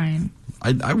 the Brian.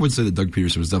 I would say that Doug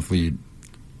Peterson was definitely.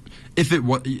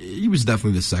 He was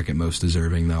definitely the second most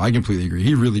deserving, though. I completely agree.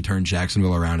 He really turned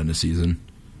Jacksonville around in a season.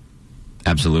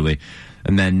 Absolutely.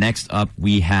 And then next up,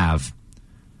 we have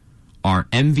our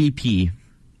MVP,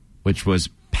 which was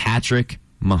Patrick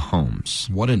Mahomes.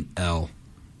 What an L.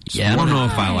 Yeah, I don't know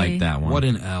if I like that one. What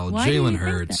an L. Jalen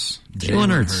Hurts.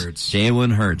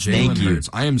 Jalen Hurts. Thank you.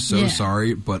 I am so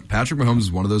sorry, but Patrick Mahomes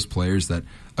is one of those players that,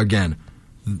 again,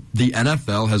 the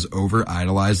NFL has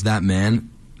over-idolized that man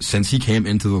since he came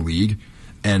into the league,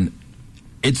 and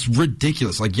it's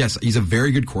ridiculous. Like, yes, he's a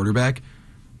very good quarterback,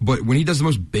 but when he does the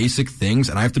most basic things,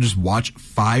 and I have to just watch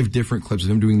 5 different clips of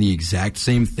him doing the exact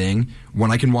same thing, when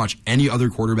I can watch any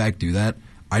other quarterback do that,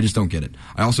 I just don't get it.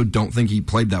 I also don't think he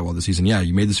played that well this season. Yeah,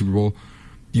 you made the Super Bowl.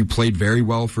 You played very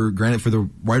well for the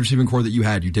wide receiving core that you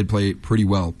had. You did play pretty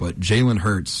well, but Jalen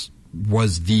Hurts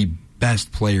was the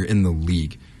best player in the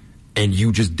league. And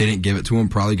you just didn't give it to him,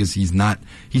 probably because he's not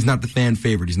the fan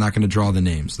favorite. He's not going to draw the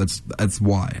names. That's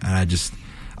why. And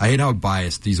I hate how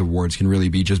biased these awards can really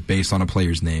be just based on a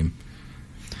player's name.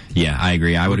 Yeah, I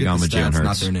agree. I would have gone with Jalen Hurts.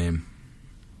 Not their name.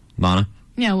 Lana?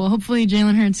 Yeah, well, hopefully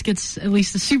Jalen Hurts gets at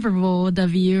least the Super Bowl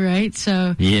W, right?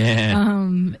 So yeah,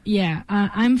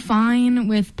 I'm fine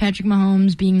with Patrick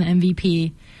Mahomes being the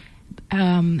MVP.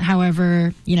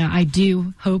 However, I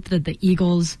do hope that the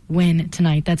Eagles win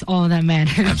tonight. That's all that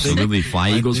matters. Absolutely.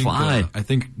 Fly, Eagles, fly. I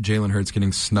think Jalen Hurts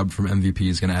getting snubbed from MVP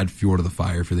is going to add fuel to the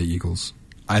fire for the Eagles.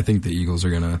 I think the Eagles are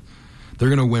going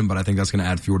to win, but I think that's going to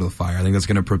add fuel to the fire. I think that's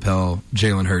going to propel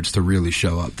Jalen Hurts to really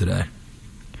show up today.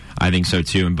 I think so,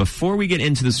 too. And before we get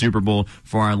into the Super Bowl,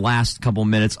 for our last couple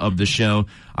minutes of the show,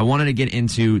 I wanted to get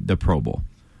into the Pro Bowl.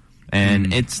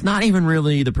 And it's not even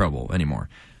really the Pro Bowl anymore.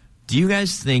 Do you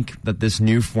guys think that this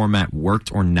new format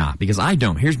worked or not? Because I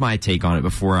don't. Here's my take on it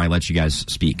before I let you guys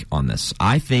speak on this.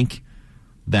 I think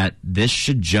that this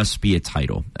should just be a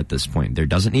title at this point. There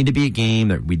doesn't need to be a game.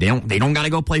 They don't got to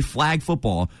go play flag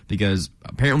football because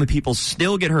apparently people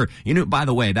still get hurt. By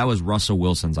the way, that was Russell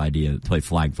Wilson's idea to play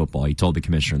flag football. He told the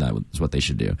commissioner that was what they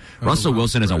should do. Russell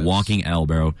Wilson is a walking L,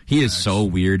 bro. He is so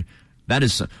weird. That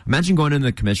is imagine going into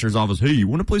the commissioner's office. Hey, you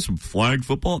want to play some flag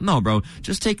football? No, bro.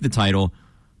 Just take the title.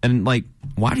 And,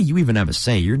 why do you even have a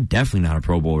say? You're definitely not a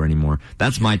Pro Bowler anymore.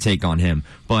 That's my take on him.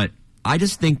 But I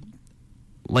just think,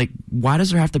 why does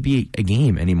there have to be a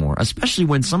game anymore? Especially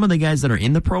when some of the guys that are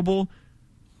in the Pro Bowl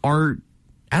are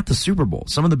at the Super Bowl.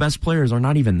 Some of the best players are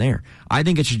not even there. I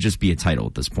think it should just be a title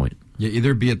at this point. Yeah,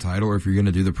 either be a title or if you're going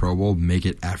to do the Pro Bowl, make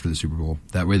it after the Super Bowl.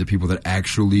 That way the people that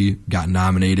actually got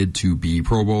nominated to be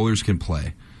Pro Bowlers can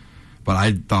play. But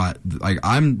I thought,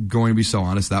 I'm going to be so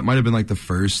honest, that might have been the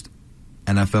first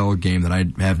NFL game that I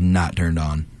have not turned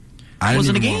on. It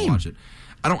wasn't a game. Want to watch it.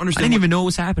 I don't understand. I didn't even know what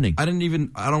was happening. I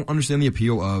don't understand the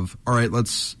appeal of, all right,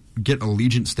 let's get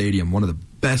Allegiant Stadium, one of the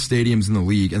best stadiums in the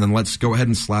league, and then let's go ahead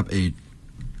and slap a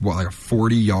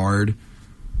 40-yard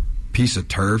piece of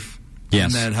turf, yes,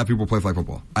 and then have people play flag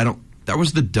football. That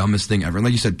was the dumbest thing ever. And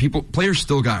like you said, players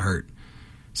still got hurt,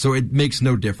 so it makes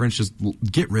no difference. Just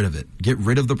get rid of it. Get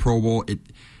rid of the Pro Bowl.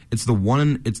 This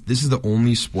is the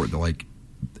only sport that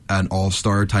an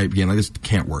all-star type game like this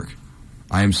can't work.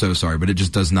 I am so sorry, but it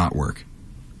just does not work.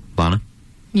 Lana?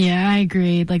 Yeah, I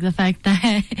agree. The fact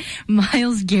that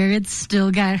Myles Garrett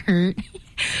still got hurt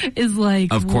is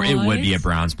Of course, what? It would be a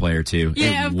Browns player, too.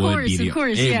 Yeah, of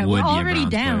course. Yeah, we're already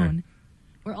down.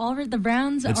 Player. The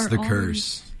Browns It's the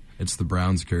curse. It's the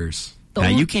Browns' curse. Now,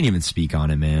 you can't even speak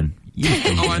on it, man.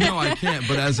 I know I can't,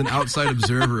 but as an outside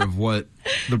observer of what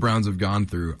the Browns have gone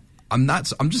through, I'm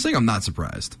just saying I'm not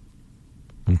surprised.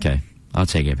 Okay. I'll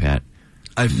take it, Pat.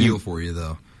 I feel for you,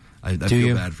 though. I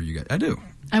feel bad for you guys. I do.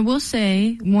 I will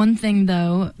say one thing,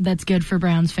 though, that's good for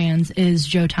Browns fans is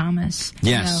Joe Thomas.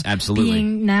 Yes, absolutely.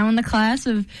 Being now in the class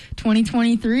of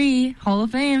 2023 Hall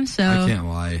of Fame, so... I can't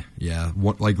lie. Yeah.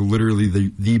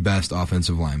 Literally the best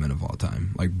offensive lineman of all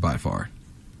time. By far.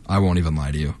 I won't even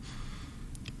lie to you.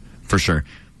 For sure.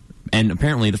 And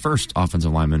apparently the first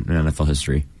offensive lineman in NFL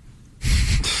history.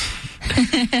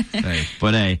 Hey.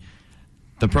 But, hey...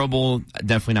 The Pro Bowl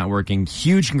definitely not working.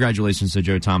 Huge congratulations to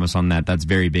Joe Thomas on that. That's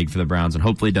very big for the Browns, and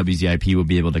hopefully WZIP will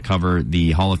be able to cover the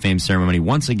Hall of Fame ceremony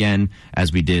once again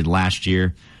as we did last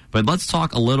year. But let's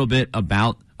talk a little bit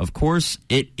about, of course,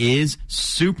 it is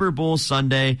Super Bowl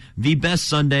Sunday, the best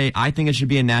Sunday. I think it should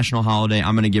be a national holiday.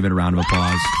 I'm going to give it a round of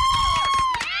applause.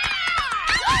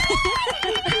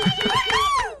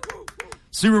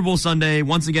 Super Bowl Sunday,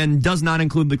 once again, does not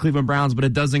include the Cleveland Browns, but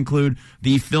it does include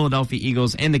the Philadelphia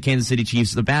Eagles and the Kansas City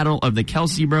Chiefs. The battle of the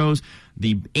Kelsey Bros,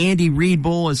 the Andy Reid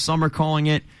Bowl, as some are calling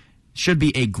it. Should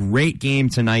be a great game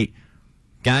tonight.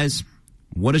 Guys,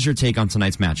 what is your take on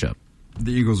tonight's matchup?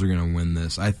 The Eagles are going to win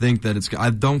this. I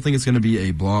don't think it's going to be a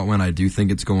blowout win. I do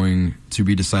think it's going to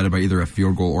be decided by either a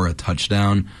field goal or a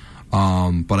touchdown.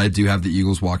 But I do have the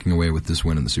Eagles walking away with this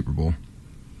win in the Super Bowl.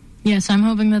 Yes, I'm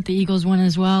hoping that the Eagles win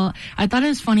as well. I thought it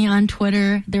was funny on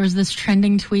Twitter. There was this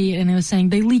trending tweet, and it was saying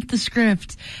they leaked the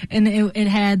script, and it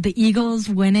had the Eagles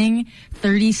winning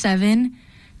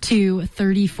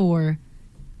 37-34.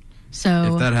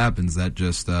 So if that happens, that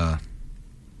just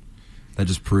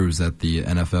proves that the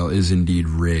NFL is indeed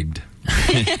rigged.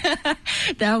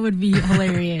 That would be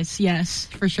hilarious. Yes,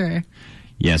 for sure.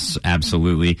 Yes,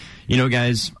 absolutely. You know,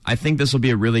 guys, I think this will be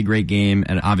a really great game,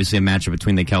 and obviously a matchup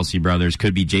between the Kelsey brothers.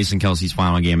 Could be Jason Kelsey's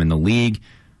final game in the league,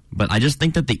 but I just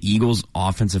think that the Eagles'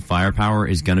 offensive firepower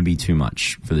is going to be too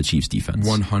much for the Chiefs' defense.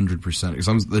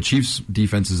 100%. The Chiefs'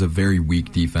 defense is a very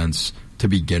weak defense to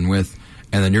begin with,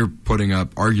 and then you're putting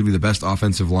up arguably the best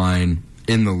offensive line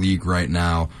in the league right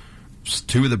now,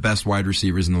 two of the best wide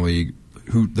receivers in the league,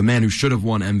 the man who should have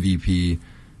won MVP,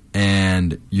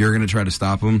 and you're going to try to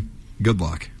stop him? Good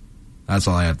luck. That's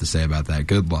all I have to say about that.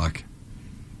 Good luck.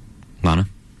 Lana?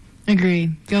 Agree.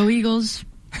 Go Eagles.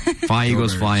 Fly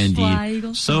Eagles, fly indeed. Fly,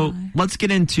 Eagles, so fly. Let's get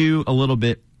into a little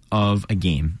bit of a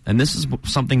game. And this is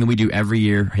something that we do every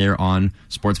year here on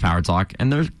Sports Power Talk.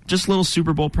 And there's just little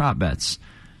Super Bowl prop bets.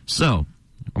 So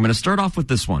I'm going to start off with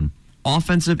this one.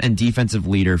 Offensive and defensive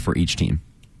leader for each team.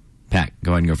 Pat,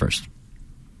 go ahead and go first.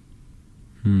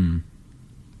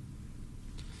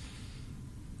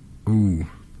 Ooh.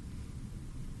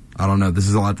 I don't know. This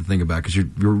is a lot to think about because you're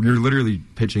literally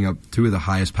pitching up two of the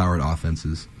highest powered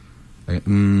offenses.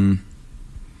 I'm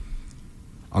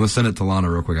gonna send it to Lana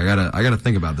real quick. I gotta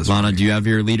think about this. Lana, do you have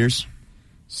your leaders?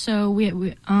 So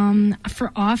we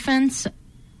for offense,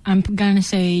 I'm gonna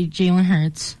say Jalen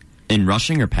Hurts. In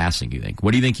rushing or passing, do you think? What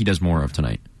do you think he does more of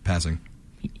tonight? Passing.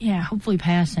 Yeah, hopefully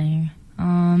passing.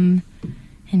 In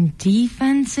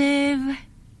defensive.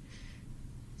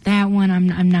 That one,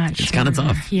 I'm not sure. It's kind of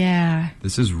tough. Yeah.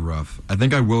 This is rough. I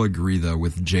think I will agree, though,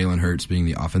 with Jalen Hurts being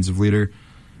the offensive leader.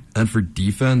 And for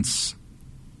defense,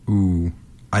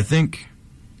 I think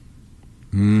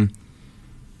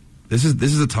this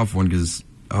is a tough one because,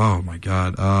 oh, my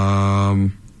God.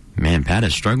 Man, Pat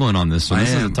is struggling on this one.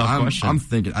 This is a tough question. I'm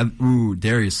thinking,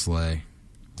 Darius Slay.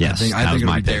 Yes, I think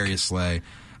it'll be Darius Slay.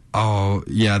 Oh,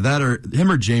 yeah, that or him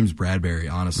or James Bradbury,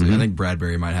 honestly. Mm-hmm. I think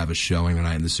Bradbury might have a showing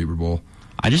tonight in the Super Bowl.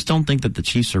 I just don't think that the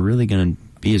Chiefs are really going to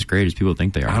be as great as people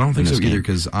think they are. I don't think so either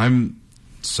because I'm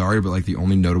sorry, but like the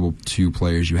only notable two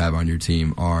players you have on your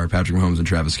team are Patrick Mahomes and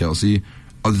Travis Kelce.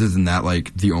 Other than that,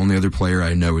 like the only other player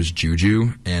I know is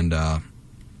Juju, and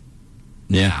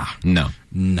no.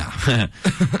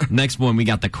 Next one, we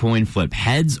got the coin flip: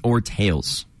 heads or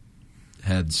tails?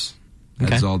 Heads.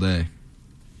 Heads all day.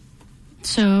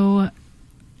 So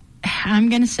I'm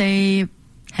gonna say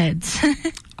heads.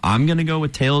 I'm going to go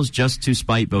with tails just to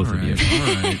spite both of you.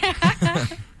 All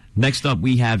right. Next up,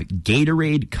 we have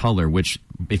Gatorade color, which,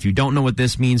 if you don't know what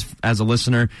this means as a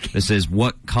listener, this is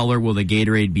what color will the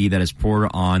Gatorade be that is poured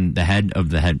on the head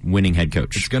of the winning head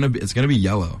coach? It's gonna be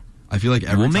yellow. I feel like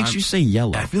what makes you say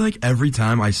yellow? I feel like every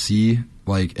time I see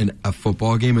like a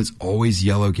football game, it's always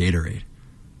yellow Gatorade.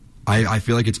 I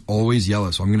feel like it's always yellow,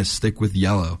 so I'm going to stick with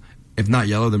yellow. If not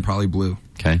yellow, then probably blue.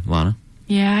 Okay, Lana?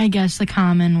 Yeah, I guess the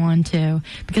common one too,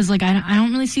 because like I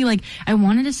don't really see like I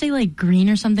wanted to say like green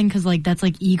or something because like that's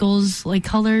like Eagles like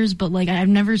colors, but like I've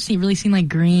never really seen like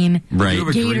green. Right, you have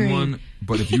a green one,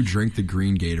 but if you drink the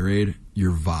green Gatorade,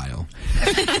 you're vile.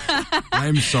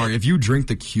 I'm sorry, if you drink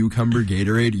the cucumber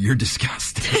Gatorade, you're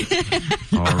disgusting.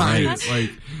 All right,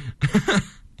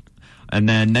 And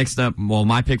then next up, well,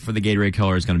 my pick for the Gatorade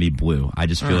color is going to be blue. I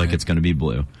just feel like it's going to be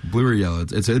blue. Blue or yellow?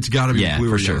 It's got to be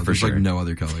blue or yellow. There's like no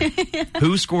other color.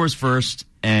 Who scores first?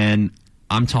 And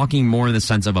I'm talking more in the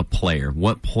sense of a player.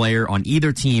 What player on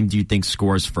either team do you think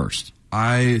scores first?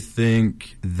 I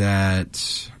think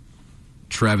that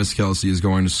Travis Kelce is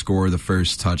going to score the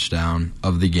first touchdown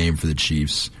of the game for the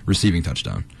Chiefs, receiving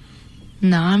touchdown.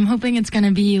 No, I'm hoping it's going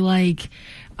to be like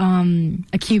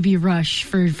a QB rush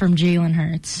from Jalen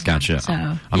Hurts. Gotcha. So,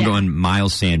 I'm going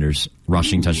Miles Sanders,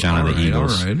 rushing touchdown of the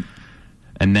Eagles. All right.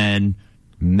 And then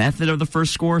method of the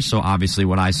first score, so obviously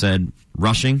what I said,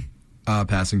 rushing.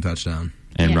 Passing touchdown.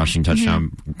 And rushing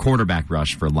touchdown, quarterback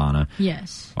rush for Lana.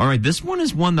 Yes. All right, this one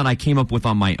is one that I came up with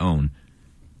on my own.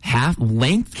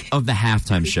 Length of the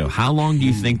halftime show. How long do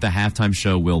you think the halftime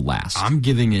show will last? I'm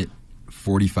giving it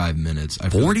 45 minutes.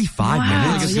 45 minutes? I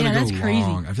feel like it's going to that's go crazy.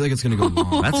 long. I feel like it's going to go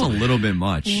long. That's a little bit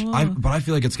much. But I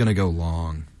feel like it's going to go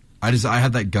long. I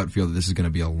had that gut feel that this is going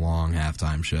to be a long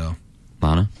halftime show.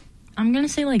 Lana? I'm going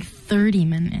to say like 30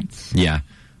 minutes. Yeah.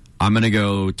 I'm going to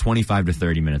go 25 to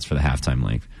 30 minutes for the halftime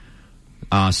length.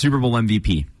 Super Bowl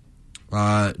MVP?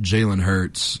 Jalen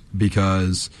Hurts,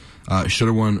 because should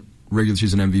have won regular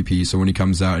season MVP, so when he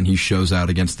comes out and he shows out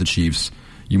against the Chiefs,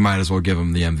 you might as well give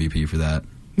him the MVP for that.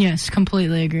 Yes,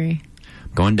 completely agree.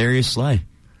 Going Darius Slay.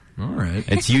 All right.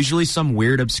 It's usually some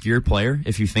weird, obscure player,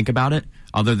 if you think about it,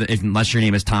 unless your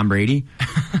name is Tom Brady.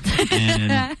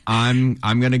 And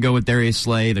I'm going to go with Darius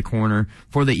Slay, the corner,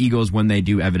 for the Eagles when they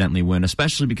do evidently win,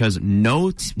 especially because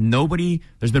there's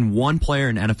been one player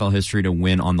in NFL history to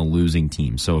win on the losing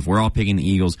team. So if we're all picking the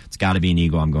Eagles, it's got to be an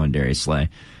Eagle. I'm going Darius Slay.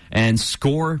 And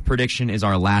score prediction is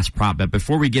our last prop bet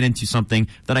before we get into something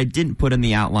that I didn't put in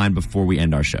the outline before we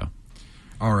end our show.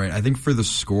 All right. I think for the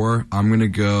score, I'm going to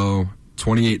go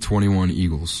 28-21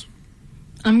 Eagles.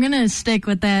 I'm going to stick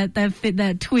with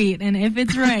that tweet, and if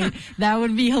it's right, that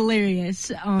would be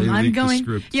hilarious. I'm going,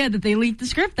 that they leaked the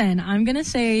script then. I'm going to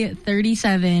say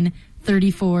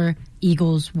 37-34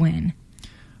 Eagles win.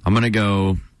 I'm going to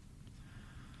go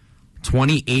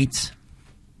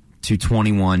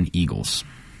 28-21 Eagles.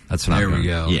 That's what I'm going. There we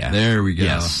go. Yeah. There we go.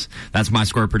 Yes. That's my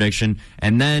score prediction.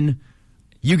 And then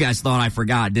you guys thought I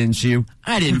forgot, didn't you?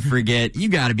 I didn't forget. You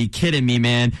got to be kidding me,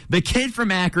 man. The kid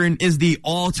from Akron is the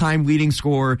all-time leading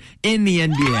scorer in the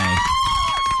NBA.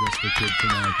 Just the kid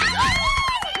from Akron.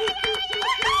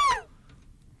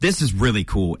 This is really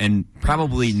cool and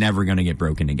probably never going to get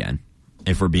broken again,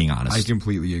 if we're being honest. I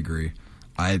completely agree.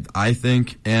 I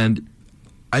think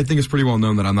it's pretty well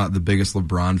known that I'm not the biggest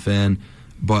LeBron fan,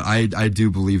 but I do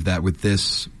believe that with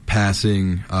this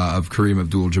passing of Kareem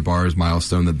Abdul-Jabbar's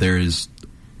milestone, that there is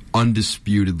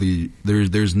undisputedly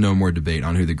there's no more debate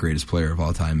on who the greatest player of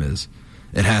all time is.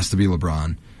 It has to be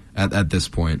LeBron at this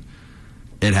point.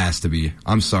 It has to be.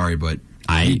 I'm sorry, but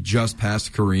he just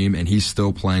passed Kareem, and he's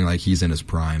still playing like he's in his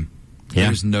prime. Yeah.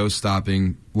 There's no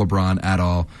stopping LeBron at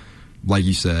all. Like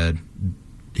you said,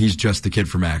 he's just the kid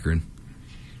from Akron.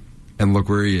 And look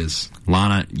where he is.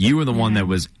 Lana, you were the one that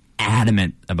was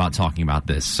adamant about talking about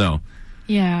this, so...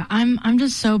 Yeah, I'm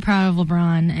just so proud of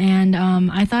LeBron, and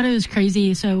I thought it was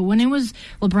crazy. So when it was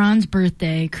LeBron's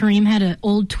birthday, Kareem had an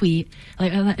old tweet,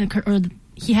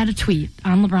 he had a tweet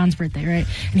on LeBron's birthday, right?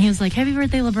 And he was like, "Happy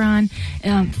birthday, LeBron!"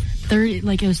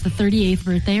 It was the 38th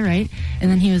birthday, right?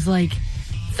 And then he was like,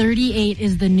 38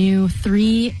 is the new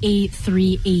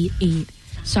 38388.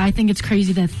 So I think it's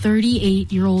crazy that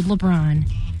 38-year-old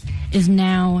LeBron is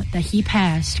now that he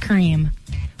passed Kareem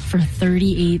for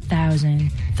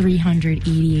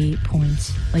 38,388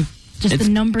 points. Like, just the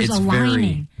numbers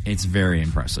aligning. It's very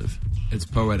impressive. It's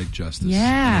poetic justice.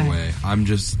 Yeah. In a way.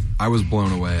 I was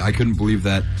blown away. I couldn't believe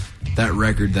that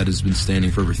record that has been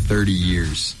standing for over 30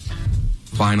 years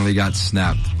finally got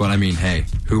snapped. But I mean, hey,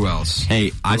 who else?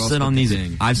 Hey, I've said on these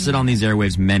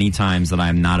airwaves many times that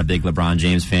I'm not a big LeBron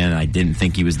James fan and I didn't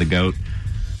think he was the GOAT.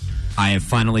 I have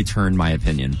finally turned my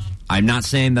opinion. I'm not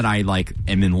saying that I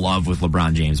am in love with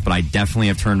LeBron James, but I definitely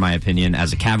have turned my opinion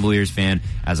as a Cavaliers fan,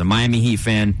 as a Miami Heat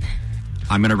fan.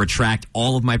 I'm going to retract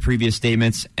all of my previous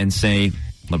statements and say,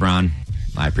 LeBron,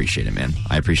 I appreciate it, man.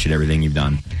 I appreciate everything you've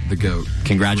done. The GOAT.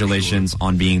 Congratulations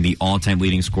on being the all-time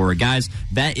leading scorer. Guys,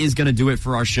 that is going to do it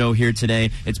for our show here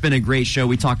today. It's been a great show.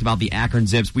 We talked about the Akron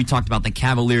Zips. We talked about the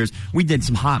Cavaliers. We did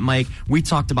some hot mic. We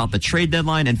talked about the trade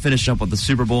deadline and finished up with the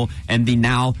Super Bowl and the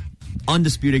now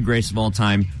undisputed greatest of all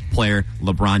time player,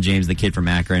 LeBron James, the kid from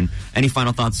Akron. Any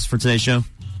final thoughts for today's show?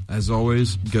 As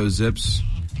always, go Zips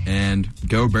and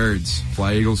go Birds.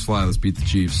 Fly Eagles fly. Let's beat the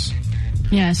Chiefs.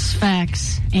 Yes,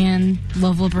 facts. And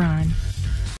love LeBron.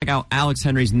 Check out Alex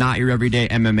Henry's Not Your Everyday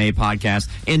MMA podcast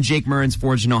and Jake Murren's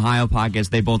Forged in Ohio podcast.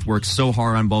 They both work so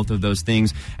hard on both of those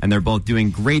things, and they're both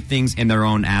doing great things in their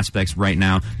own aspects right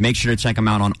now. Make sure to check them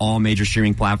out on all major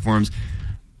streaming platforms.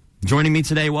 Joining me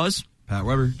today was Pat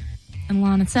Weber. And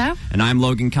Lana Tsow. And I'm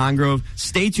Logan Congrove.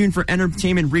 Stay tuned for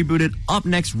Entertainment Rebooted up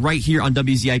next right here on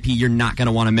WZIP. You're not going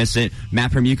to want to miss it.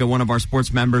 Matt Permuka, one of our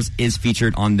sports members, is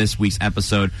featured on this week's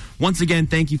episode. Once again,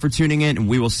 thank you for tuning in, and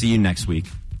we will see you next week.